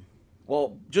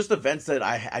 just events that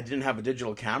I didn't have a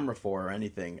digital camera for or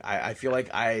anything. I feel like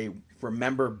I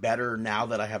remember better now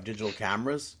that I have digital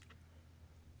cameras.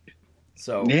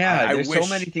 So yeah, there's so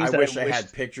many things. I wish I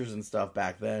had pictures and stuff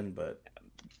back then, but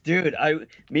dude,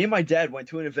 me and my dad went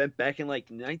to an event back in like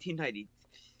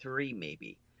 1993,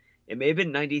 maybe. It may have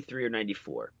been 93 or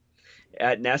 94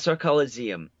 at Nassau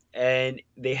Coliseum. And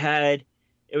it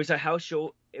was a house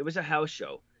show.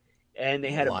 And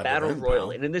they had a battle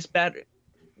royal. And in this a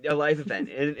live event.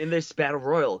 And in this battle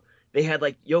royal, they had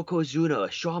like Yokozuna,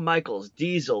 Shawn Michaels,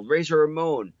 Diesel, Razor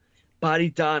Ramon,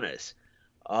 Body Donas,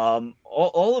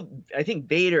 all of, I think,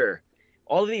 Vader,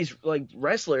 all of these like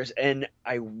wrestlers. And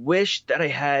I wish that I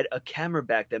had a camera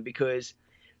back then, because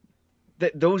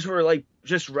those were like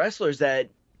just wrestlers that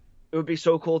it would be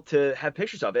so cool to have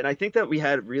pictures of. And I think that we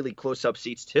had really close-up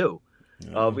seats, too.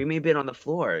 Yeah. We may have been on the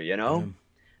floor, you know? Yeah.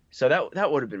 So that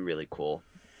would have been really cool.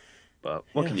 But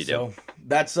what can you do? So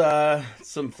that's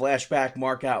some flashback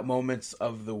Mark Out moments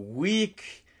of the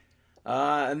week.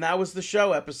 And that was the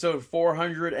show, episode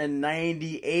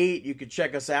 498. You can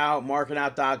check us out,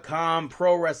 markinout.com,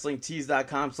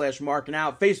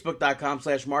 prowrestlingtees.com/markinout,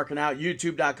 facebook.com/markinout,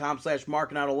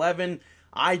 youtube.com/markinout11,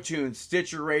 iTunes,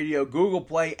 Stitcher Radio, Google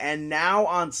Play, and now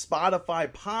on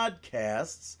Spotify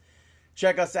podcasts.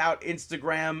 Check us out,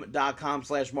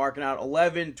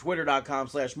 Instagram.com/markingout11,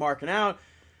 Twitter.com/markingout,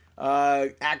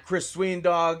 at Chris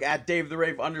Sweendog, at Dave the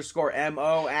Rave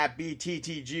 _MO, at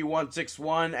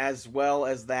BTTG161, as well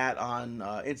as that on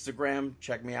Instagram.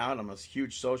 Check me out. I'm a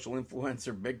huge social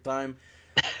influencer, big time.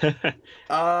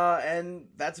 And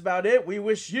that's about it. We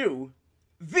wish you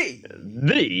the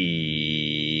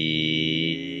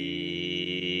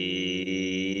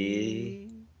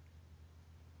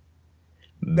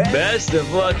best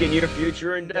of luck in your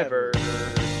future endeavors.